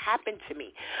ever happened to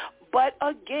me. But,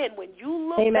 again, when you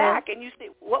look back and you say,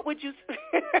 what would you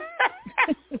say?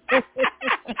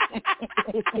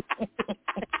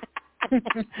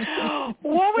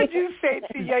 What would you say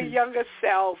to your younger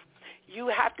self? You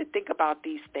have to think about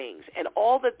these things and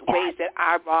all the ways that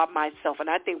I robbed myself. And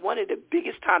I think one of the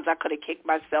biggest times I could have kicked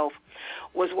myself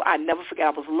was, I never forget,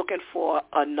 I was looking for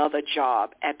another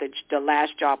job at the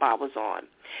last job I was on.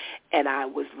 And I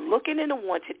was looking in the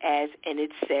wanted ads, and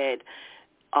it said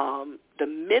the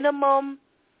minimum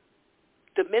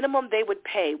they would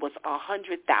pay was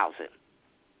 $100,000.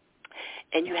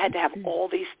 And you had to have all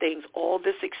these things, all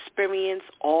this experience,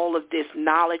 all of this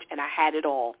knowledge, and I had it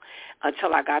all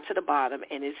until I got to the bottom,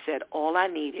 and it said all I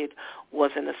needed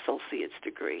was an associate's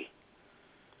degree.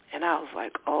 And I was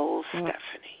like, oh,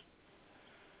 Stephanie.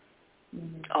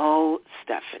 Oh,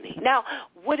 Stephanie. Now,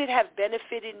 would it have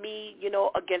benefited me,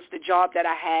 against the job that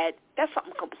I had? That's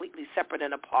something completely separate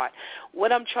and apart.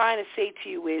 What I'm trying to say to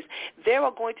you is there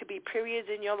are going to be periods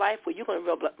in your life where you're going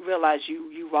to realize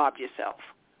you robbed yourself.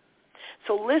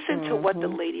 So listen to what the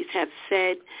ladies have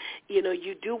said.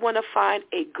 You do want to find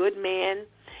a good man,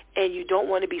 and you don't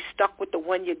want to be stuck with the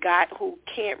one you got who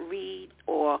can't read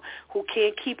or who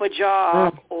can't keep a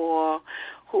job or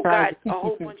who got a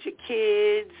whole bunch of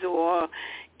kids or,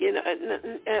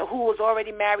 who was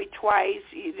already married twice.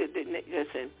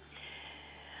 Listen,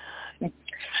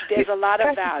 there's a lot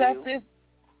of value.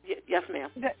 Yes, ma'am.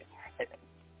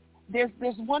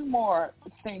 There's one more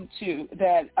thing, too,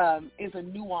 that is a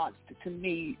nuance to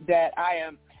me that I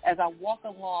am, as I walk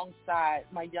alongside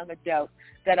my young adults,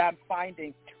 that I'm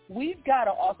finding. We've got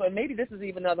to also, and maybe this is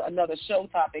even another show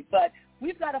topic, but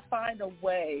we've got to find a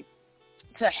way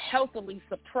to healthily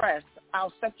suppress our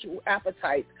sexual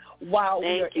appetite while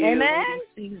we are in the dating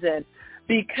season.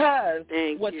 Because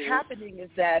what's happening is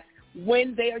that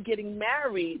when they are getting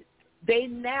married, they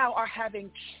now are having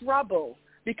trouble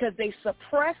because they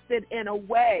suppressed it in a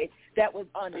way that was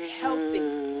unhealthy.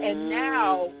 And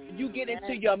now you get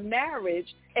into your marriage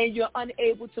and you're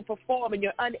unable to perform and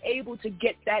you're unable to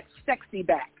get that sexy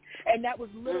back. And that was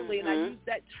literally, and I use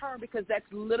that term because that's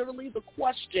literally the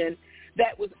question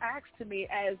that was asked to me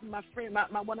as my friend,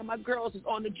 one of my girls is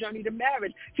on the journey to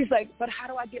marriage. She's like, but how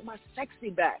do I get my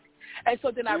sexy back? And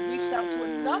so then I reached out to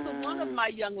another one of my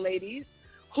young ladies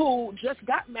who just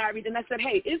got married, and I said,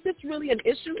 hey, is this really an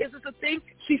issue? Is this a thing?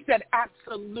 She said,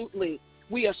 absolutely.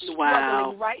 We are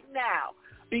struggling right now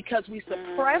because we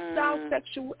suppressed our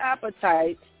sexual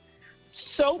appetite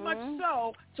so much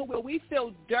so to where we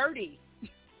feel dirty.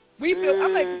 We feel,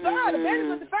 I'm like, God, the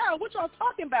man is defiled. What y'all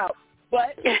talking about?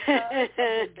 But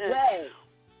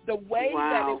the way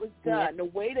that it was done, the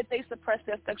way that they suppressed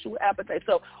their sexual appetite.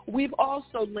 So we've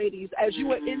also, ladies, as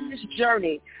you are in this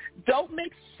journey, don't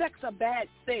make sex a bad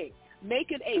thing.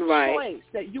 Make it a choice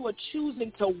that you are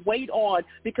choosing to wait on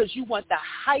because you want the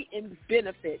heightened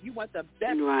benefit. You want the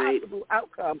best possible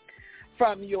outcome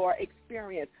from your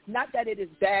experience. Not that it is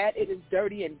bad, it is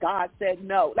dirty, and God said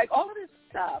no. Like all of this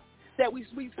stuff that we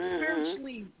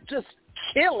spiritually just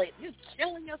kill it. You're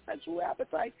killing your sexual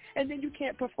appetite, and then you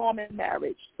can't perform in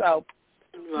marriage. So,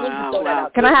 we'll just throw that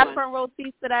out. Can I have front row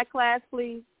seats to that class,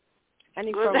 please? I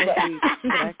need front row seats to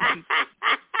that class.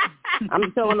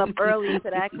 I'm showing up early to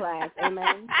that class.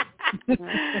 Amen.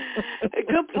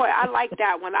 Good point. I like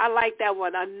that one.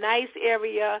 A nice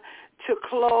area to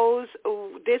close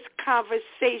this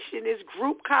conversation, this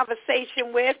group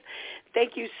conversation with.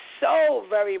 Thank you so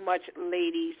very much,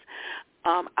 ladies.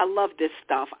 I love this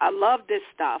stuff.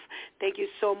 Thank you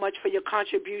so much for your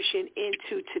contribution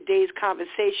into today's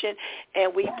conversation,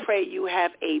 and we pray you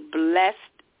have a blessed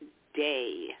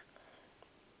day.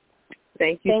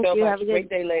 Thank you so much. Have a great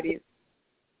day, ladies.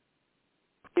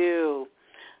 Thank you.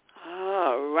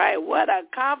 All right. What a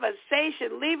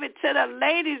conversation. Leave it to the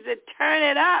ladies to turn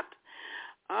it up.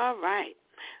 All right.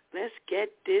 Let's get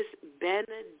this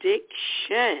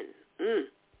benediction.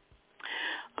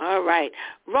 All right.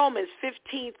 Romans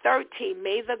 15:13.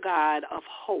 May the God of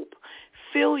hope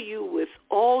fill you with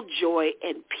all joy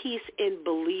and peace in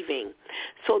believing,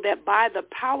 so that by the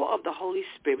power of the Holy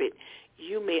Spirit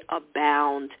you may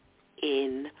abound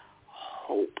in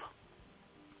hope.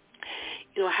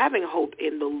 You know, having hope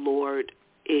in the Lord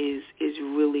is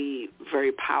really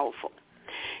very powerful.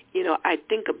 You know, I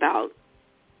think about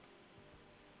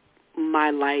my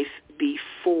life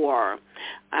before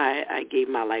I gave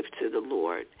my life to the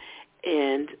Lord,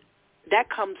 and that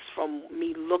comes from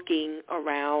me looking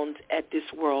around at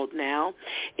this world now.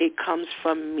 It comes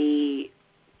from me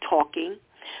talking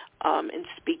and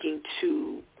speaking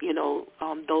to,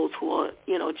 those who are,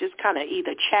 just kind of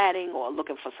either chatting or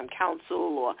looking for some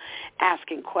counsel or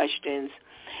asking questions.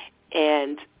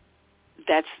 And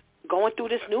that's going through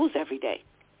this news every day,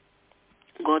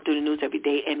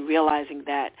 and realizing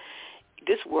that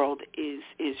this world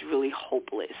is really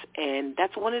hopeless. And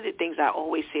that's one of the things I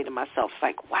always say to myself. It's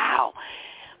like, wow,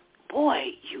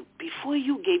 boy, before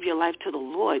you gave your life to the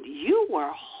Lord, you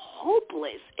were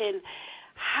hopeless. And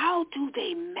how do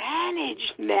they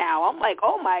manage now? I'm like,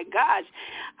 oh, my gosh.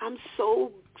 I'm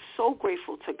so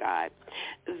grateful to God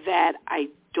that I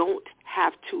don't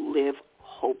have to live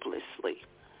hopelessly.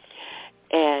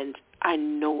 And I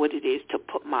know what it is to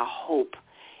put my hope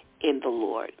in the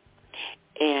Lord.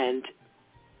 And,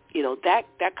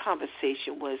 that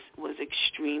conversation was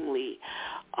extremely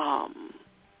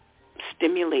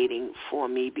stimulating for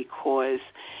me because,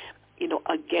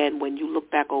 again, when you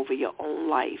look back over your own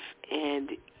life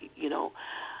and,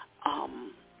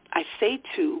 I say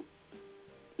to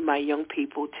my young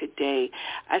people today,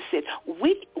 I said,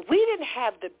 we didn't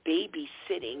have the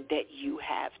babysitting that you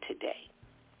have today.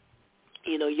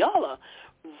 Y'all are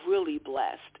really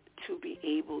blessed to be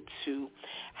able to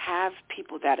have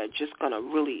people that are just going to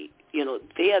really,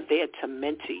 they're there to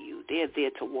mentor you. They're there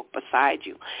to walk beside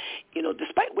you.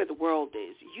 Despite where the world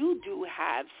is, you do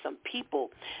have some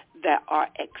people that are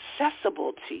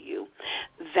accessible to you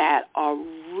that are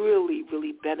really,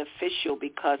 really beneficial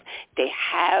because they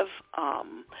have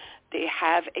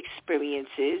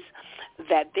experiences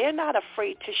that they're not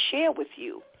afraid to share with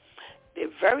you. They're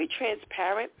very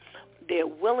transparent. They're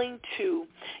willing to,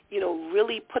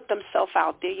 really put themselves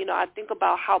out there. I think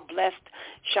about how blessed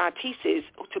Shantice is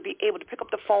to be able to pick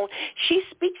up the phone. She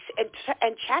speaks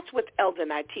and chats with Elder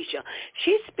Nitisha.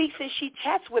 She speaks and she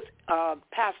chats with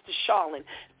Pastor Charlene,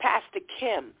 Pastor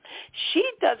Kim. She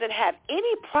doesn't have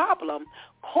any problem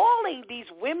calling these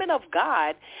women of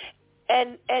God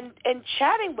and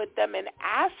chatting with them and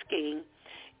asking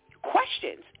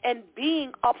questions and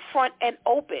being upfront and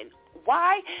open.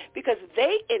 Why? Because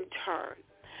they, in turn,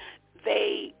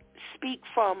 they speak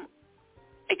from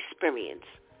experience.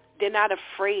 They're not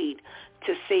afraid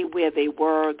to say where they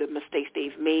were, the mistakes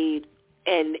they've made.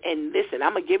 And listen,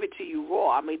 I'm going to give it to you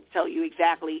raw. I'm going to tell you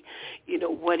exactly,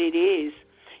 what it is.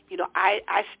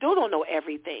 I still don't know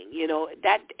everything,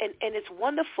 that, and it's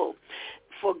wonderful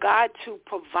for God to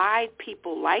provide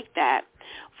people like that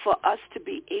for us to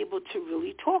be able to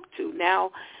really talk to.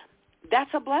 Now,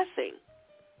 that's a blessing.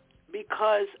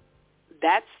 Because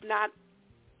that's not,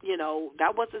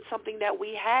 that wasn't something that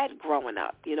we had growing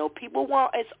up. People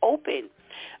weren't as open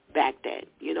back then,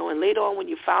 and later on when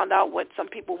you found out what some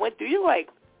people went through, you're like,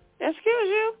 excuse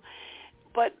you.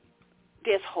 But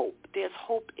there's hope. There's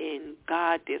hope in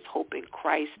God. There's hope in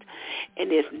Christ.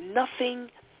 And there's nothing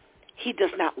he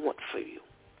does not want for you.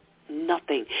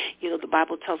 Nothing. The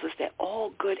Bible tells us that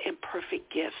all good and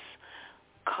perfect gifts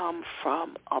come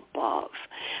from above.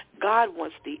 God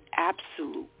wants the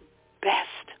absolute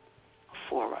best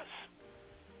for us.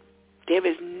 There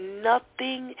is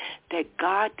nothing that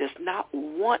God does not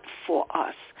want for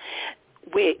us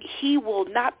where he will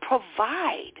not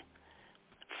provide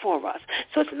for us.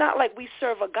 So it's not like we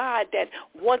serve a God that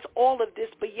wants all of this,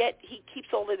 but yet he keeps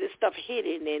all of this stuff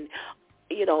hidden and,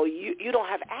 you don't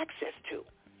have access to.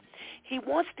 He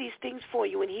wants these things for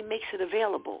you, and he makes it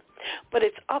available. But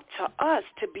it's up to us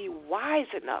to be wise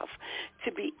enough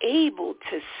to be able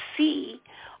to see,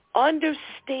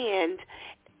 understand,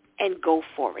 and go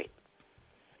for it.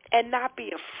 And not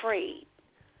be afraid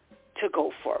to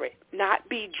go for it. Not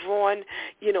be drawn,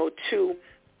 to,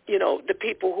 the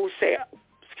people who say,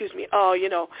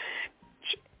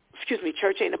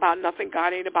 church ain't about nothing,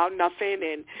 God ain't about nothing,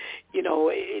 and,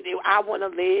 I want to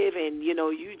live, and, you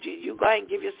go ahead and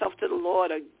give yourself to the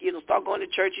Lord, or, start going to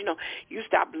church, you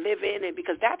stop living, and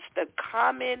because that's the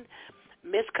common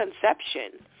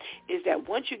misconception, is that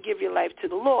once you give your life to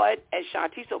the Lord, as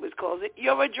Shantice always calls it,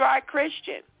 you're a dry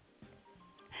Christian.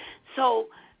 So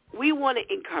we want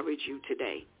to encourage you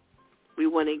today. We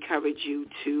want to encourage you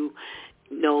to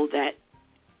know that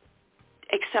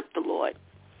accept the Lord.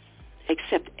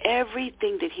 Accept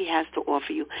everything that he has to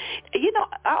offer you.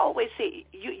 I always say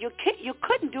you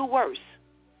couldn't do worse.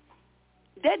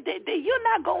 You're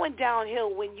not going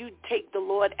downhill when you take the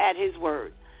Lord at his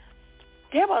word.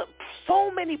 There are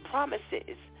so many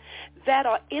promises that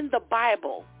are in the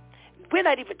Bible. We're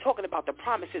not even talking about the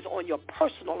promises on your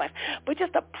personal life, but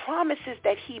just the promises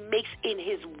that he makes in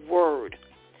his word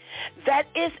that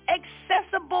is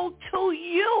accessible to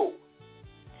you.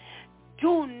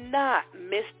 Do not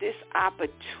miss this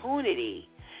opportunity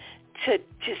to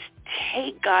just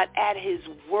take God at his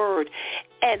word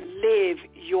and live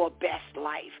your best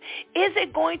life. Is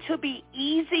it going to be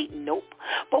easy? Nope.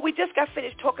 But we just got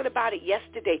finished talking about it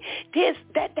yesterday. There's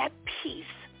that peace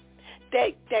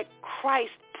that Christ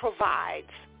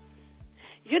provides.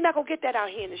 You're not going to get that out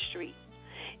here in the street.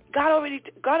 God already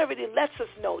lets us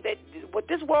know that what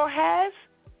this world has,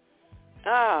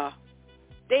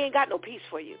 they ain't got no peace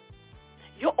for you.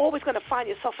 You're always going to find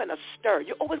yourself in a stir.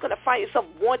 You're always going to find yourself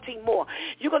wanting more.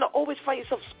 You're going to always find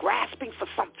yourself grasping for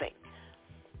something.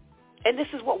 And this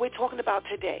is what we're talking about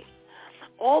today.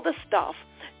 All the stuff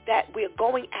that we're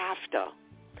going after,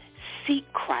 seek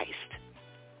Christ.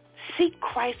 Seek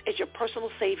Christ as your personal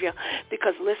Savior,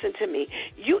 because listen to me.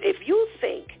 If you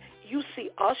think you see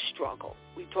us struggle,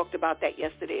 we talked about that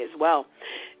yesterday as well,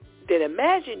 then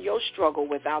imagine your struggle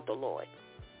without the Lord,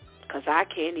 because I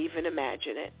can't even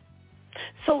imagine it.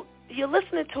 So you're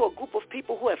listening to a group of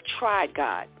people who have tried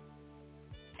God.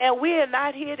 And we are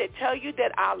not here to tell you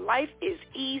that our life is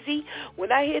easy. We're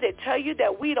not here to tell you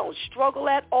that we don't struggle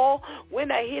at all. We're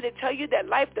not here to tell you that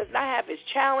life does not have its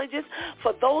challenges.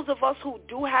 For those of us who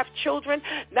do have children,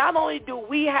 not only do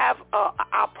we have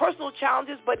our personal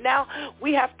challenges, but now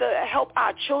we have to help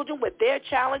our children with their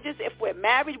challenges. If we're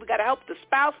married, we got to help the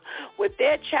spouse with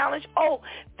their challenge. Oh,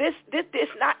 this is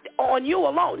not on you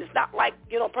alone. It's not like,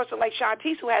 a person like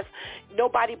Shantice who has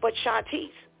nobody but Shantice.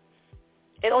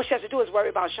 And all she has to do is worry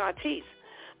about Shantice.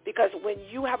 Because when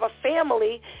you have a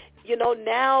family,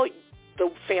 now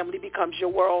the family becomes your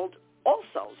world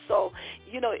also. So,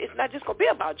 it's not just going to be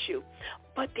about you.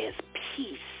 But there's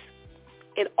peace.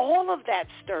 In all of that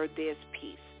stir, there's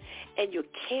peace. And you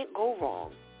can't go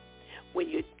wrong when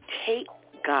you take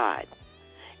God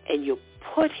and you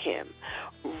put him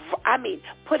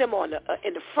on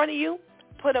in the front of you,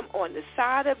 put him on the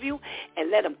side of you,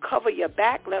 and let him cover your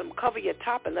back, let him cover your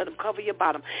top, and let him cover your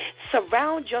bottom.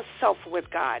 Surround yourself with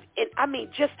God. And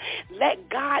just let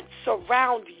God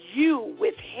surround you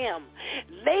with him.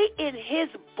 Lay in his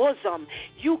bosom.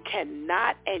 You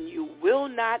cannot and you will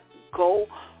not go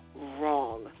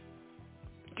wrong.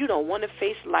 You don't want to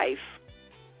face life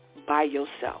by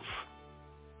yourself.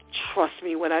 Trust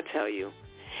me when I tell you.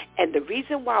 And the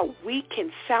reason why we can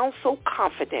sound so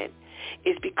confident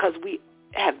is because we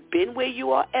have been where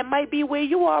you are and might be where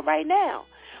you are right now.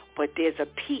 But there's a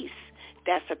peace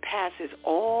that surpasses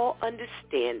all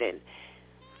understanding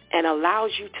and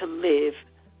allows you to live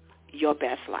your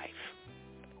best life.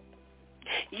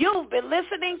 You've been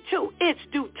listening to It's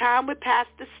Due Time with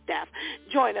Pastor Steph.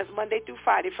 Join us Monday through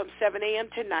Friday from 7 a.m.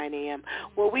 to 9 a.m.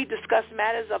 where we discuss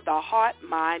matters of the heart,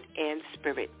 mind, and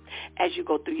spirit. As you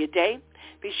go through your day,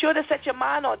 be sure to set your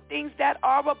mind on things that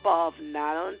are above,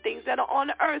 not on things that are on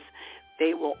the earth.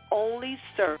 They will only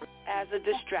serve as a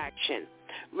distraction.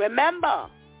 Remember,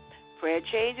 prayer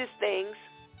changes things.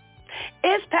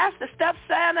 It's Pastor Steph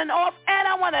signing off, and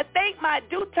I want to thank my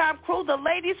Due Time crew, the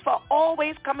ladies, for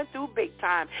always coming through big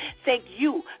time. Thank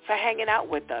you for hanging out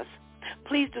with us.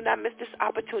 Please do not miss this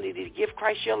opportunity to give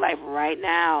Christ your life right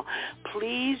now.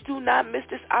 Please do not miss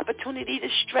this opportunity to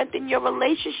strengthen your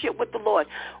relationship with the Lord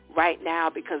right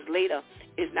now, because later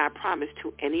is not promised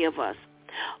to any of us.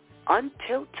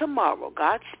 until tomorrow,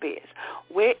 God spares,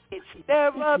 where it's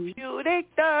Therapeutic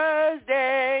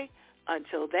Thursday.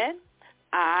 Until then,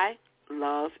 I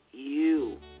love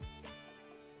you.